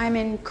 I'm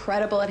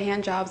incredible at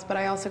hand jobs, but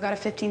I also got a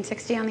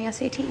 1560 on the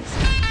SATs.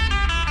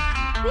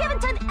 We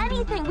haven't done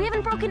anything. We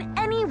haven't broken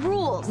any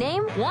rules.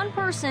 Name one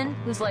person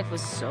whose life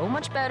was so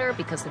much better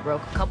because they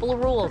broke a couple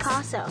of rules.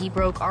 Picasso. He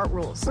broke art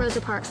rules.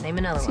 Rosa Parks. Name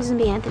another Susan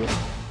one. B. Anthony.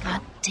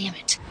 God damn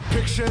it.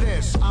 Picture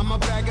this, I'm a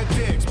bag of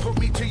dicks, put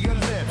me to your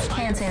lips.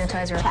 Hand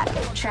sanitizer. Check.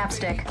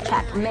 Chapstick.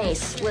 Check.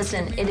 Mace.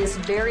 Listen, it is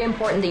very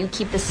important that you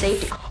keep the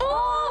safety.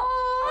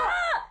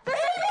 Oh! There's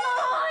something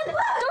on!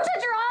 Don't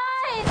touch your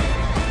eyes!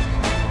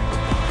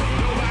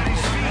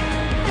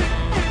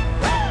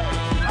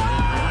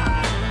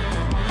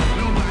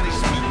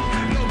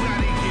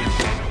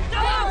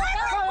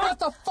 What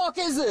the fuck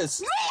is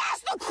this? Me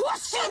ask the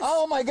questions!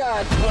 Oh my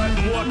god. But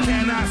what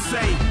can I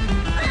say?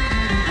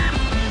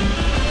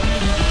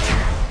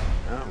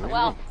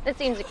 Well, that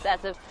seems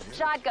excessive.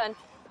 Shotgun.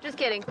 Just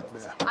kidding.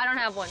 I don't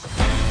have one.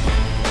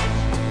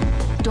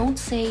 Don't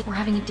say we're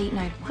having a date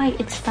night. Why?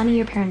 It's funny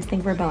your parents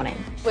think we're boning.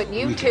 What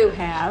you two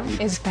have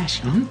is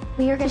special.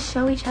 We are going to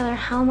show each other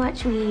how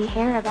much we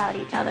care about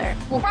each other.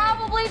 We'll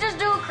probably just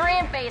do a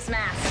Korean face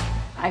mask.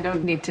 I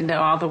don't need to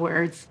know all the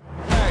words.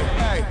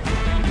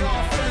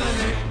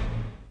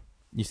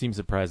 You seem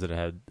surprised that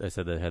I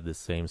said that it had the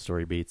same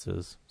story beats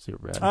as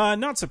Superbad.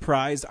 Not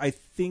surprised. I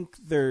think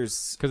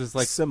there's it's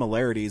like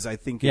similarities. I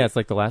think it's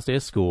like the last day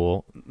of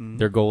school. Mm-hmm.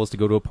 Their goal is to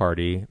go to a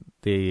party.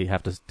 They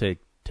have to take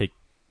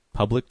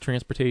public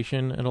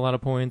transportation at a lot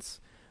of points.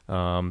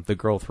 The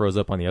girl throws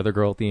up on the other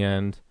girl at the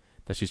end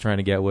that she's trying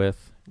to get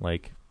with,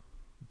 like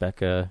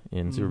Becca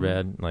in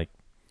Superbad. Like,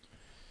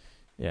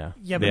 they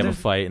have a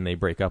fight and they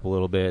break up a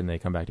little bit and they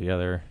come back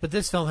together. But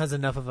this film has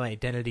enough of an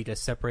identity to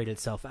separate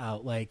itself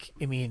out. Like,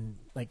 I mean,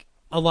 like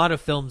a lot of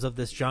films of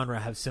this genre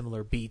have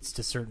similar beats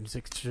to a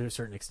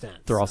certain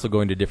extent. They're also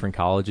going to different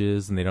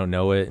colleges and they don't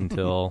know it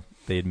until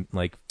the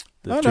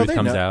truth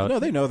comes out. No,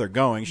 they know they're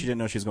going. She didn't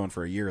know she was going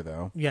for a year,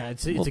 though. Yeah,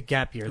 it's a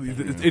gap year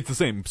thing. It's the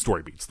same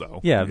story beats, though.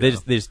 Yeah, they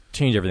just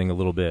change everything a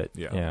little bit.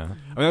 Yeah. I mean,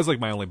 that's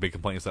like my only big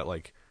complaint is that,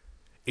 like,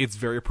 it's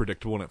very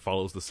predictable and it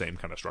follows the same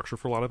kind of structure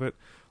for a lot of it.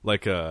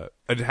 Like, I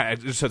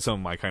just had some of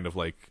my kind of,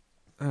 like,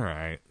 all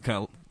right,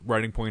 kind of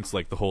writing points,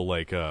 like the whole,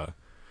 like,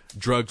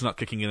 drugs not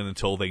kicking in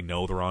until they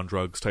know they're on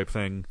drugs type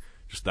thing.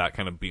 Just that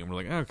kind of being, we're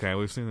like, okay,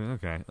 we've seen it,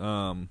 okay.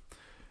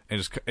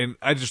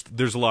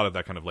 There's a lot of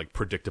that kind of like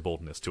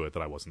predictableness to it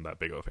that I wasn't that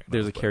big of a fan of.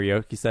 There's a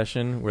karaoke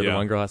session where the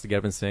one girl has to get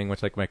up and sing,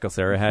 which like Michael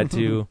Cera had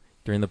to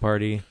during the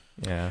party.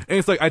 Yeah, and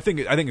it's like I think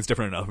it's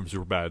different enough from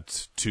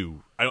Superbad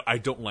to I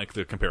don't like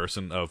the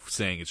comparison of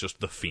saying it's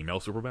just the female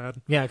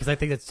Superbad. Yeah, because I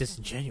think that's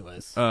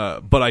disingenuous.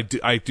 But I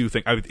do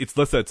think it's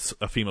less that it's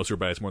a female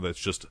Superbad. It's more that it's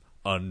just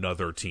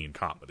another teen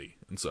comedy,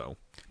 and so.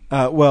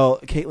 Well,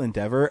 Caitlin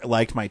Dever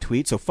liked my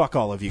tweet, so fuck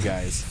all of you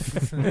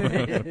guys.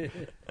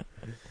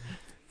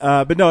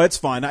 But no, it's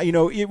fun. You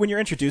know, when you're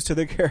introduced to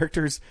the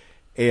characters,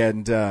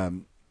 and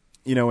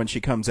you know, when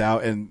she comes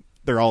out and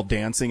they're all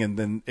dancing, and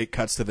then it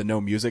cuts to the no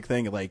music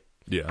thing, like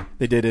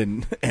they did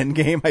in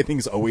Endgame. I think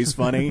is always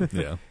funny.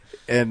 Yeah,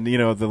 and you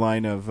know the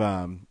line of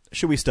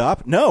 "Should we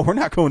stop? No, we're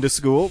not going to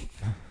school."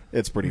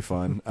 It's pretty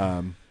fun.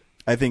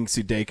 I think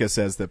Sudeikis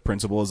says the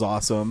principal is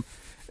awesome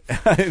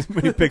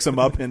when he picks him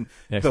up in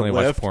the lift.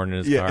 Watch porn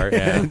in his car.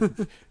 Yeah,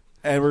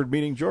 and we're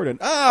meeting Jordan.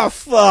 Oh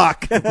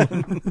fuck!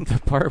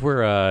 The part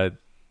where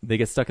they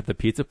get stuck at the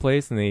pizza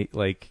place and they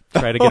like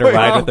try to get a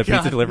ride with the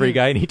pizza delivery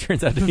guy, and he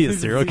turns out to be a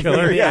serial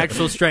killer, the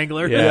actual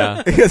strangler.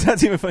 Yeah, because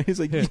that's even funny. He's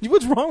like,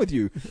 "What's wrong with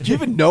you? Do you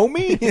even know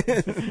me?"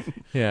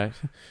 yeah.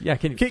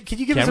 Can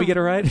you give us we get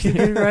a ride? Can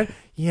you get a ride?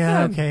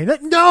 Yeah, okay.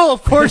 No,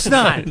 of course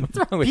not. What's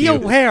wrong with Be you?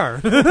 aware.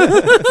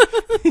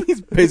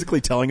 He's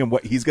basically telling him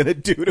what he's going to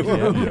do to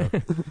him. Yeah.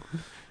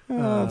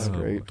 Oh, that's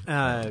great.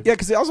 Yeah,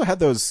 because they also had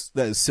those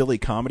silly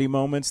comedy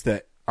moments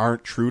that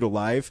aren't true to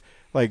life.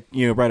 like,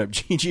 brought up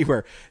Gigi,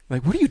 where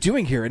like, what are you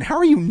doing here, and how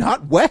are you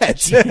not wet?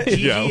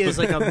 Gigi is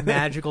like a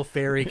magical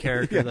fairy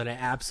character that I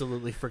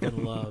absolutely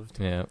freaking loved.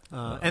 Yeah,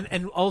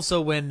 and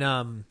also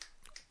when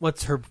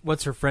what's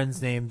her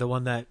friend's name? The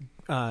one that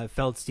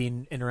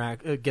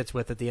Feldstein gets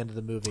with at the end of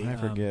the movie. I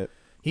forget.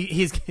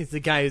 He's the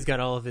guy who's got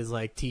all of his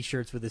like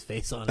T-shirts with his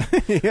face on it.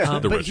 The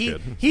but rich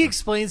kid. he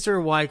explains to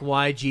her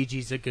why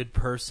Gigi's a good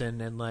person,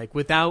 and like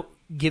without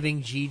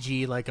giving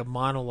Gigi like a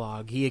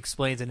monologue, he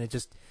explains, and it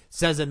just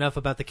says enough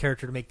about the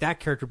character to make that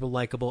character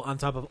likable on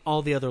top of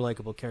all the other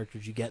likable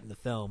characters you get in the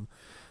film.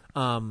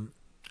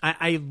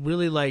 I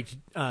really liked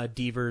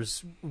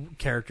Deaver's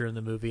character in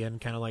the movie, and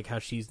kind of like how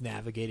she's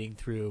navigating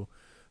through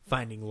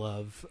finding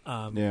love.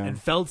 And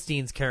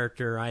Feldstein's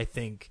character, I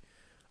think.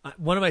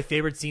 One of my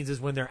favorite scenes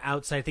is when they're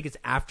outside. I think it's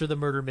after the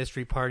murder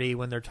mystery party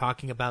when they're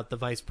talking about the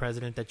vice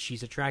president that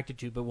she's attracted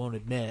to but won't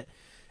admit.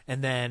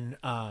 And then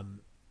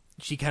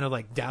she kind of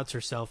like doubts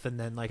herself. And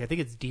then like I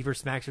think it's Deaver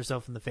smacks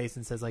herself in the face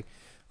and says like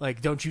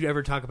don't you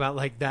ever talk about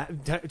like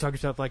that? Talk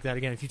yourself like that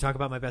again. If you talk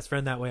about my best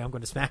friend that way, I'm going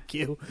to smack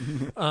you.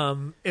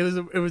 It was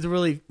a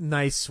really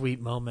nice,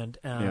 sweet moment.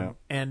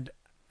 And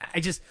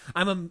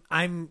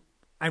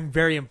I'm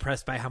very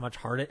impressed by how much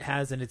heart it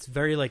has, and it's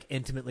very like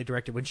intimately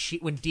directed. When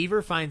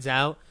Deaver finds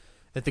out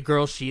that the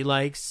girl she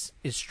likes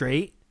is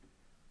straight,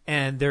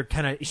 and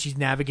she's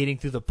navigating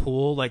through the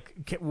pool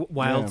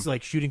while it's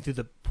like shooting through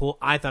the pool,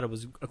 I thought it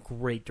was a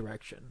great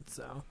direction.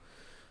 So,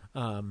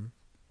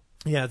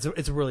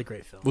 it's a really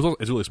great film.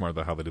 It's really smart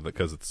though how they did that,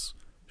 because it's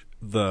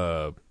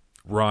the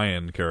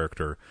Ryan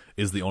character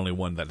is the only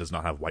one that does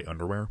not have white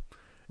underwear.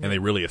 And they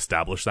really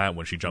establish that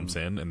when she jumps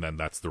in, and then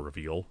that's the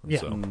reveal. And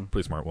so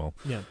pretty smart. Well,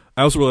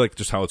 I also really like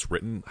just how it's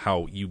written,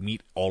 how you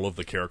meet all of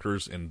the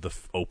characters in the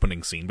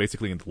opening scene,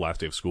 basically in the last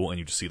day of school, and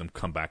you just see them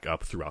come back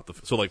up throughout the.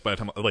 So like by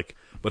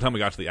the time we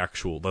got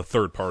to the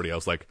third party, I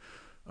was like,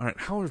 all right,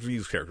 how are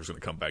these characters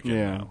going to come back in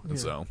now? And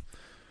so.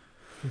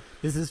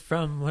 This is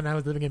from when I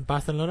was living in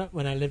Barcelona.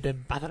 When I lived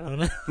in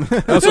Barcelona.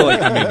 Also,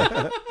 like,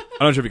 I don't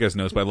know if you guys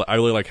noticed, but I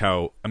really like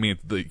how,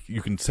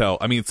 you can tell,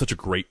 it's such a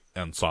great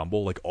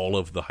ensemble. Like, all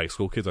of the high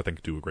school kids, I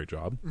think, do a great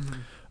job. Mm-hmm.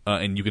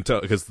 And you can tell,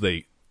 because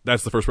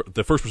that's the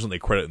first person they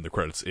credit in the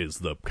credits is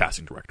the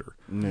casting director.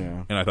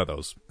 Yeah. And I thought that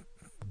was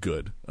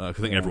good. I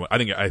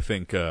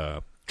think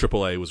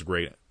AAA was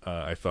great.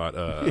 I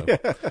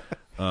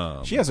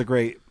thought, she has a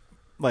great,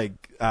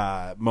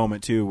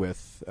 moment too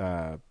with,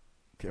 I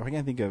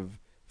can't think of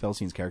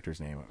Feldstein's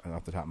character's name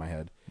off the top of my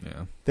head.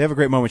 Yeah, they have a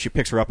great moment. She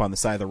picks her up on the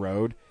side of the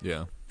road.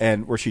 Yeah,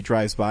 and where she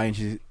drives by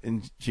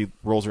and she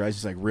rolls her eyes.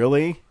 She's like,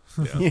 "Really?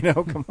 Yeah.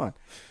 Come on."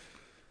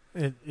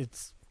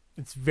 It's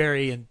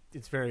very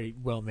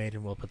well made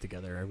and well put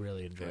together. I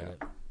really enjoyed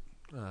it.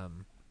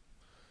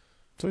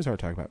 It's always hard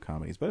to talk about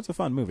comedies, but it's a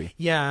fun movie.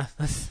 Yeah,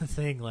 that's the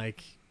thing.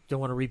 Like, don't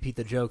want to repeat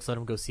the jokes. Let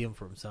them go see them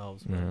for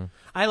themselves. But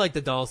I like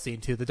the doll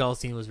scene too. The doll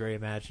scene was very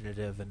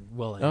imaginative and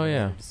well animated. Oh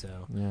yeah.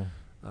 So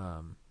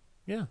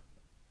yeah.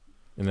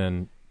 And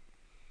then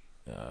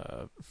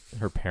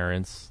her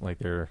parents, like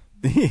they're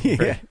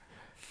like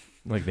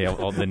they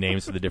have all the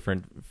names for the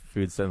different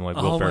foods, and like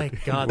Will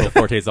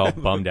Forte's all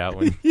bummed out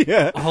when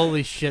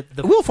holy shit,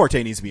 Will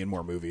Forte needs to be in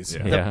more movies.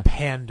 The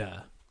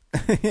panda.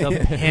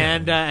 The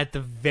panda at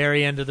the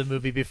very end of the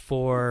movie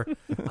before,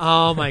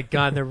 oh my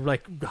god, they're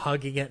like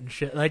hugging it and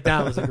shit. Like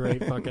that was a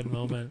great fucking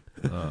moment.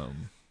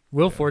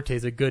 Will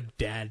Forte's a good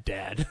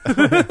dad.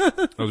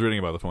 I was reading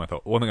about the film.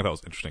 One thing I thought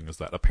was interesting is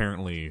that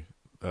apparently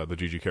the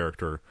Gigi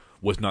character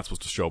was not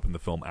supposed to show up in the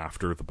film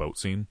after the boat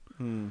scene,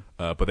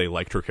 but they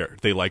liked her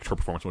They liked her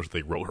performance, which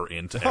they wrote her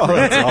into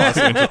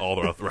into all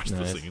the rest of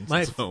the scenes.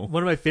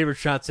 One of my favorite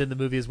shots in the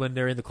movie is when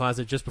they're in the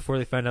closet just before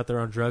they find out they're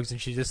on drugs, and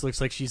she just looks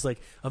like she's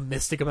like a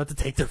mystic about to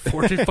take their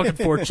fucking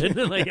fortune.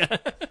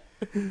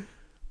 It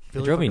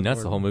drove me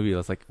nuts the whole movie. I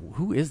was like,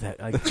 who is that?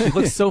 Like, she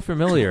looks so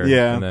familiar.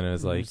 Yeah. And then it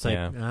was like,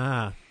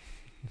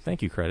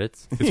 thank you,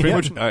 credits. It's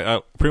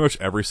pretty much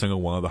every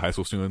single one of the high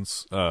school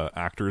students,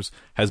 actors,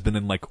 has been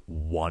in like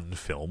one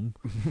film,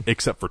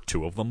 except for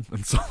two of them,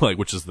 and so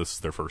which is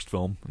their first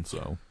film, and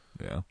so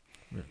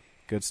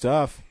good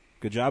stuff.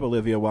 Good job,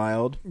 Olivia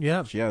Wilde.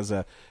 Yeah, she has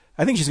I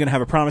think she's going to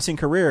have a promising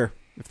career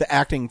if the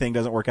acting thing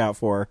doesn't work out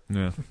for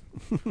her.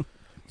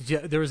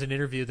 Yeah. There was an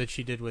interview that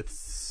she did with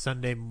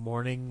Sunday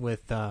Morning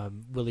with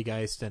Willie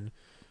Geist, and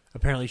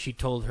apparently she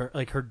told her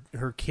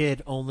her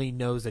kid only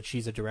knows that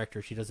she's a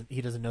director. He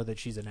doesn't know that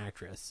she's an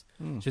actress.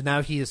 So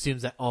now he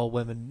assumes that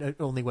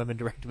only women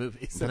direct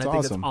movies. That's and I think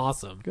awesome. That's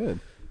awesome. Good.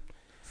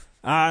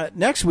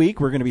 Next week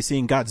we're going to be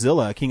seeing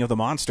Godzilla, King of the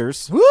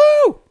Monsters.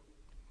 Woo!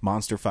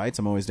 Monster fights.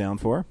 I'm always down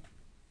for.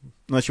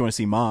 Unless you want to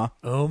see Ma.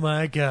 Oh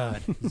my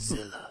God,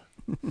 Zilla.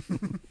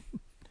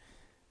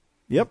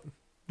 Yep.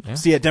 Yeah.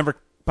 See you at Denver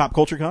Pop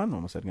Culture Con.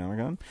 Almost said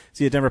Con.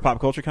 See you at Denver Pop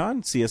Culture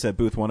Con. See us at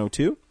booth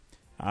 102.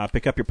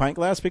 Pick up your pint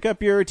glass. Pick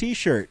up your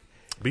T-shirt.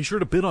 Be sure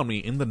to bid on me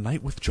in the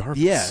Night with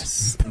Jarvis.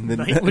 Yes. What does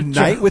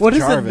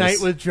the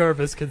Night with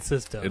Jarvis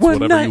consist of? It's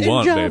whatever you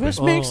want, Jarvis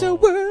baby. makes a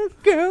world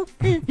Girl.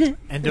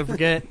 And don't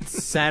forget,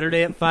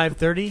 Saturday at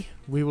 5:30,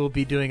 we will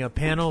be doing a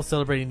panel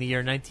celebrating the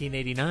year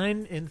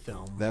 1989 in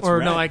film. That's or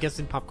right. no, I guess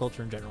in pop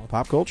culture in general.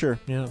 Pop culture.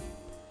 Yeah.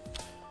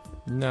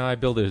 No, I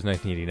billed it as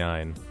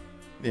 1989.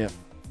 Yeah.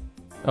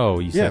 Oh,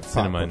 you Yeah, said pop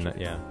cinema. culture.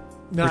 Yeah.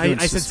 No, We're doing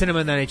I said cinema,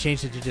 and then I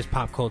changed it to just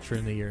pop culture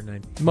in the year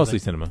 19. Mostly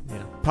cinema.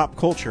 Yeah. Pop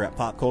culture at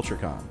Pop Culture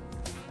Con.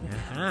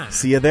 Uh-huh.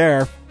 See you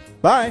there.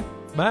 Bye.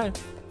 Bye.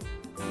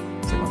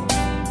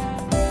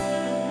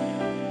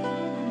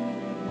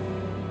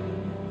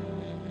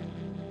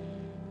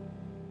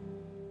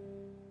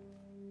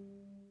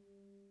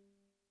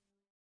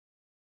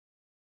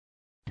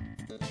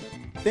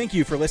 Thank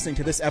you for listening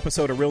to this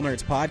episode of Real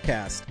Nerds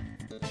Podcast.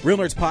 Real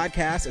Nerds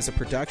Podcast is a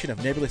production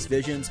of Nebulous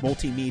Visions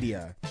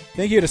Multimedia.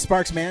 Thank you to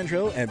Sparks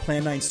Mandrill and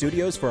Plan 9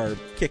 Studios for our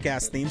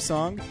kick-ass theme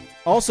song.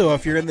 Also,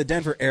 if you're in the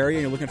Denver area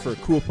and you're looking for a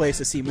cool place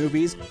to see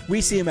movies,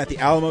 we see them at the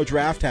Alamo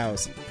Draft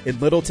House in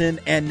Littleton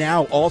and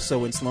now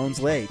also in Sloan's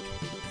Lake.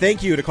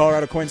 Thank you to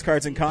Colorado Coins,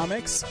 Cards, and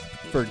Comics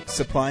for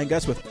supplying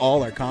us with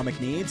all our comic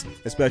needs,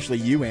 especially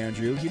you,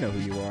 Andrew. You know who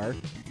you are.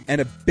 And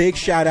a big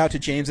shout out to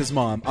James's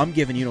mom. I'm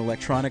giving you an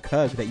electronic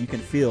hug that you can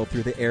feel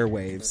through the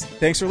airwaves.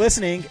 Thanks for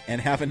listening, and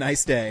have a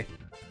nice day.